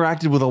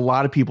interacted with a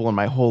lot of people in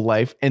my whole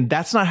life, and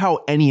that's not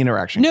how any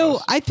interaction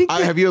goes. I think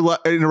Have you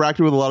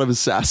interacted with a lot of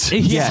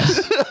assassins?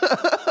 yes.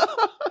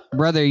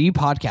 Brother, you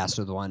podcast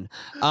with one.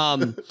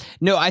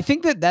 No, I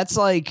think that's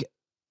like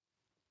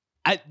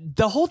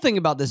the whole thing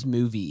about this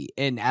movie,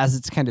 and as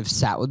it's kind of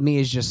sat with me,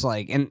 is just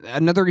like, and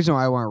another reason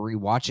why I want to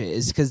rewatch it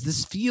is because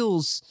this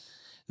feels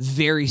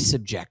very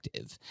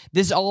subjective.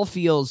 This all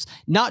feels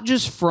not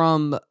just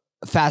from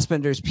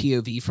Fassbender's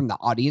POV, from the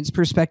audience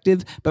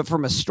perspective, but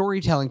from a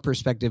storytelling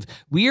perspective.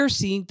 We are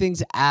seeing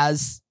things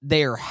as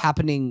they are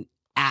happening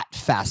at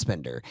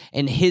Fassbender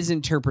and his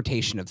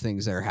interpretation of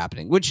things that are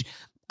happening, which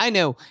I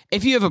know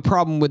if you have a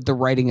problem with the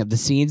writing of the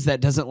scenes,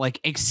 that doesn't like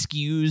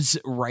excuse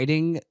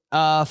writing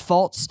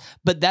faults,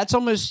 but that's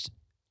almost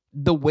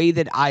the way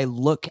that I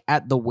look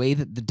at the way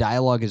that the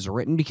dialogue is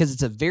written, because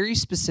it's a very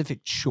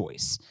specific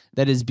choice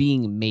that is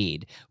being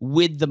made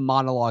with the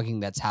monologuing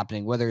that's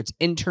happening, whether it's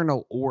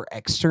internal or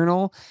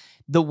external.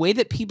 The way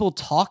that people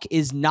talk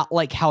is not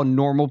like how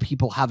normal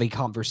people have a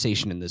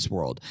conversation in this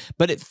world,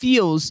 but it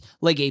feels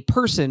like a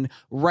person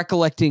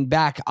recollecting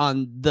back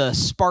on the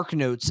spark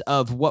notes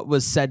of what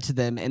was said to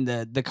them in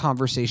the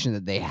conversation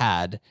that they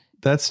had.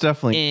 That's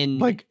definitely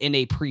in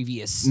a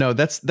previous. No,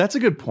 that's a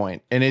good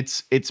point. And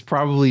it's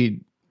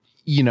probably,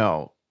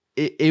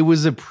 it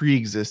was a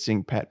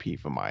pre-existing pet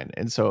peeve of mine.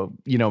 And so,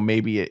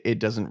 maybe it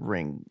doesn't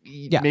ring.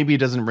 Yeah. Maybe it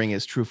doesn't ring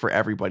as true for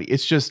everybody.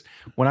 It's just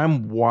when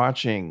I'm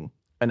watching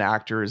an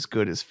actor as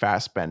good as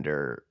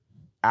Fassbender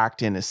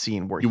act in a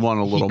scene where he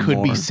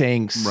could be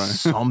saying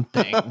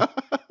something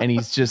and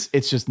it's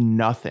just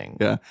nothing.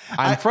 Yeah.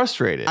 I'm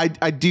frustrated.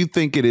 I do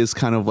think it is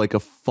kind of like a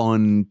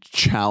fun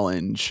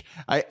challenge.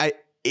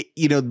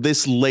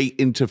 This late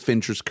into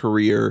Fincher's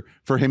career,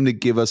 for him to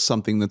give us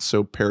something that's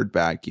so pared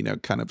back,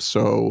 kind of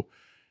so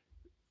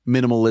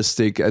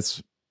minimalistic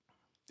as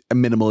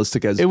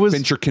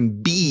Fincher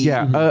can be.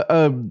 Yeah.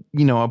 A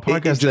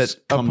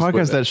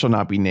podcast that shall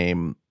not be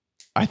named.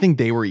 I think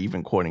they were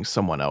even quoting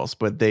someone else,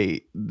 but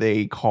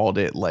they called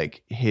it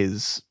like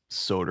his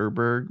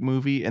Soderbergh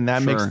movie, and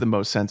that makes the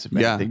most sense of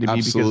anything to me.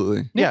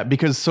 Absolutely.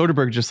 Because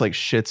Soderbergh just like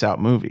shits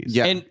out movies.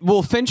 Yeah, and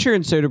Fincher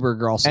and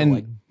Soderbergh are also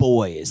like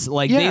boys.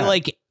 Like they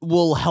like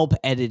will help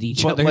edit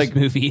each other's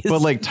movies. But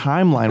like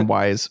timeline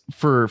wise,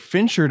 for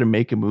Fincher to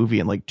make a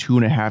movie in like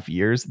 2.5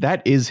 years,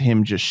 that is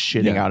him just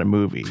shitting out a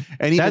movie.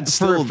 And that's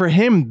for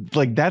him,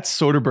 like that's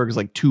Soderbergh's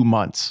like 2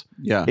 months.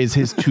 Yeah, is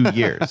his 2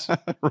 years.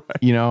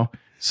 Right.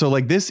 So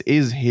like this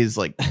is his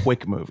like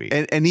quick movie.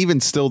 And even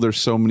still, there's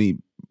so many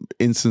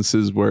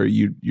instances where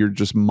you're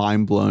just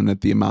mind blown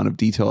at the amount of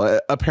detail.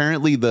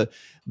 Apparently the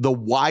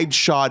wide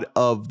shot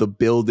of the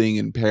building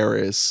in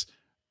Paris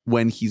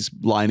when he's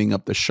lining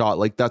up the shot,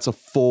 like that's a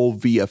full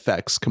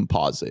VFX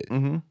composite.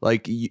 Mm-hmm.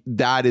 Like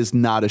that is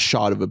not a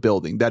shot of a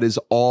building. That is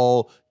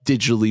all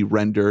digitally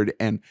rendered,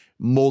 and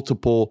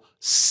multiple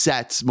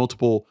sets,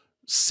 multiple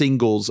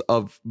singles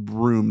of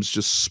rooms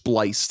just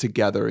spliced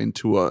together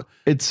into a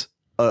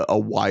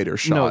wider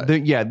shot.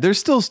 No, there's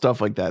still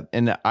stuff like that.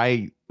 And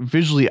I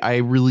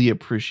really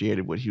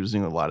appreciated what he was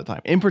doing a lot of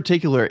time. In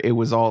particular, it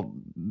was all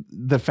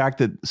the fact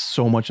that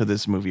so much of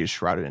this movie is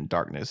shrouded in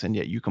darkness, and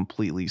yet you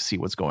completely see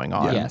what's going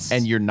on. Yes.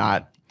 And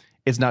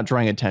it's not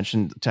drawing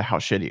attention to how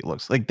shitty it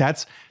looks. Like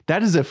that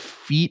is a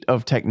feat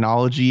of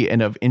technology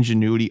and of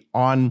ingenuity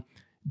on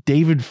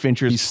David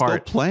Fincher's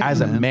part as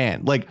a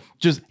man. Like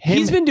just him.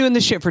 He's been doing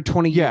this shit for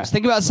 20 years. Yeah.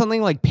 Think about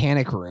something like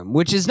Panic Room,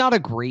 which is not a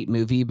great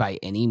movie by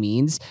any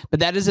means, but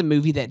that is a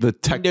movie that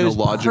knows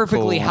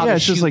perfectly how to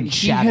shoot and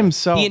shadow.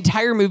 Himself. The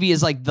entire movie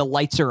is like the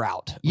lights are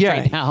out.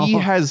 Right now. He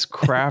has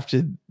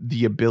crafted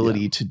the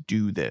ability to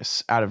do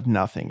this out of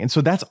nothing. And so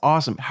that's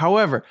awesome.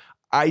 However,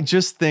 I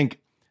just think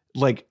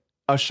like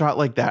a shot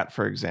like that,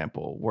 for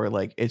example, where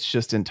like it's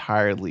just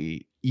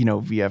entirely,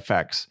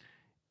 VFX.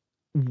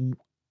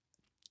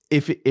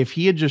 If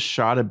he had just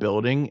shot a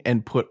building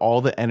and put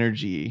all the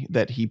energy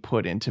that he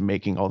put into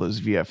making all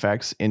those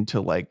VFX into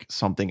like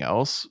something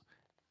else,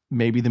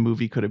 maybe the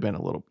movie could have been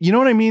a little, you know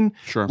what I mean?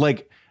 Sure.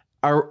 Like,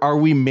 are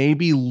we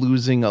maybe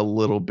losing a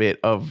little bit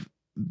of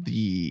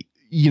the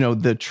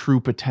true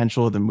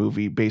potential of the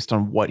movie based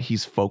on what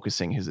he's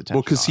focusing his attention on?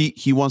 Well, because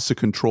he wants to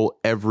control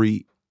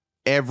every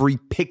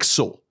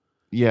pixel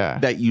Yeah.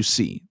 that you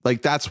see.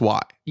 Like that's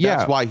why. Yeah,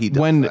 That's why he does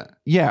when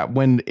that.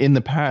 when in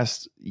the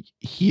past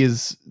he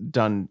has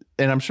done,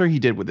 and I'm sure he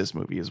did with this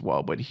movie as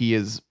well, but he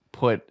has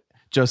put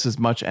just as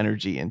much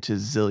energy into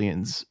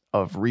zillions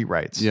of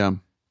rewrites Yeah.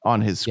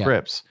 on his Yeah.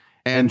 scripts.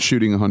 And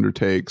shooting 100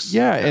 takes.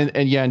 Yeah,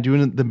 and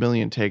doing the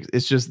million takes.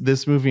 It's just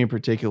this movie in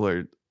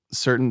particular,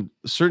 certain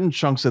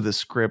chunks of the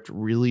script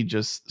really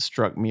just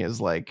struck me as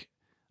like,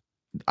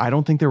 I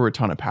don't think there were a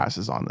ton of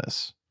passes on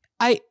this.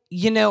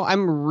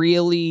 I'm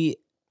really,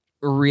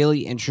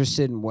 really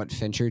interested in what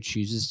Fincher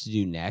chooses to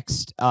do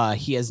next.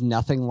 He has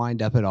nothing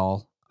lined up at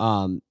all.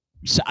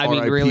 So I mean,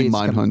 R.I.P. really, it's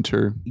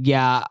Mindhunter.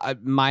 yeah,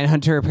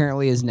 Mindhunter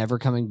apparently is never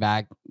coming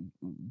back.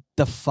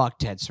 The fuck,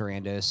 Ted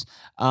Sarandos.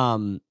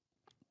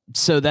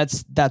 So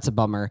that's a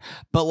bummer.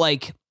 But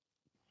like,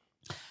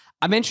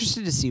 I'm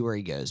interested to see where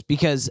he goes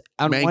because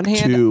on Mank one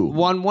hand, 2.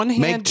 one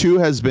hand, Mank 2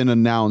 has been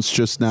announced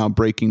just now.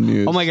 Breaking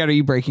news. oh my god, are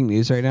you breaking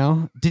news right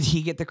now? Did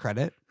he get the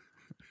credit?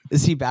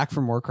 Is he back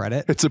for more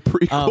credit? It's a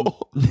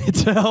prequel.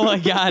 Oh my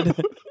god.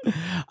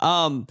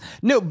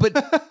 No,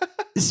 but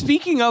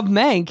speaking of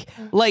Mank,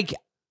 like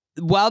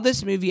while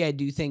this movie I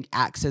do think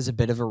acts as a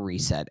bit of a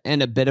reset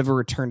and a bit of a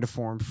return to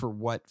form for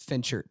what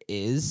Fincher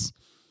is,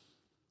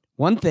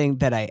 one thing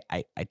that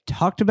I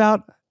talked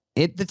about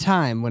at the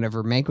time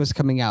whenever Mank was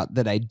coming out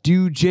that I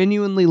do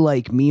genuinely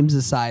like, memes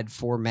aside,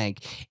 for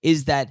Mank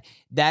is that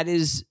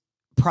is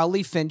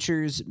probably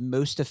Fincher's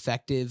most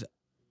effective.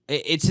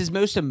 It's his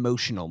most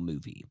emotional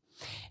movie.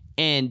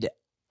 And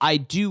I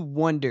do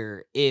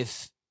wonder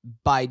if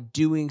by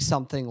doing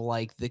something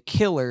like The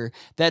Killer,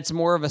 that's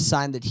more of a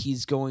sign that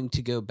he's going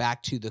to go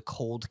back to the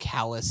cold,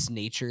 callous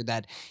nature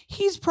that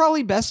he's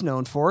probably best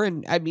known for.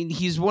 And I mean,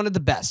 he's one of the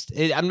best.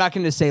 I'm not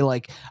going to say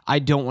like, I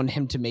don't want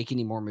him to make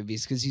any more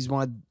movies because he's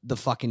one of the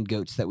fucking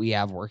goats that we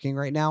have working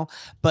right now.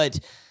 But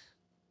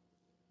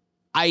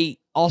I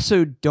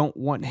also don't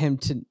want him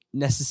to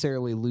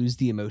necessarily lose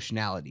the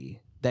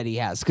emotionality that he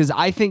has, because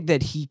I think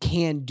that he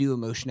can do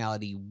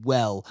emotionality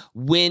well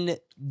when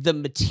the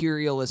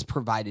material is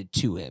provided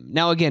to him.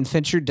 Now, again,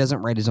 Fincher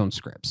doesn't write his own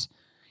scripts.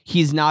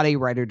 He's not a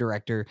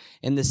writer-director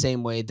in the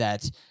same way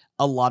that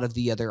a lot of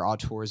the other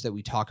auteurs that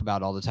we talk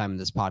about all the time in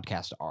this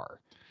podcast are.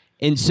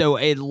 And so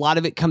a lot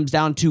of it comes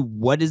down to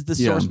what is the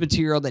source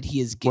material that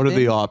he is given. What are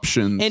the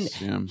options?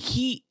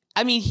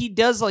 And he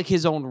does like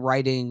his own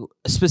writing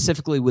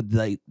specifically with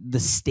the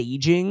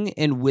staging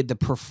and with the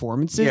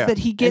performances that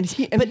he gets,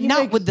 but he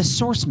not with the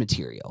source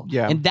material.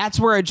 Yeah. And that's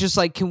where I just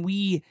like, can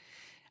we,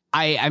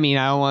 I mean,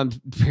 I don't want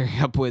to pair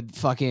up with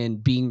fucking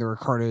Being the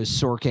Ricardo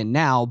Sorkin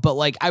now, but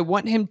like, I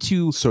want him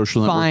to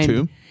Social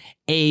Network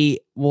 2.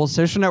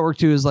 Social Network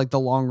 2 is like the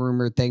long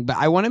rumored thing, but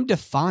I want him to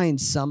find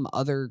some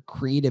other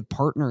creative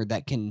partner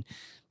that can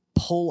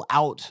pull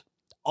out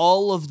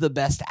all of the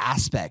best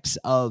aspects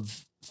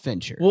of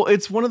Fincher. Well,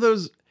 it's one of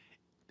those,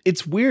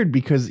 it's weird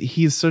because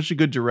he's such a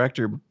good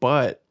director,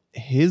 but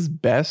his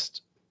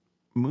best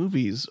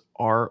movies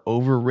are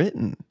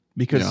overwritten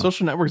because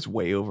Social Network's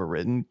way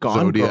overwritten.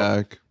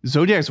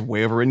 Zodiac's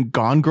way overwritten.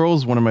 Gone Girl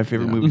is one of my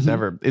favorite movies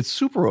ever. It's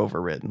super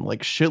overwritten,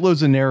 like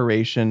shitloads of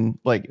narration,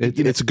 like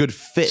it's a good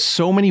fit.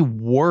 So many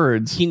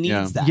words. He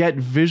needs that. Yet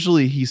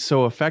visually he's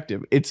so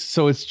effective. It's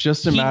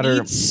just a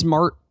matter of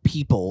smart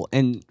people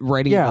and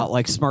writing about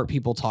like smart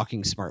people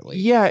talking smartly.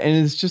 Yeah,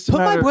 and it's just a Put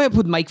matter. my boy up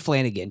with Mike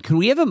Flanagan. Can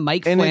we have a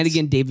Mike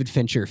Flanagan David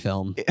Fincher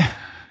film?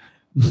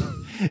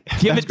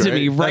 Give it to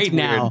me right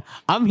now. Weird.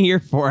 I'm here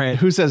for it.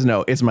 Who says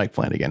no? It's Mike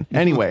Flanagan.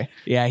 Anyway,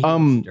 yeah,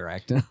 he's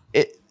direct.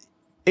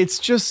 It's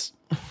just,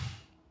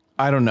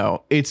 I don't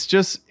know.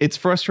 It's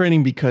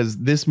frustrating because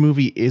this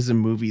movie is a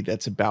movie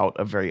that's about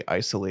a very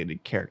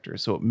isolated character,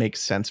 so it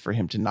makes sense for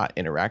him to not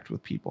interact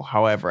with people.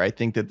 However, I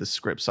think that the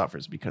script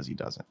suffers because he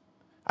doesn't.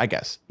 I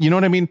guess. You know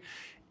what I mean?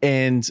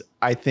 And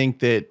I think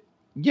that,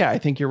 I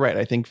think you're right.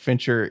 I think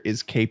Fincher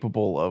is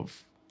capable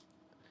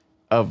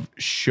of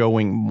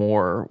showing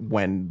more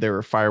when there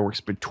are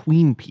fireworks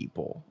between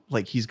people.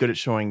 Like he's good at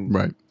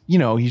showing,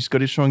 he's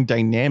good at showing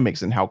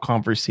dynamics and how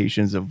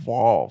conversations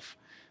evolve.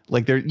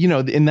 Like there,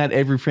 in that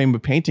Every Frame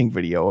of Painting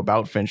video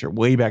about Fincher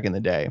way back in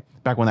the day,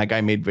 back when that guy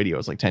made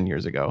videos like 10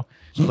 years ago,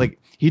 like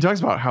he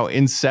talks about how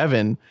in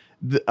Seven,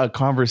 a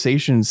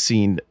conversation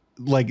scene,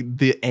 like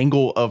the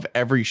angle of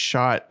every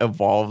shot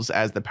evolves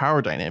as the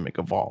power dynamic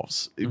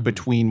evolves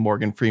between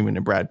Morgan Freeman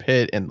and Brad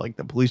Pitt and like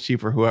the police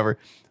chief or whoever.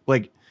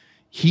 Like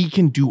he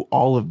can do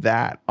all of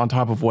that on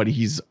top of what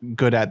he's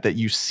good at that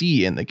you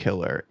see in The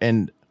Killer.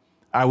 And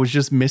I was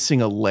just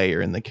missing a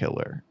layer in The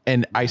Killer.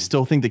 And I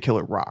still think The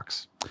Killer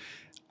rocks.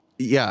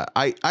 Yeah,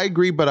 I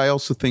agree. But I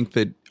also think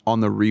that on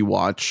the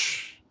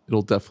rewatch,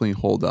 it'll definitely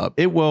hold up.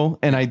 It will.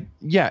 And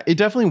it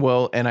definitely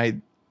will.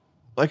 And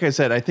like I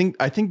said, I think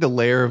the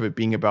layer of it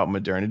being about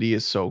modernity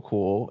is so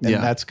cool, and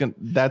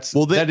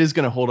that is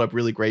gonna hold up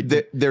really great.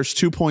 There's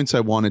 2 points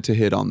I wanted to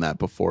hit on that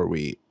before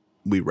we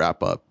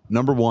wrap up.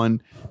 Number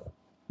one,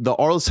 the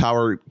Arliss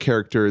Howard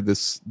character,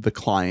 the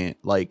client,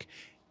 like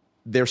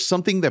there's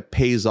something that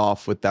pays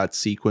off with that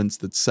sequence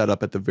that's set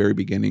up at the very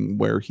beginning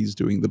where he's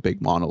doing the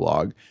big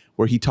monologue,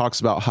 where he talks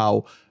about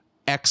how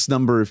X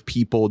number of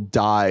people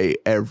die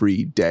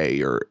every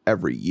day or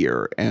every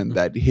year, and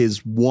that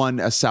his one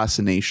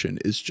assassination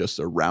is just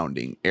a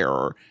rounding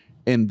error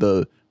in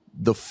the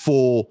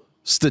full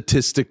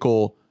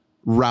statistical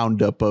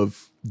roundup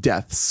of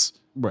deaths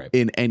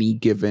in any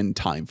given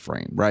time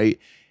frame, right?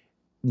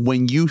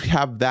 When you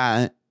have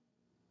that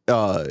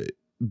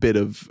bit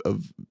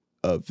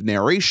of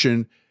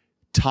narration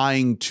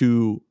tying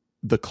to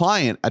the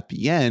client at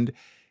the end,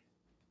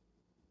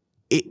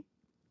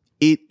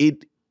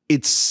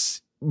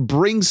 it's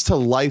brings to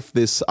life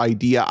this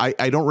idea.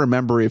 I don't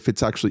remember if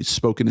it's actually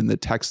spoken in the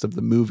text of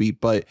the movie,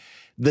 but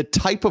the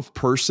type of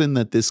person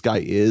that this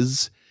guy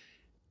is,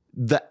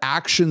 the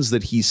actions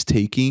that he's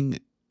taking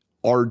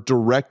are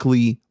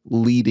directly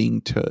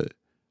leading to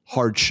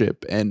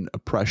hardship and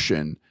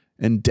oppression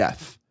and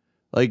death.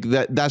 Like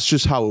that's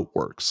just how it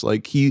works.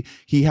 Like he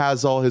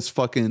has all his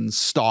fucking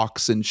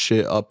stocks and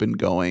shit up and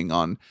going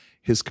on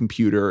his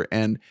computer,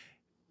 and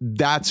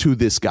that's who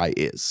this guy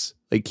is.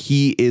 Like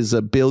he is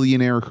a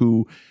billionaire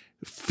who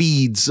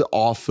feeds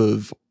off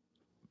of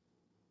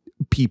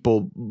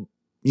people,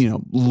 you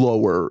know,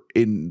 lower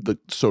in the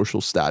social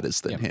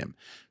status than him.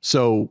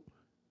 So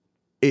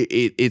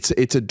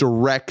it's a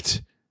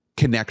direct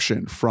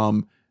connection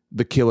from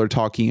the killer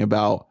talking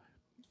about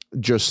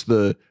just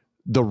the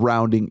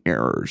rounding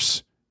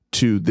errors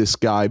to this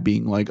guy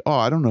being like, oh,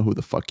 I don't know who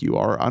the fuck you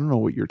are. I don't know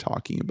what you're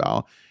talking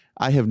about.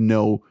 I have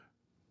no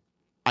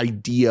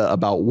idea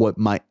about what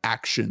my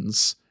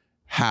actions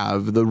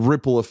have, the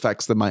ripple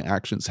effects that my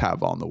actions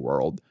have on the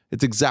world.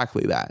 It's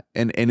exactly that.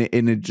 And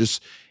it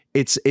just,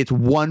 it's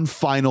one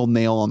final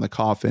nail on the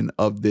coffin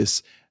of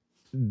this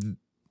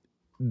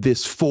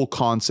full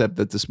concept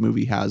that this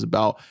movie has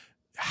about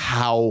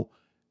how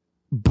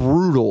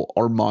brutal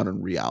our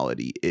modern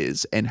reality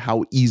is and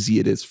how easy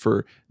it is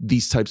for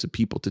these types of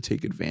people to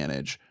take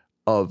advantage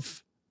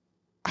of,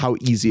 how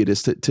easy it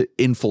is to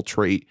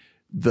infiltrate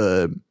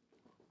the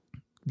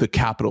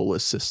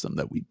capitalist system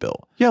that we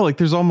built. Yeah, like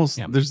there's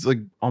like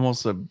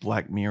almost a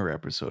Black Mirror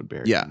episode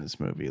buried in this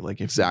movie.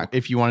 Like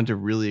if you wanted to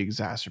really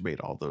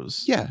exacerbate all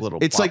those little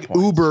it's plot like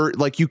points. Uber,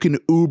 like you can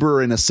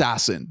Uber an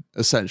assassin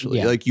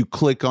essentially. Like you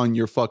click on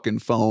your fucking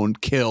phone,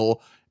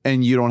 kill,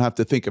 and you don't have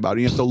to think about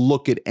it. You have to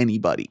look at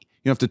anybody.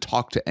 You don't have to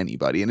talk to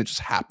anybody, and it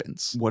just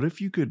happens. What if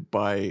you could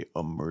buy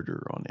a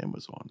murder on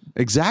Amazon?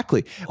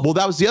 Exactly. Well,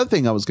 that was the other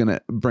thing I was going to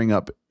bring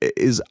up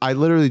is I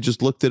literally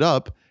just looked it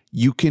up.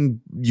 You can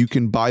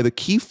buy the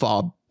key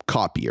fob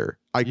copier.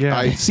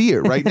 I see it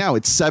right now.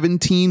 It's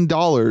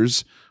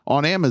 $17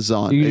 on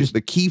Amazon. You It's just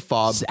the key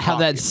fob. have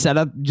that set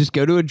up. Just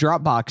go to a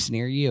Dropbox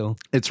near you.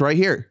 It's right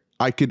here.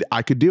 I could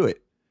do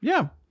it.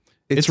 Yeah.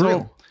 It's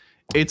real.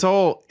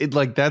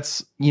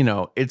 That's, you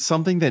know, it's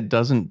something that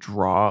doesn't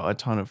draw a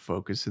ton of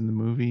focus in the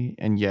movie,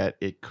 and yet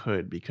it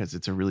could, because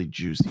it's a really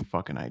juicy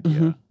fucking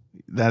idea.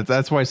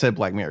 That's why I said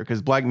Black Mirror,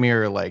 because Black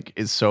Mirror like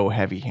is so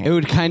heavy-handed. It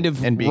would kind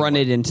of and run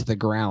it into the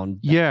ground.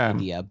 that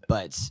idea,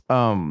 but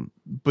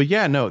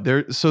yeah, no,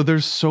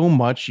 there's so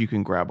much you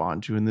can grab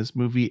onto in this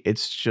movie.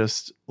 It's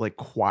just like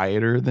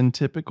quieter than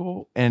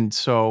typical, and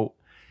so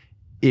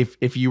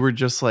if you were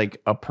just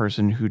like a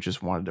person who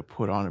just wanted to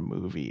put on a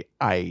movie,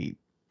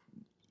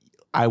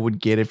 I would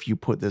get if you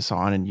put this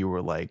on and you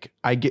were like,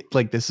 I get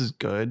like, this is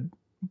good,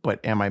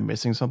 but am I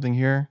missing something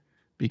here?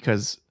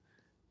 Because,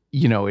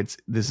 you know,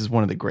 this is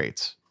one of the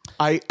greats.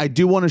 I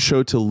do want to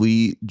show to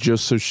Lee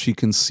just so she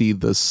can see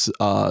this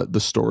the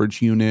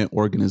storage unit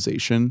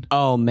organization.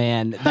 Oh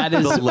man, that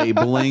is The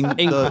labeling.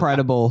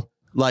 incredible.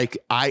 Like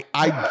I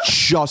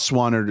just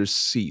want her to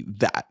see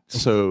that.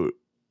 So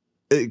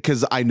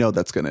because I know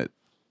it's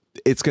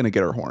gonna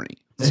get her horny.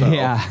 So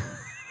Yeah.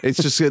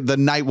 it's just the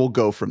night will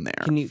go from there.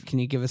 Can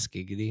you give us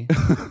giggity?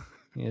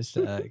 Yes.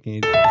 Can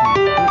you?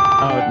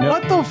 Oh no!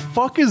 What the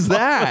fuck is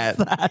that?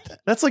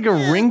 That's like a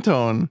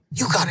ringtone.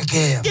 You gotta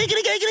give.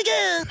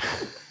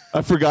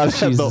 I forgot to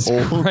have Jesus the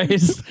old.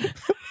 Christ!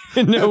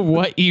 I know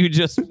what you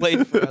just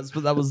played for us,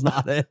 but that was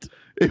not it.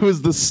 It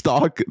was the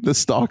stock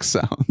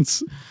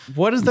sounds.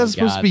 What is that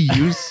supposed to be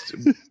used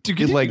to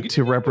get, like,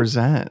 to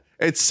represent?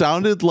 It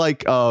sounded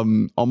like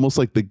almost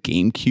like the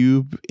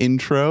GameCube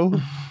intro.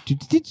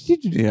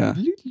 Yeah.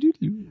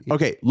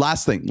 Okay,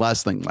 last thing.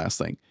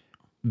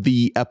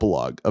 The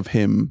epilogue of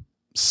him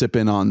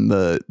sipping on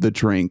the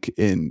drink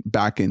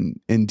back in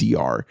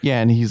DR.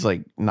 Yeah, and he's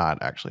like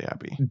not actually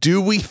happy.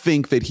 Do we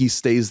think that he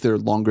stays there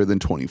longer than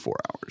 24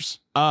 hours?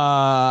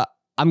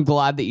 I'm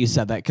glad that you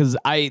said that, because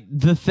I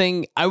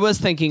was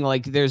thinking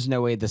like there's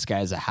no way this guy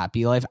has a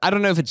happy life. I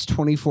don't know if it's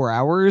 24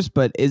 hours,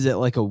 but is it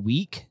like a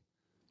week?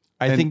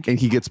 I think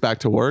he gets back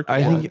to work.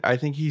 I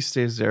think he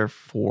stays there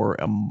for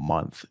a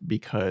month,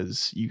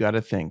 because you got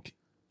to think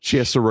she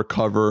has to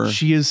recover.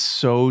 She is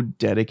so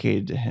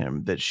dedicated to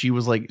him that she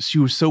was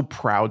so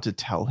proud to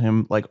tell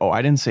him like, oh,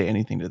 I didn't say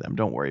anything to them.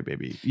 Don't worry,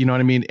 baby. You know what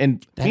I mean?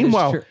 And That is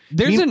meanwhile, true.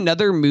 There's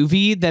another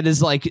movie that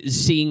is like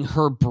seeing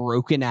her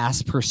broken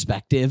ass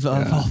perspective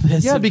of all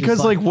this. yeah, of just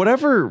because like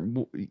whatever,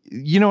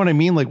 you know what I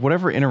mean? Like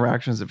whatever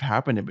interactions have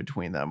happened in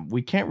between them,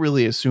 we can't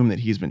really assume that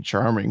he's been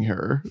charming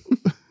her.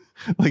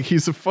 Like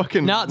he's a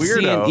fucking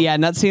weirdo.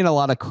 not seeing a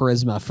lot of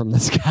charisma from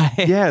this guy.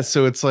 Yeah,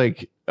 so it's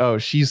like, oh,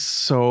 she's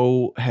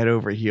so head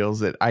over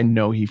heels that I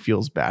know he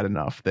feels bad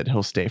enough that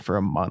he'll stay for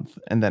a month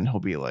and then he'll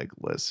be like,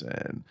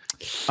 listen,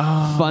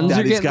 Funds are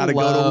Daddy's getting gotta go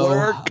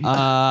low.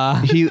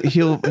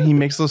 to work. he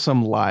makes us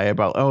some lie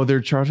about, oh,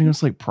 they're charging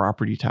us like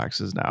property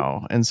taxes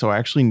now, and so I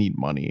actually need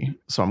money,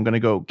 so I'm gonna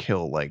go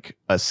kill like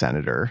a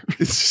senator.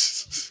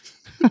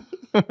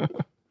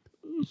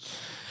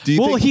 Do you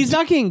Well, think, he's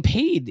not getting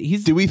paid.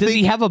 Does he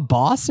think- have a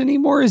boss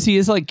anymore? Is he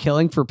just like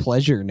killing for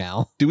pleasure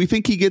now? do we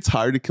think he gets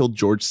hired to kill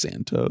George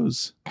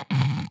Santos?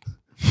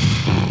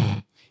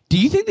 Do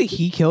you think that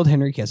he killed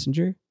Henry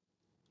Kissinger?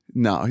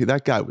 No,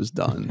 that guy was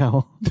done.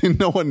 No.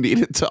 No one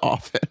needed to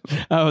off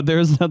him. Oh,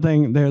 there's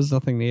nothing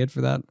needed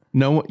for that.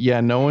 No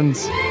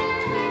one's.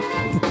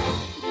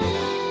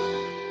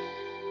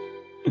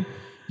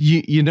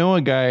 You know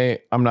a guy.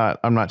 I'm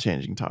not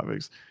changing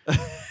topics.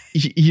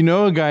 You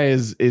know a guy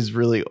is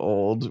really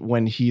old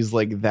when he's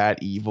like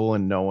that evil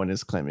and no one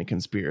is claiming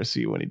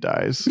conspiracy when he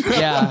dies.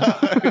 Yeah.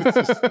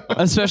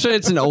 Especially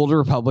it's an old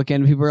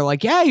Republican. People are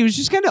like, yeah, he was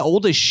just kind of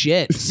old as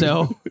shit.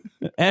 So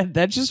and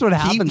that's just what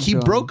happens. He to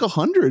him. broke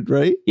 100,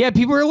 right? Yeah,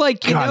 people are like,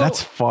 God,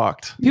 that's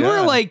fucked. people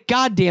yeah. are like,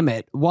 God damn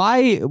it.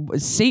 Why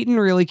Satan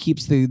really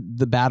keeps the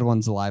bad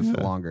ones alive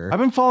for longer. I've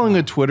been following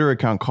a Twitter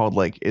account called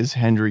like "Is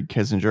Henry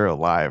Kissinger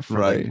alive?" for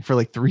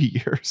like 3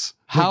 years.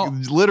 How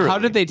Like, literally? How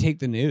did they take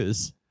the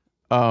news?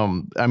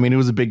 I mean, it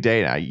was a big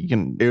day. Now you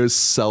can. It was Was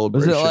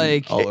celebration it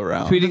like all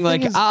around. tweeting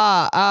like thing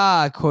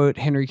is- quote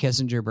Henry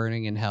Kissinger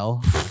burning in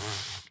hell?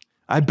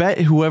 I bet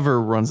whoever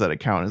runs that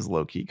account is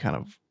low key kind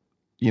of,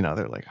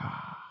 they're like,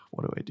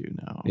 what do I do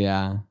now?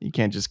 Yeah. You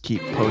can't just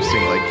keep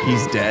posting like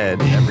he's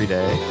dead every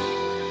day.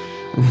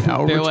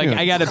 Now They're we're like, tuned.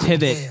 I gotta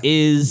pivot.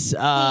 Is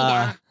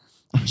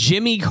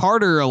Jimmy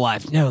Carter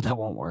alive? No, that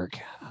won't work.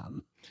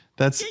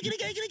 That's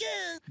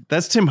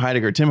Tim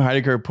Heidegger. Tim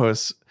Heidegger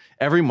posts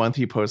every month.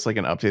 He posts like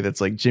an update that's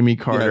like Jimmy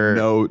Carter.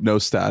 Yeah, no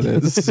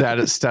status.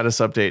 status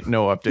update.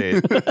 No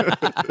update.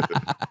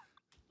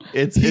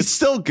 He's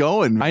still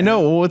going. Man. I know.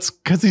 Well, it's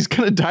because he's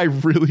gonna die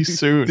really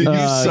soon. Did you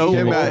He's see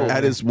him old.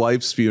 at his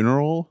wife's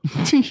funeral?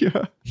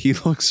 Yeah. He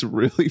looks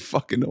really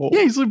fucking old.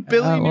 Yeah, he's a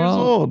billion years well.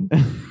 old.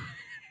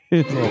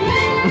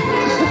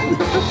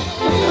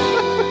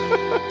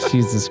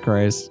 Jesus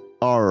Christ.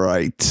 All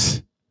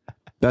right.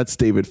 That's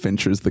David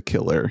Fincher's The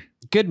Killer.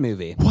 Good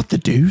movie. What the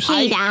deuce?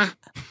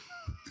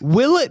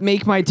 Will it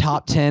make my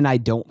top 10? I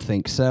don't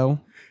think so.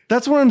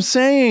 That's what I'm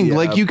saying. Yeah,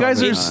 like you guys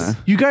probably are, not.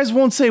 you guys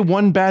won't say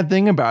one bad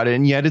thing about it,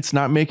 and yet it's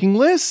not making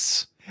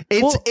lists.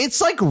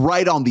 It's like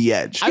right on the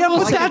edge. I will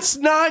But say- that's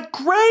not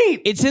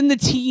great. It's in the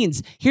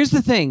teens. Here's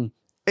the thing.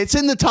 It's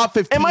in the top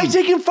 15. Am I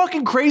taking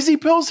fucking crazy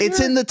pills here? It's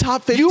in the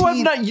top 15. You have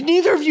not.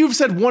 Neither of you have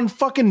said one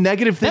fucking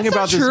negative thing That's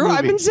about not this true. movie.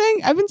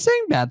 I've been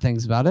saying bad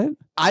things about it.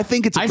 I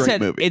think it's a I great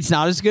said movie. it's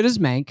not as good as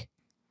Mank.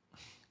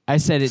 I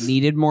said it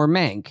needed more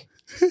Mank.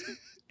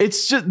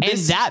 It's just And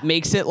that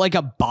makes it like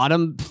a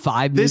bottom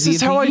 5 movie this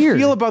is of how the I year.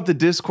 feel about the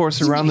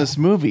discourse around this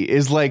movie.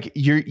 Is like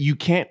you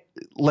can't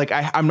like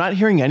I'm not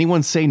hearing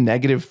anyone say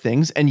negative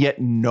things, and yet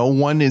no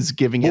one is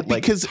giving it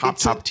like because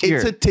top tier.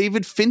 it's a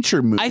David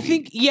Fincher movie. I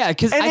think, yeah,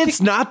 because and I it's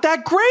think not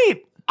that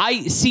great.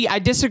 I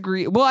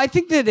disagree. Well, I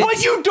think that it's,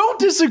 But you don't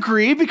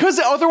disagree because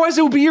otherwise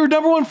it would be your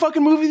number one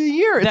fucking movie of the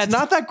year. It's That's-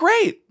 not that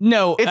great.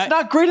 no, It's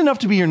not great enough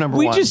to be your number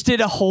We one. just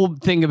did a whole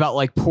thing about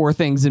like Poor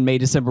Things in May,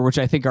 December, which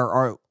I think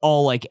are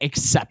all like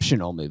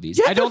exceptional movies.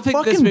 Yeah, I don't they're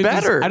think this fucking movie.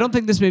 better. I don't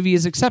think this movie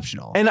is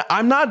exceptional. And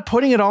I'm not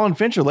putting it all on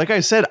Fincher. Like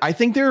I said, I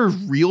think there are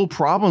real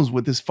problems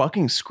with this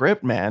fucking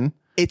script, man.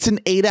 it's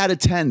an 8 out of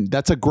 10.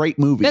 That's a great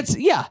movie. That's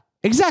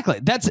exactly.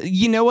 That's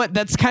you know what?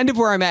 That's kind of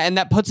where I'm at, and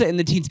that puts it in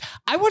the teens.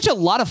 I watch a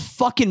lot of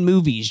fucking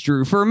movies,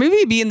 Drew. For a movie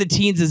to be in the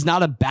teens is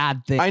not a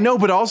bad thing. I know,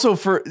 but also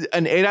for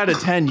an 8 out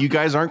of 10, you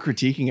guys aren't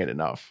critiquing it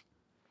enough.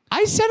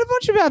 I said a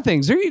bunch of bad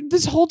things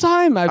this whole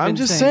time. I'm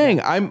just saying.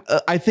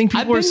 that. I think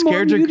I've people are been more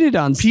scared to. muted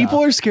on People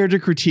stuff. are scared to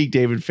critique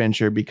David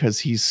Fincher because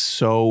he's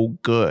so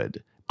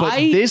good. But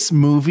I- this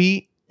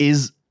movie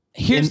is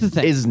Here's the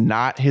thing. is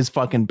not his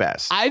fucking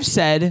best. I've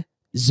said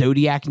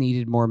Zodiac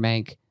needed more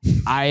Mank.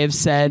 I have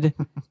said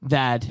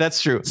that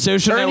That's true.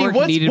 Social Ernie,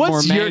 Network needed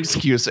what's more your Mank.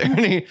 excuse,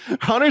 Ernie?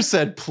 Hunter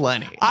said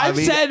plenty. I've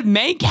said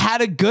Mank had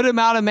a good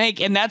amount of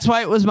Mank, and that's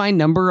why it was my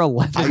number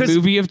 11 Because-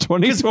 movie of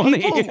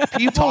 2020.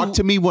 people Talk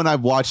to me when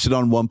I've watched it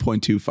on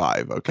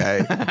 1.25,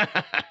 okay?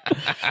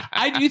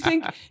 I do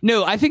think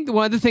I think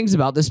one of the things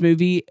about this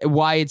movie,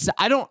 why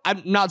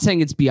I'm not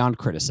saying it's beyond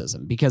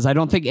criticism, because I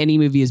don't think any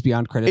movie is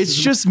beyond criticism. it's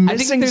just I think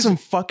missing there's- some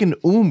fucking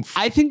oomph.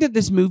 I think that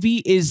this movie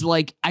is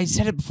like, I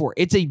said it before,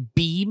 it's a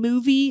B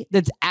movie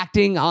that's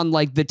acting on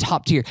like the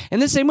top tier. In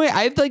the same way,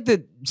 I have like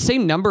the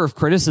same number of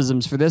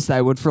criticisms for this that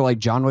I would for like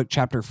John Wick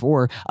Chapter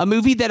 4, a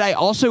movie that I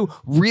also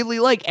really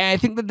like. And I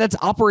think that that's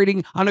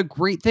operating on a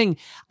great thing.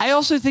 I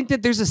also think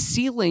that there's a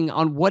ceiling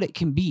on what it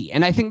can be.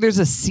 And I think there's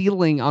a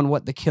ceiling on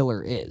what The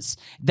Killer is.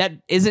 That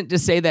isn't to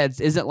say that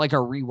it isn't like a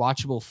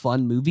rewatchable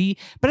fun movie,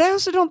 but I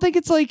also don't think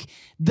it's like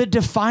the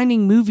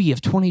defining movie of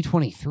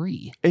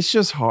 2023. It's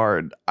just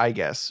hard, I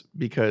guess,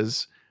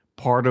 because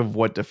part of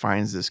what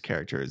defines this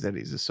character is that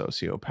he's a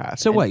sociopath.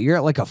 So And- what? You're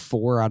at like a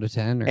 4 out of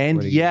 10, or And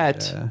what are you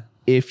yet, at?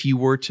 if you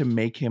were to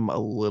make him a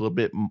little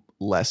bit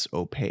less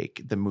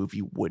opaque, the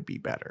movie would be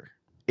better.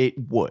 It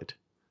would.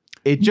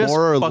 It just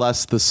More or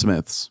less the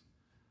Smiths.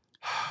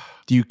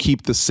 Do you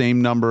keep the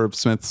same number of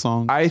Smith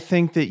songs? I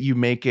think that you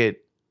make it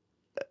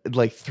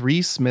like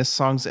 3 Smith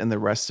songs and the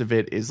rest of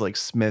it is like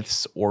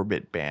Smith's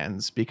orbit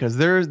bands, because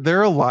there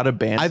are a lot of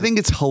bands. I think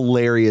it's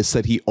hilarious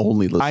that he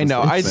only listens. I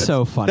know. to I Smith.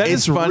 so funny. That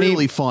It's is funny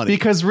really funny.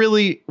 because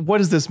really, what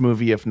is this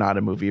movie if not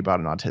a movie about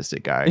an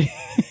autistic guy?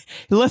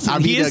 Listen, I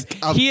mean,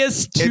 he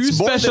has 2 it's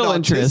more than special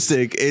interests.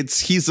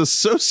 autistic. He's a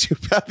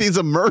sociopath. He's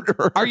a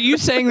murderer. Are you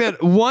saying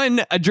that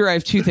one, Drew, I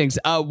have 2 things.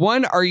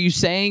 One, are you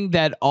saying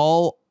that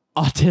all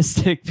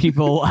autistic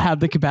people have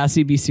the capacity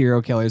to be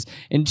serial killers?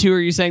 And 2, are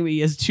you saying that he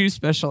has 2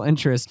 special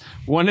interests?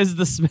 One is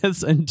the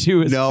Smiths and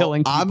 2 is No,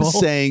 killing people? I'm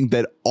saying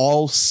that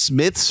all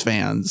Smiths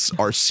fans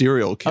are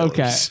serial killers.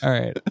 Okay, all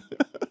right.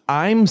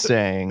 I'm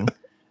saying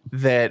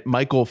that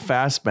Michael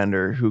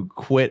Fassbender, who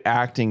quit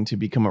acting to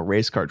become a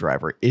race car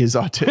driver, is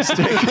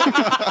autistic.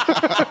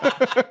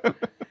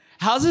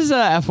 How's his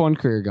F1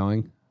 career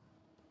going?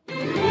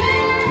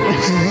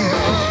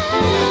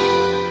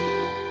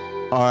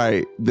 All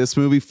right, this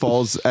movie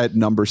falls at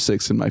number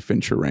 6 in my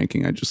Fincher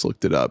ranking. I just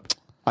looked it up.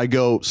 I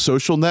go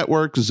Social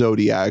Network,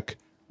 Zodiac,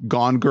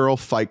 Gone Girl,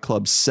 Fight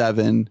Club,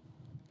 7,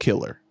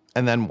 Killer,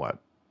 And then what?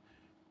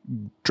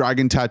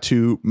 Dragon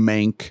Tattoo,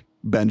 Mank,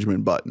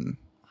 Benjamin Button,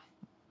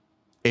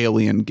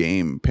 Alien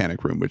Game,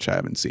 Panic Room, which I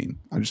haven't seen.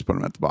 I just put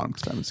them at the bottom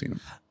because I haven't seen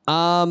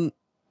them.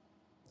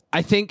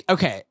 I think,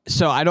 okay,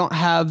 so I don't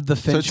have the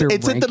So Fincher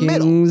it's rankings. at the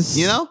middle,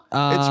 you know? It's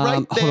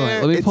right Hold there.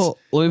 on. Let me It's-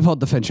 pull up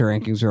the Fincher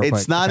rankings real quick.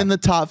 It's not in the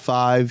top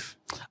 5.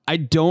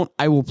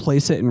 I will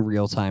place it in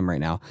real time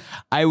right now.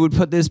 I would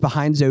put this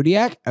behind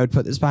Zodiac. I would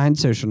put this behind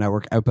Social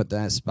Network. I would put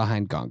this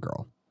behind Gone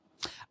Girl.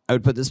 I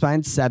would put this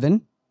behind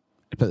 7.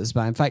 I'd put this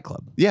behind Fight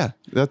Club. Yeah,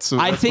 that's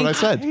think- what I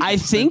said. I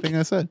That's the same think- thing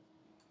I said.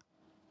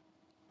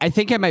 I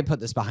think I might put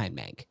this behind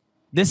Mank.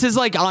 This is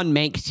like on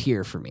Mank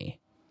tier for me.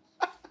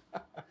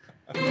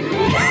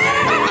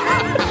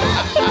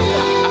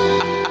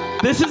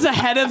 This is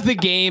ahead of The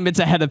Game. It's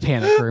ahead of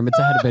Panic Room. It's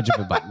ahead of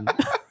Benjamin Button.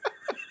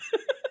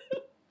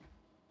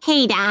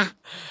 Hey da.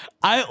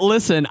 I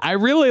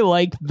really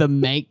like the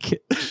Mank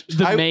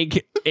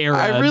era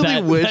I really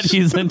that wish-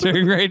 he's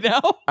entering right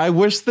now. I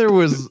wish there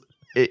was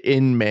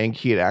in Mank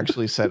he had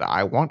actually said,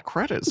 "I want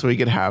credit," so he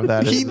could have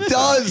that. He in the-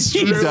 does.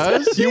 He Drew.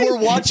 does? You were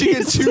watching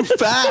it too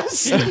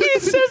fast. He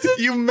says it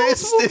You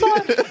missed multiple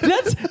it. times.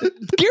 That's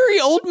Gary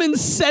Oldman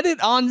said it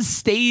on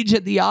stage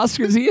at the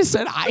Oscars. He just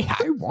said,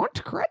 I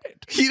want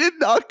credit. He did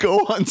not go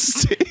on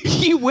stage.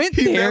 He went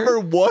He there. never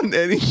won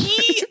anything.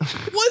 He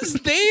was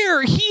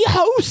there. He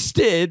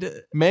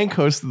hosted. Mank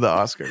hosted the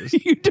Oscars.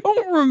 You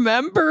don't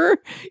remember?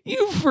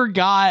 You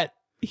forgot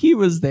he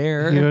was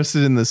there. He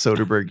hosted in the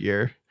Soderbergh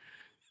year.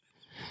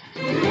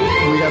 We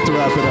have to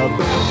wrap it up.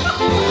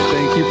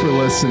 Thank you for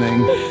listening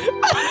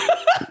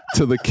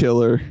to The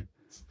Killer,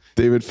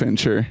 David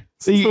Fincher.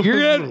 You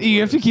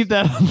have to keep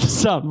that on the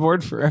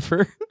soundboard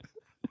forever.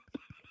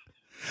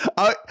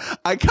 I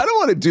kind of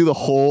want to do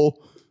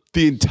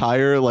the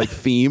entire like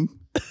theme.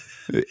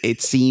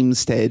 It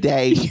seems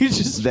today You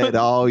just that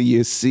all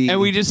you see. And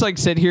we just like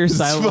sit here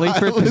silently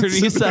for Silence 30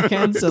 in the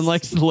seconds and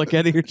like look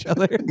at each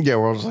other. Yeah,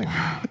 we're all just like,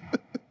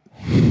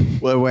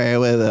 where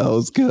were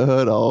those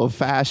good old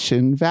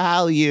fashioned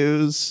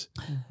values?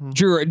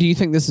 Drew, do you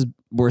think this is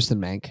worse than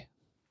Mank?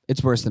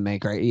 It's worse than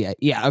Mank, right? Yeah.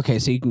 Yeah. Okay.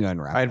 So you can go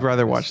and wrap. I'd up.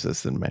 rather watch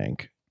this than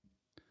Mank.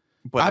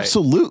 But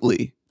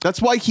Absolutely.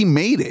 That's why he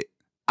made it.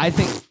 I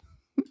think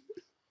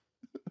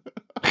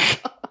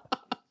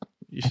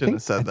you shouldn't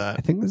have said that.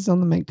 I think this is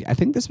on the Mank. I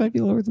think this might be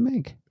lower than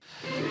Mank.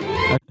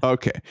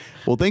 Okay.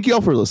 Well, thank you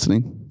all for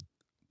listening.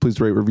 Please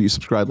rate, review,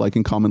 subscribe, like,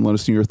 and comment. Let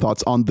us know your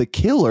thoughts on The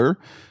Killer.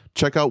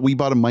 Check out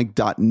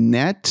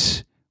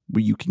WeBoughtAMic.net,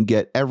 where you can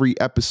get every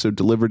episode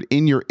delivered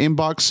in your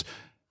inbox.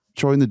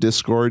 Join the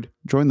Discord.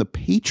 Join the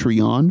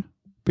Patreon.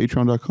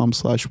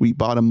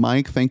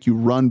 Patreon.com/WeBoughtAMic. Thank you,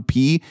 Run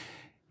P,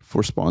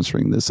 for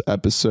sponsoring this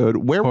episode.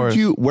 Where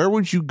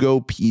would you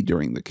go pee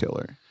during The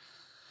Killer?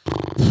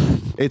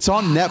 It's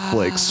on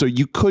Netflix, so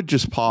you could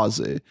just pause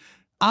it.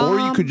 Or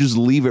you could just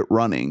leave it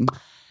running.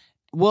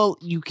 Well,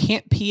 you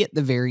can't pee at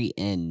the very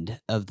end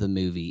of the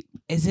movie.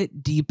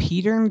 Do you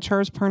pee during the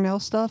Charles Parnell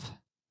stuff?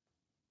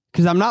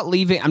 Because I'm not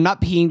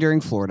peeing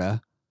during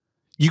Florida.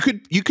 You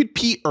could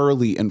pee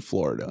early in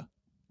Florida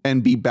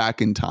and be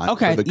back in time.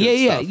 Okay. For the good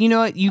Yeah. stuff. You know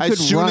what? You As could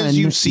soon run. as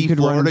you see could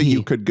run Florida, pee.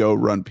 you could go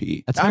run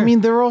pee. That's I fair.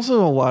 mean, there are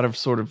also a lot of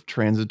sort of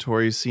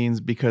transitory scenes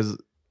because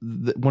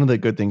one of the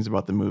good things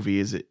about the movie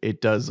is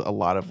it does a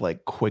lot of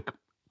like quick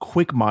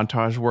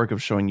montage work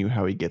of showing you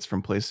how he gets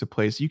from place to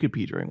place. You could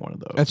pee during one of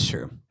those. That's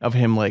true. Of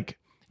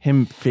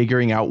him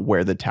figuring out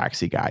where the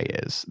taxi guy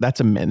is. That's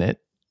a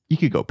minute. You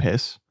could go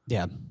piss.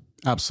 Yeah.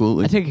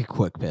 Absolutely. I take a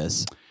quick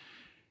piss.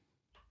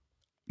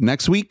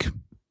 Next week,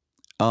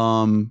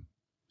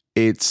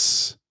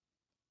 it's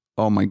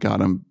oh my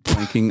god, I'm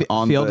blanking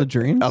on Field of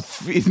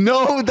Dreams?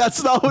 No,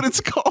 that's not what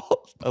it's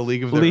called. A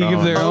League of Their League Own.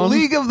 of Their A Own.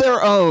 League of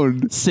Their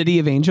Own. City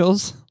of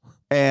Angels.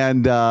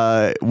 And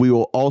we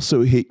will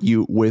also hit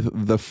you with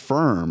The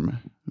Firm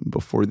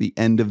before the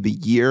end of the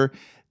year.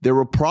 There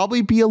will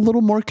probably be a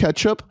little more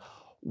catch-up.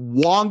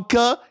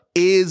 Wonka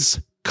is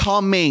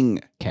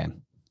coming. Okay.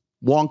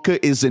 Wonka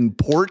is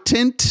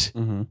important.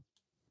 Mm-hmm.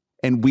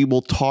 And we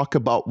will talk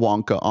about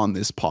Wonka on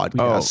this podcast.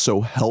 Oh.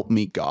 So help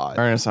me God.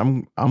 Ernest,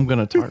 I'm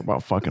gonna talk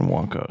about fucking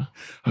Wonka.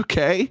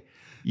 Okay.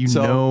 You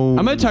So- know,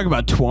 I'm going to talk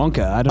about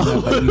Twonka. I don't know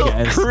about you Little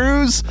guys.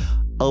 Cruz,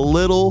 a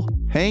little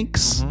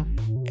Hanks,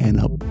 and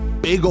a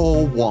big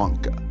old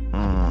Wonka.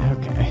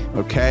 Okay.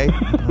 Okay.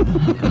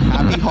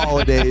 Happy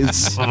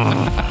holidays.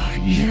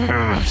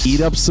 Yes.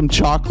 Eat up some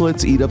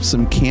chocolates, eat up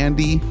some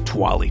candy,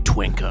 Twally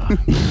Twinka.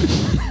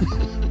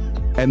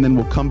 and then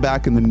we'll come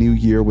back in the new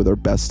year with our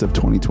best of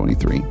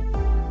 2023.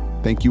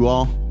 Thank you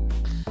all.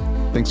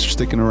 Thanks for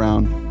sticking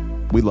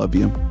around. We love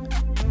you.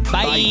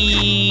 Bye.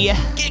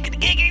 Giggity,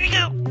 giggity,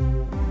 go.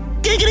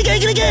 Giggity,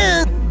 giggity,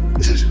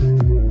 go.